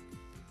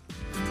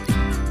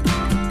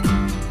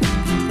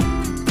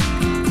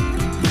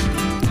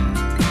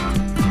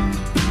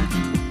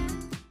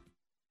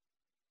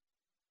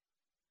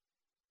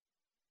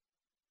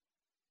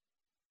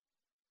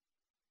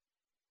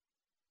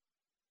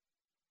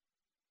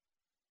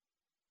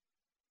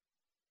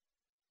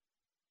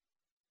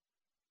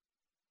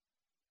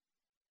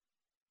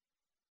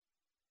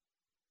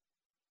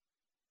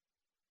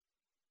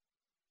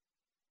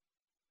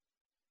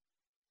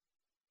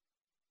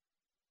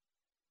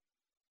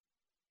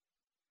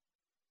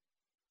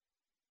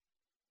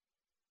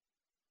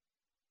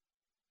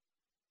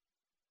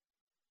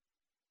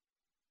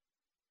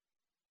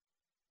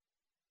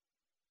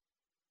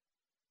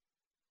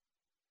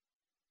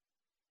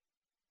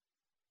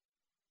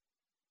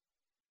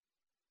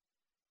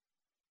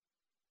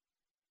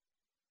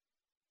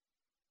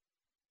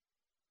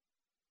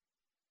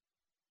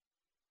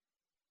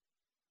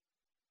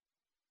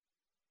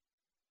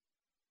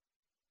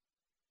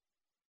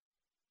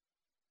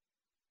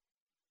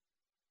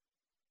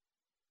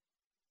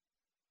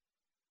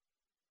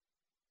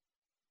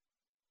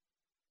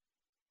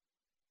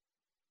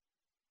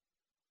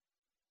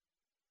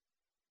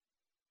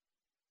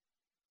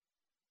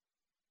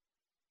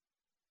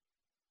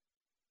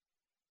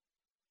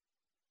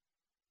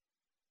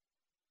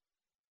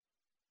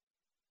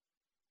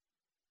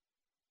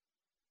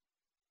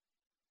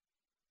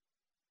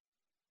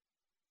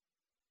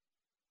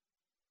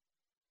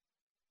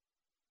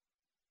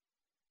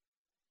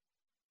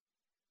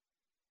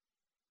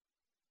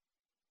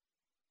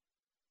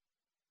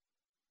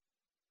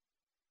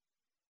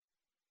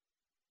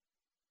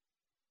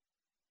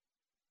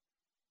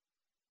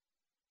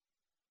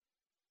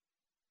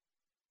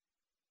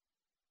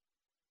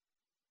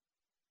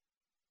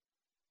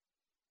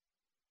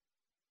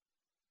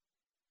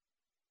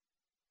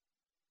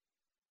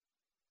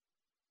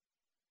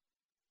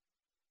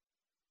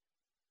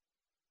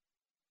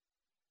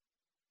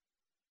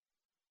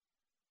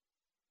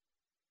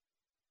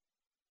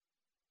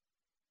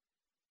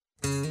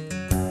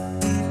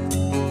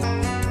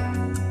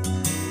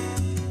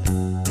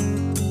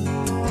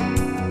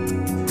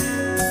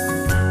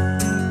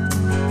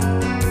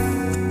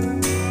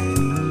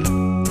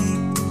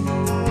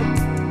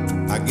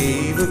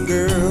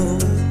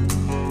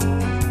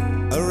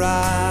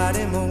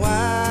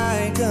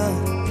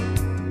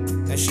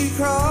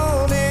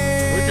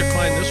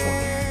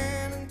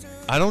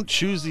 I don't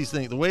choose these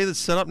things. The way it's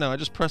set up now, I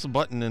just press a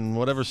button and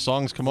whatever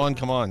songs come on,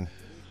 come on.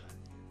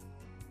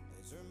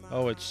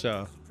 Oh, it's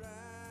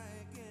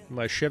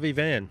my Chevy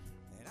van.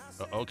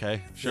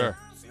 Okay, sure.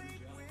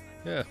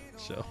 Yeah,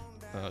 so.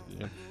 Yeah.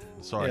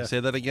 Sorry, say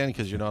that again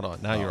because you're not on.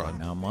 Now you're on.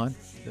 Now I'm on.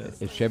 Yeah.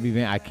 It's Chevy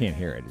van. I can't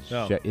hear it.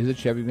 Is it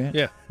Chevy van?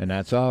 Yeah. And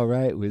that's all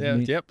right with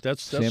me. Yep,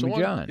 that's Sammy the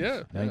one. John.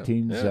 Yeah.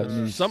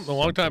 1970s. Something a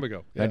long time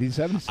ago.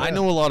 1977. I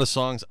know a lot of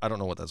songs. I don't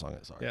know what that song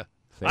is. Sorry. Yeah.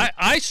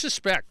 I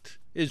suspect.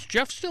 Is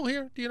Jeff still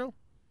here? Do you know?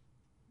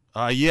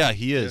 Yeah,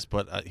 he is,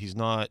 but he's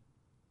not.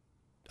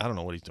 I don't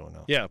know what he's doing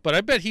now. Yeah, but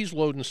I bet he's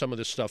loading some of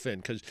this stuff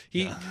in because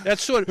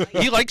that's sort of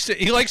he likes it.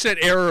 He likes that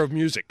era of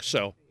music,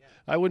 so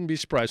I wouldn't be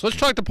surprised. Let's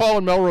talk to Paul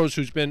in Melrose,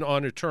 who's been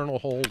on eternal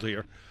hold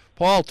here.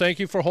 Paul, thank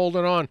you for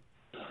holding on.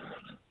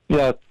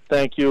 Yeah,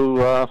 thank you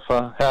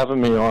for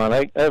having me on.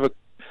 I have a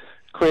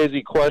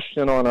crazy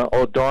question on an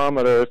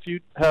odometer. If you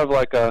have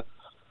like a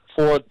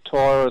Ford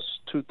Taurus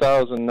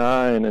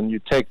 2009 and you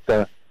take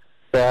the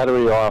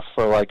battery off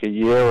for like a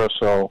year or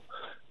so,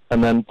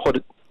 and then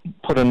put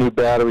a new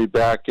battery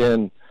back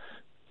in.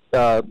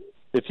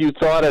 If you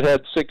thought it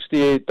had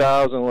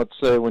 68,000, let's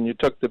say, when you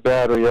took the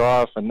battery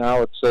off, and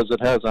now it says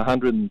it has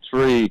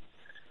 103,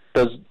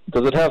 does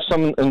it have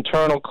some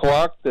internal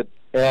clock that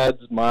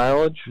adds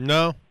mileage?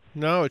 No,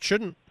 it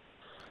shouldn't.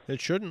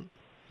 It shouldn't.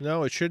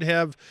 No, it should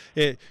have.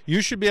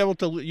 You should be able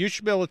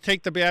to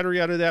take the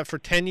battery out of that for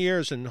 10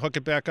 years and hook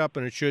it back up,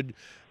 and it should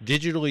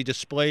digitally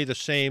display the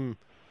same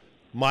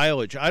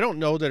mileage. I don't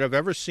know that I've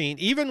ever seen,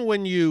 even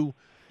when you,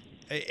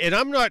 and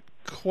I'm not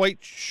quite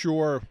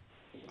sure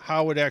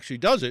how it actually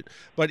does it,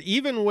 but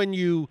even when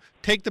you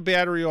take the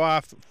battery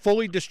off,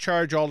 fully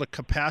discharge all the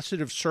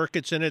capacitive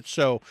circuits in it,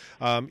 so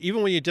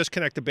even when you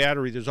disconnect the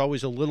battery, there's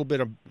always a little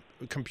bit of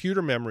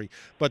computer memory,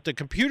 but the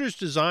computer's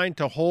designed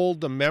to hold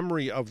the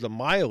memory of the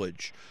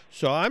mileage,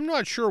 so I'm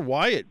not sure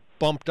why it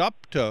bumped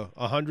up to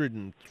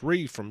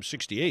 103 from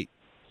 68.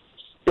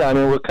 Yeah, I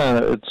mean,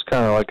 it's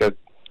kind of like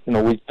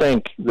we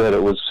think that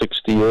it was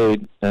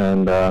 68,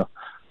 and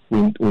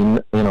we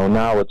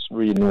now it's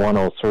reading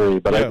 103,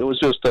 but it was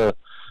just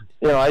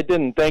I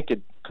didn't think it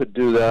could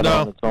do that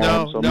on its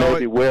own, so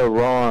maybe we're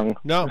wrong.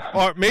 No,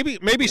 or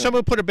maybe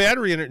someone put a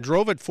battery in it and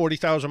drove it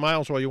 40,000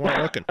 miles while you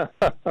weren't looking.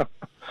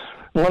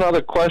 One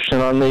other question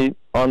on the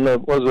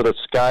was it a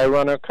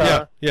SkyRunner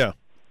car? Yeah.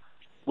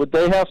 Would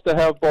they have to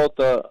have both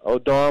the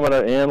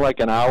odometer and like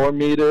an hour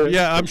meter?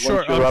 Yeah, I'm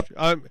sure.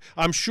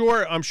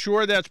 I'm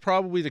sure that's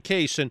probably the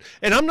case, and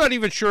I'm not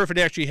even sure if it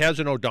actually has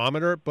an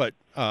odometer, but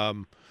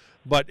for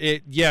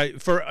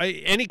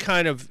any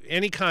kind of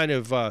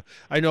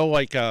I know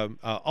like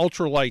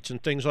ultralights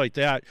and things like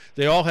that,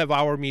 they all have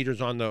hour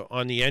meters on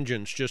the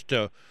engines just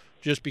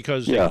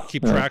because they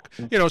keep track.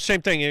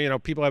 Same thing.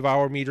 People have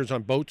hour meters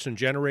on boats and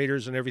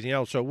generators and everything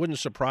else. So it wouldn't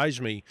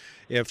surprise me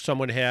if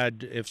it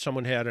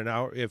had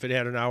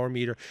an hour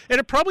meter, and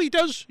it probably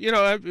does.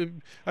 I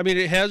mean,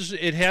 it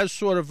has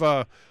sort of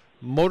a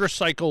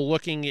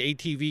motorcycle-looking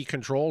ATV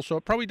control, so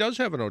it probably does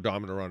have an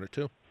odometer on it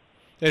too.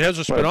 It has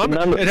a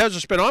speedometer. It has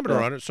a speedometer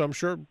on it, so I'm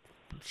sure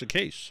it's the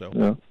case. So.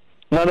 Yeah.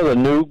 None of the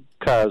new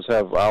cars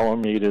have hour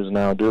meters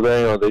now, do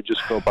they, or they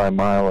just go by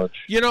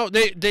mileage?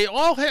 They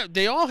all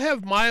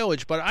have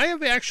mileage, but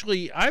I've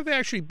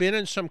actually been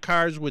in some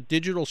cars with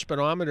digital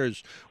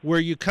speedometers where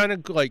you kind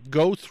of like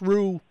go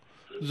through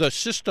the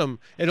system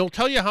and it'll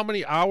tell you how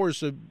many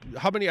hours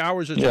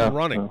it's been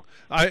running.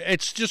 I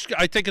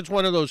think it's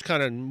one of those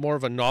kind of more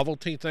of a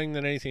novelty thing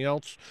than anything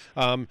else.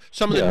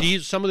 Some of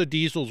the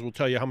diesels will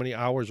tell you how many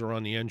hours are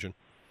on the engine.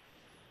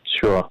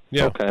 Sure.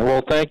 Yeah. Okay.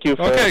 Well, thank you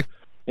for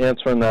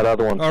answering that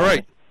other one. All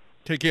right.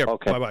 Take care.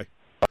 Okay. Bye-bye.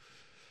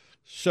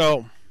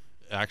 So,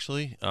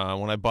 actually,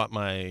 when I bought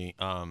my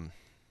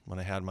when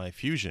I had my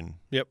Fusion,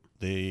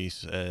 they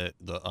said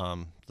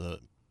the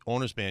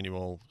owner's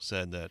manual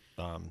said that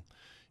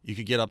you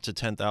could get up to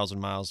 10,000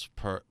 miles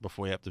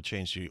before you have to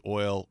change the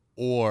oil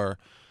or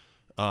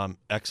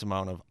X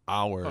amount of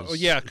hours.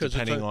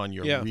 Depending on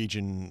your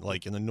region,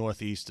 like in the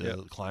Northeast,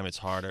 the climate's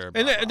harder.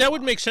 And that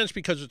would make sense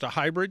because it's a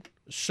hybrid.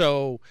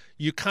 So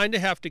you kind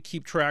of have to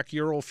keep track.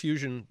 Your old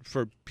Fusion,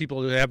 for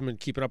people who haven't been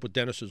keeping up with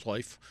Dennis's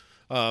life.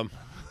 Why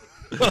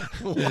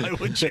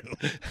would you?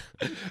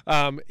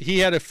 He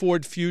had a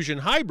Ford Fusion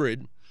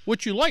hybrid,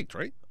 which you liked,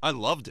 right? I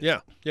loved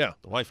it. Yeah.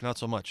 The wife, not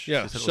so much.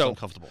 Yeah. She said it was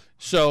uncomfortable.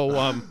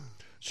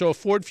 So a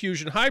Ford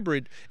Fusion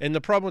hybrid, and the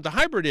problem with the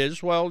hybrid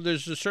is, well,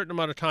 there's a certain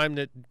amount of time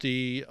that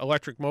the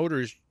electric motor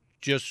is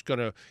just going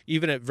to,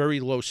 even at very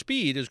low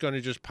speed, is going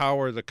to just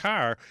power the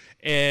car,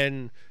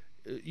 and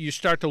you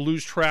start to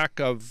lose track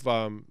of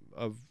how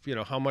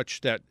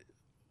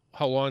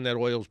long that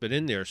oil's been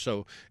in there.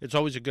 So it's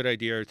always a good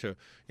idea to,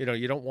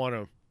 you don't want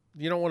to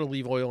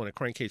leave oil in a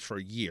crankcase for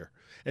a year.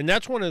 And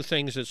that's one of the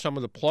things that some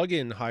of the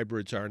plug-in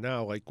hybrids are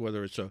now, like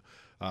whether it's a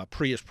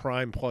Prius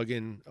Prime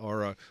plug-in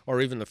or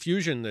even the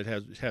Fusion that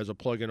has a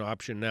plug-in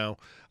option now.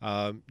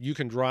 You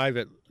can drive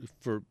it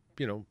for,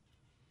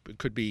 it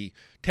could be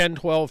 10,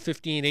 12,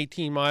 15,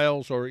 18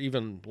 miles or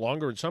even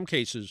longer in some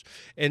cases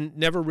and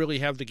never really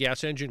have the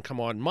gas engine come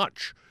on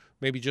much.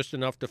 maybe just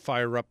enough to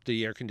fire up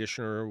the air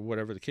conditioner or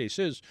whatever the case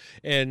is.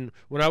 And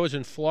when I was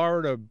in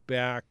Florida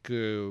back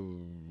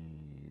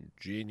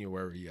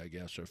January, I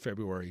guess, or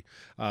February,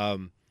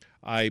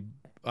 I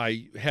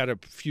had a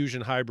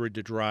Fusion hybrid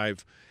to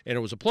drive, and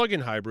it was a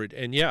plug-in hybrid.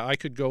 And, yeah, I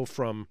could go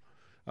from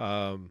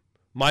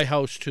my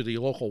house to the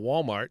local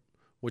Walmart,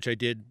 which I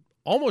did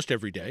almost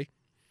every day,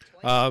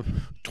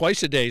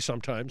 twice a day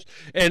sometimes,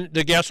 and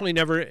the gasoline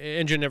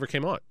engine never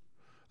came on.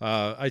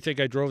 I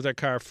think I drove that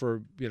car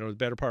for the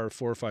better part of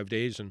 4 or 5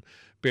 days and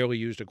barely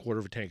used a quarter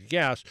of a tank of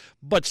gas.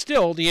 But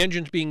still, the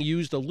engine's being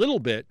used a little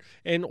bit,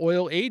 and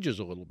oil ages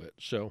a little bit.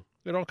 So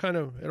it all kind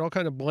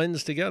of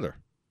blends together.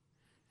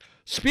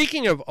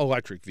 Speaking of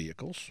electric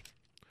vehicles,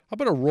 how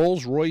about a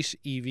Rolls-Royce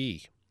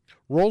EV?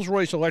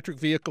 Rolls-Royce electric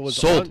vehicle is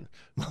sold.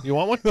 You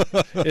want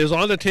one? Is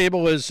on the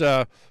table as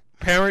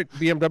parent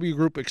BMW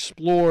Group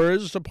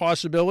explores the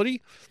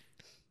possibility.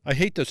 I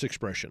hate this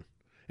expression.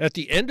 At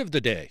the end of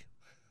the day.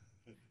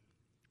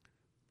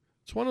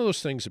 It's one of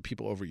those things that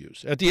people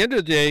overuse. At the end of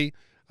the day,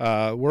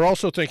 we're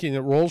also thinking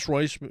that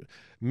Rolls-Royce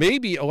may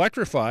be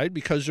electrified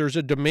because there's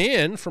a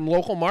demand from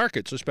local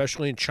markets,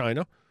 especially in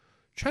China.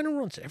 China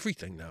runs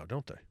everything now,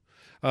 don't they?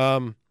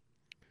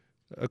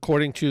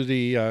 According to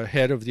the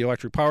head of the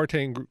Electric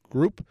Powertrain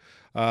Group,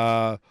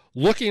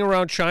 looking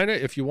around China,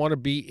 if you want to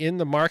be in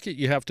the market,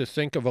 you have to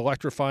think of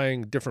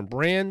electrifying different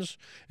brands.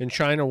 In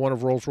China, one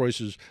of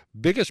Rolls-Royce's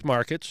biggest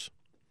markets,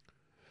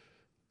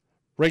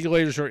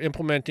 regulators are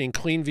implementing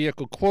clean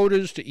vehicle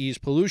quotas to ease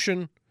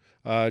pollution.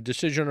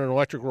 Decision on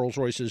electric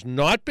Rolls-Royce has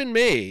not been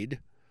made,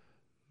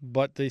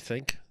 but they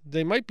think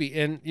they might be.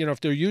 And, if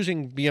they're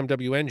using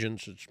BMW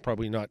engines, it's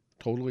probably not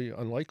totally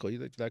unlikely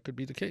that that could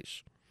be the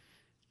case.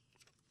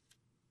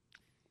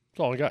 That's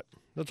all I got.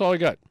 That's all I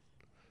got.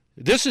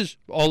 This is,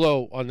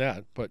 although on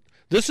that, but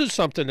this is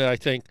something that I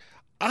think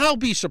I'll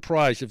be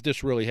surprised if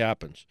this really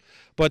happens.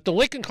 But the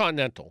Lincoln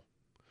Continental,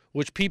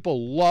 which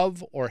people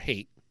love or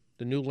hate,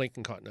 the new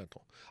Lincoln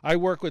Continental. I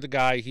work with a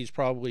guy, he's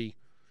probably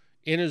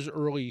in his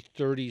early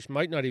 30s,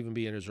 might not even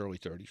be in his early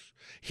 30s.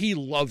 He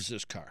loves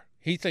this car.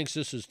 He thinks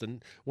this is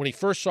when he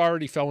first saw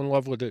it, he fell in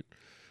love with it.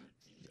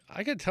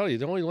 I got to tell you,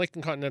 the only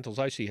Lincoln Continentals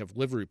I see have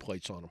livery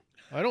plates on them.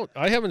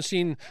 I haven't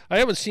seen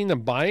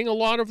them buying a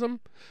lot of them.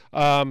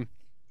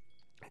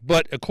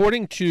 But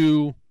according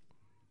to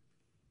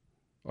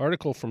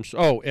article from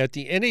at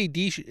the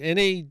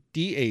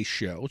NADA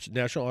show, it's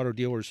National Auto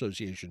Dealer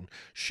Association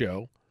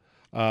show,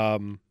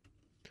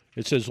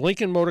 it says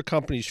Lincoln Motor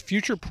Company's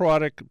future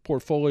product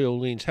portfolio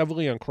leans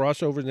heavily on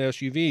crossovers and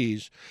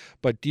SUVs,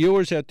 but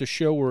dealers at the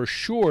show were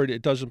assured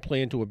it doesn't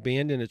plan to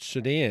abandon its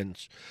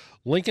sedans.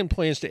 Lincoln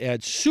plans to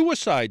add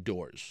suicide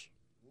doors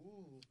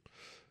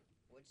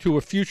to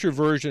a future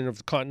version of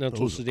the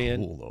Continental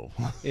sedan. Cool,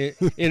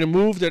 in a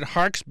move that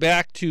harks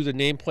back to the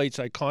nameplate's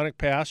iconic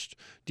past,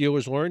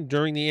 dealers learned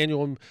during the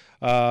annual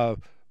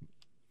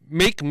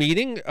Make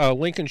meeting,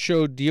 Lincoln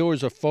showed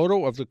dealers a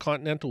photo of the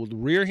Continental with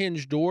rear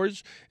hinge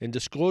doors and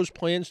disclosed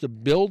plans to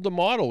build the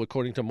model,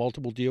 according to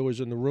multiple dealers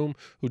in the room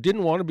who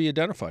didn't want to be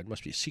identified. It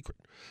must be a secret.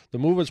 The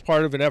move is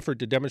part of an effort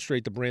to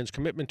demonstrate the brand's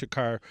commitment to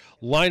car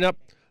lineup.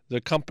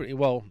 The company,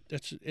 well,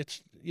 it's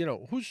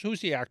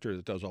who's the actor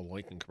that does all the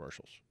Lincoln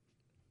commercials?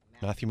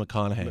 Matthew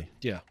McConaughey.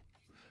 Yeah.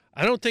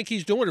 I don't think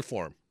he's doing it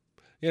for him.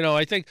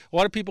 I think a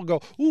lot of people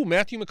go, ooh,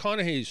 Matthew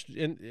McConaughey's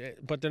in,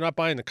 but they're not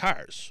buying the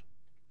cars.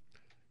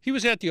 He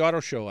was at the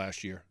auto show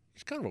last year.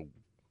 He's kind of an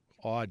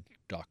odd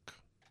duck.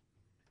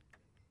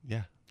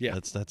 Yeah. Yeah.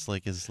 That's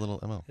like his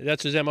little MO.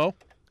 That's his MO?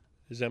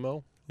 His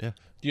MO? Yeah.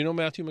 Do you know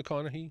Matthew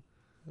McConaughey?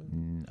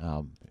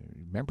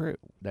 Remember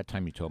that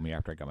time you told me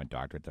after I got my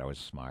doctorate that I was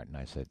smart, and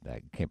I said,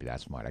 I can't be that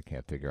smart. I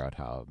can't figure out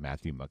how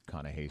Matthew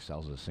McConaughey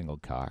sells a single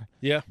car.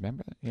 Yeah.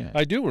 Remember? Yeah.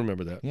 I do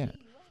remember that. Yeah.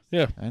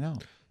 Yeah. I know.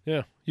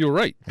 Yeah, you were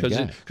right, because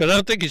I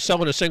don't think he's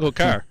selling a single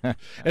car.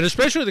 And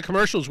especially the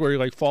commercials where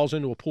he falls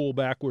into a pool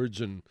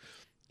backwards and...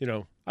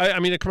 I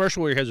mean, a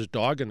commercial where he has his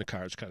dog in the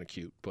car is kind of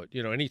cute. But,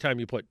 anytime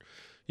you put,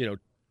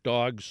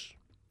 dogs,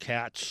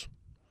 cats,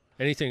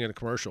 anything in a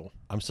commercial.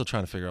 I'm still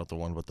trying to figure out the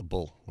one with the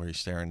bull, where he's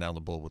staring down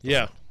the bull with the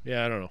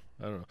Yeah, I don't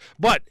know.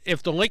 But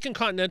if the Lincoln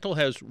Continental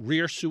has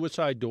rear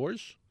suicide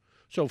doors,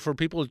 so for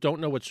people that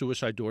don't know what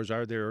suicide doors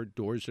are, there are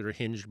doors that are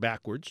hinged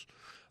backwards.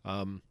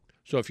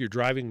 So if you're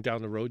driving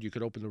down the road, you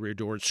could open the rear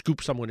door and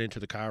scoop someone into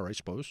the car, I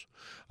suppose.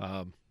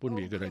 Wouldn't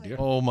be a good idea.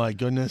 Oh, my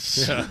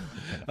goodness. Yeah.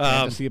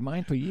 Fantasy of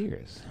mine for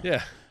years.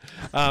 Yeah.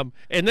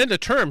 And then the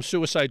term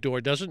suicide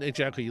door doesn't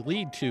exactly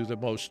lead to the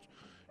most,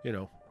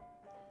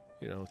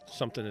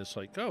 something that's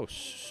like, oh,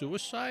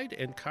 suicide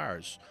and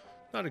cars.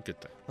 Not a good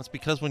thing. That's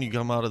because when you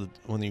go out of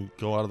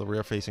the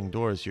rear-facing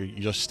doors, you're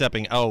just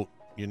stepping out.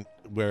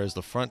 Whereas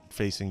the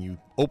front-facing, you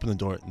open the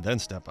door and then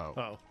step out.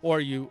 Oh, or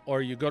you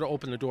go to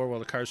open the door while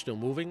the car's still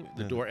moving.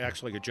 The door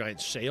acts like a giant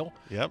sail.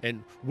 Yep.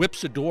 And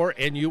whips the door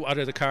and you out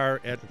of the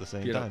car at the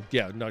same time.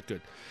 Yeah, not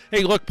good.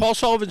 Hey, look, Paul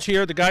Sullivan's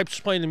here. The guy's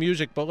playing the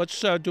music, but let's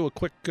do a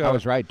quick. I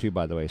was right too,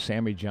 by the way.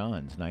 Sammy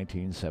Johns,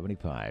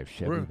 1975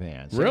 Chevy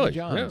van. Really?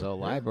 Sammy Johns,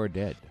 alive or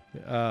dead?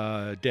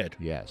 Dead.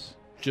 Yes.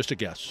 Just a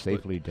guess.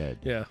 Safely dead.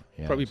 Yeah.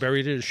 Probably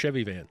buried in a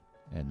Chevy van.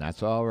 And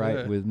that's all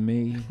right with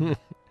me.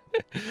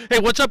 Hey,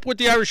 what's up with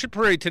the Irish Hit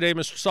Parade today,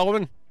 Mr.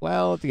 Sullivan?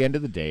 Well, at the end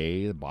of the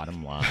day, the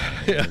bottom line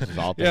is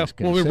all things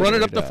well, we run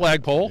it up the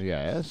flagpole.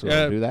 Yes,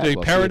 we'll do that. The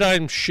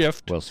paradigm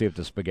shift. We'll see if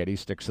the spaghetti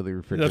sticks to the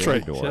refrigerator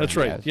door. That's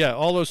right. Yes. Yeah,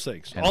 all those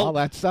things. And all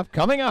that stuff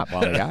coming up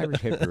on the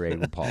Irish Hit Parade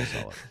with Paul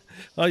Sullivan.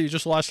 Oh, you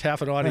just lost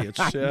half an audience.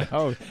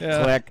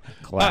 Click,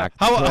 clack.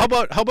 How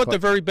about the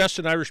very best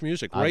in Irish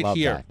music right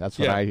here? That. That's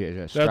what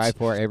I strive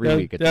for every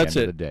week at the end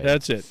of the day.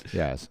 That's it.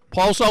 Yes.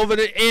 Paul Sullivan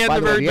and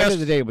the very best. The end of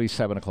the day will be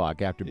 7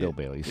 o'clock after Bill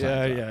Bailey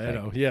signs I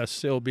know.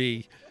 Yes, it'll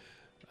be,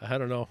 I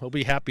don't know, it'll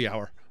be happy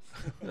hour.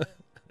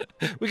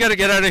 We got to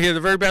get out of here.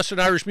 The very best in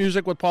Irish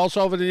music with Paul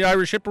Sullivan and the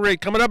Irish Hit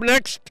Parade coming up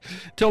next.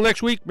 Till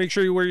next week, make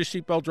sure you wear your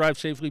seatbelt, drive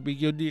safely, be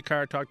good to your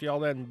car. Talk to you all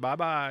then.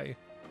 Bye-bye.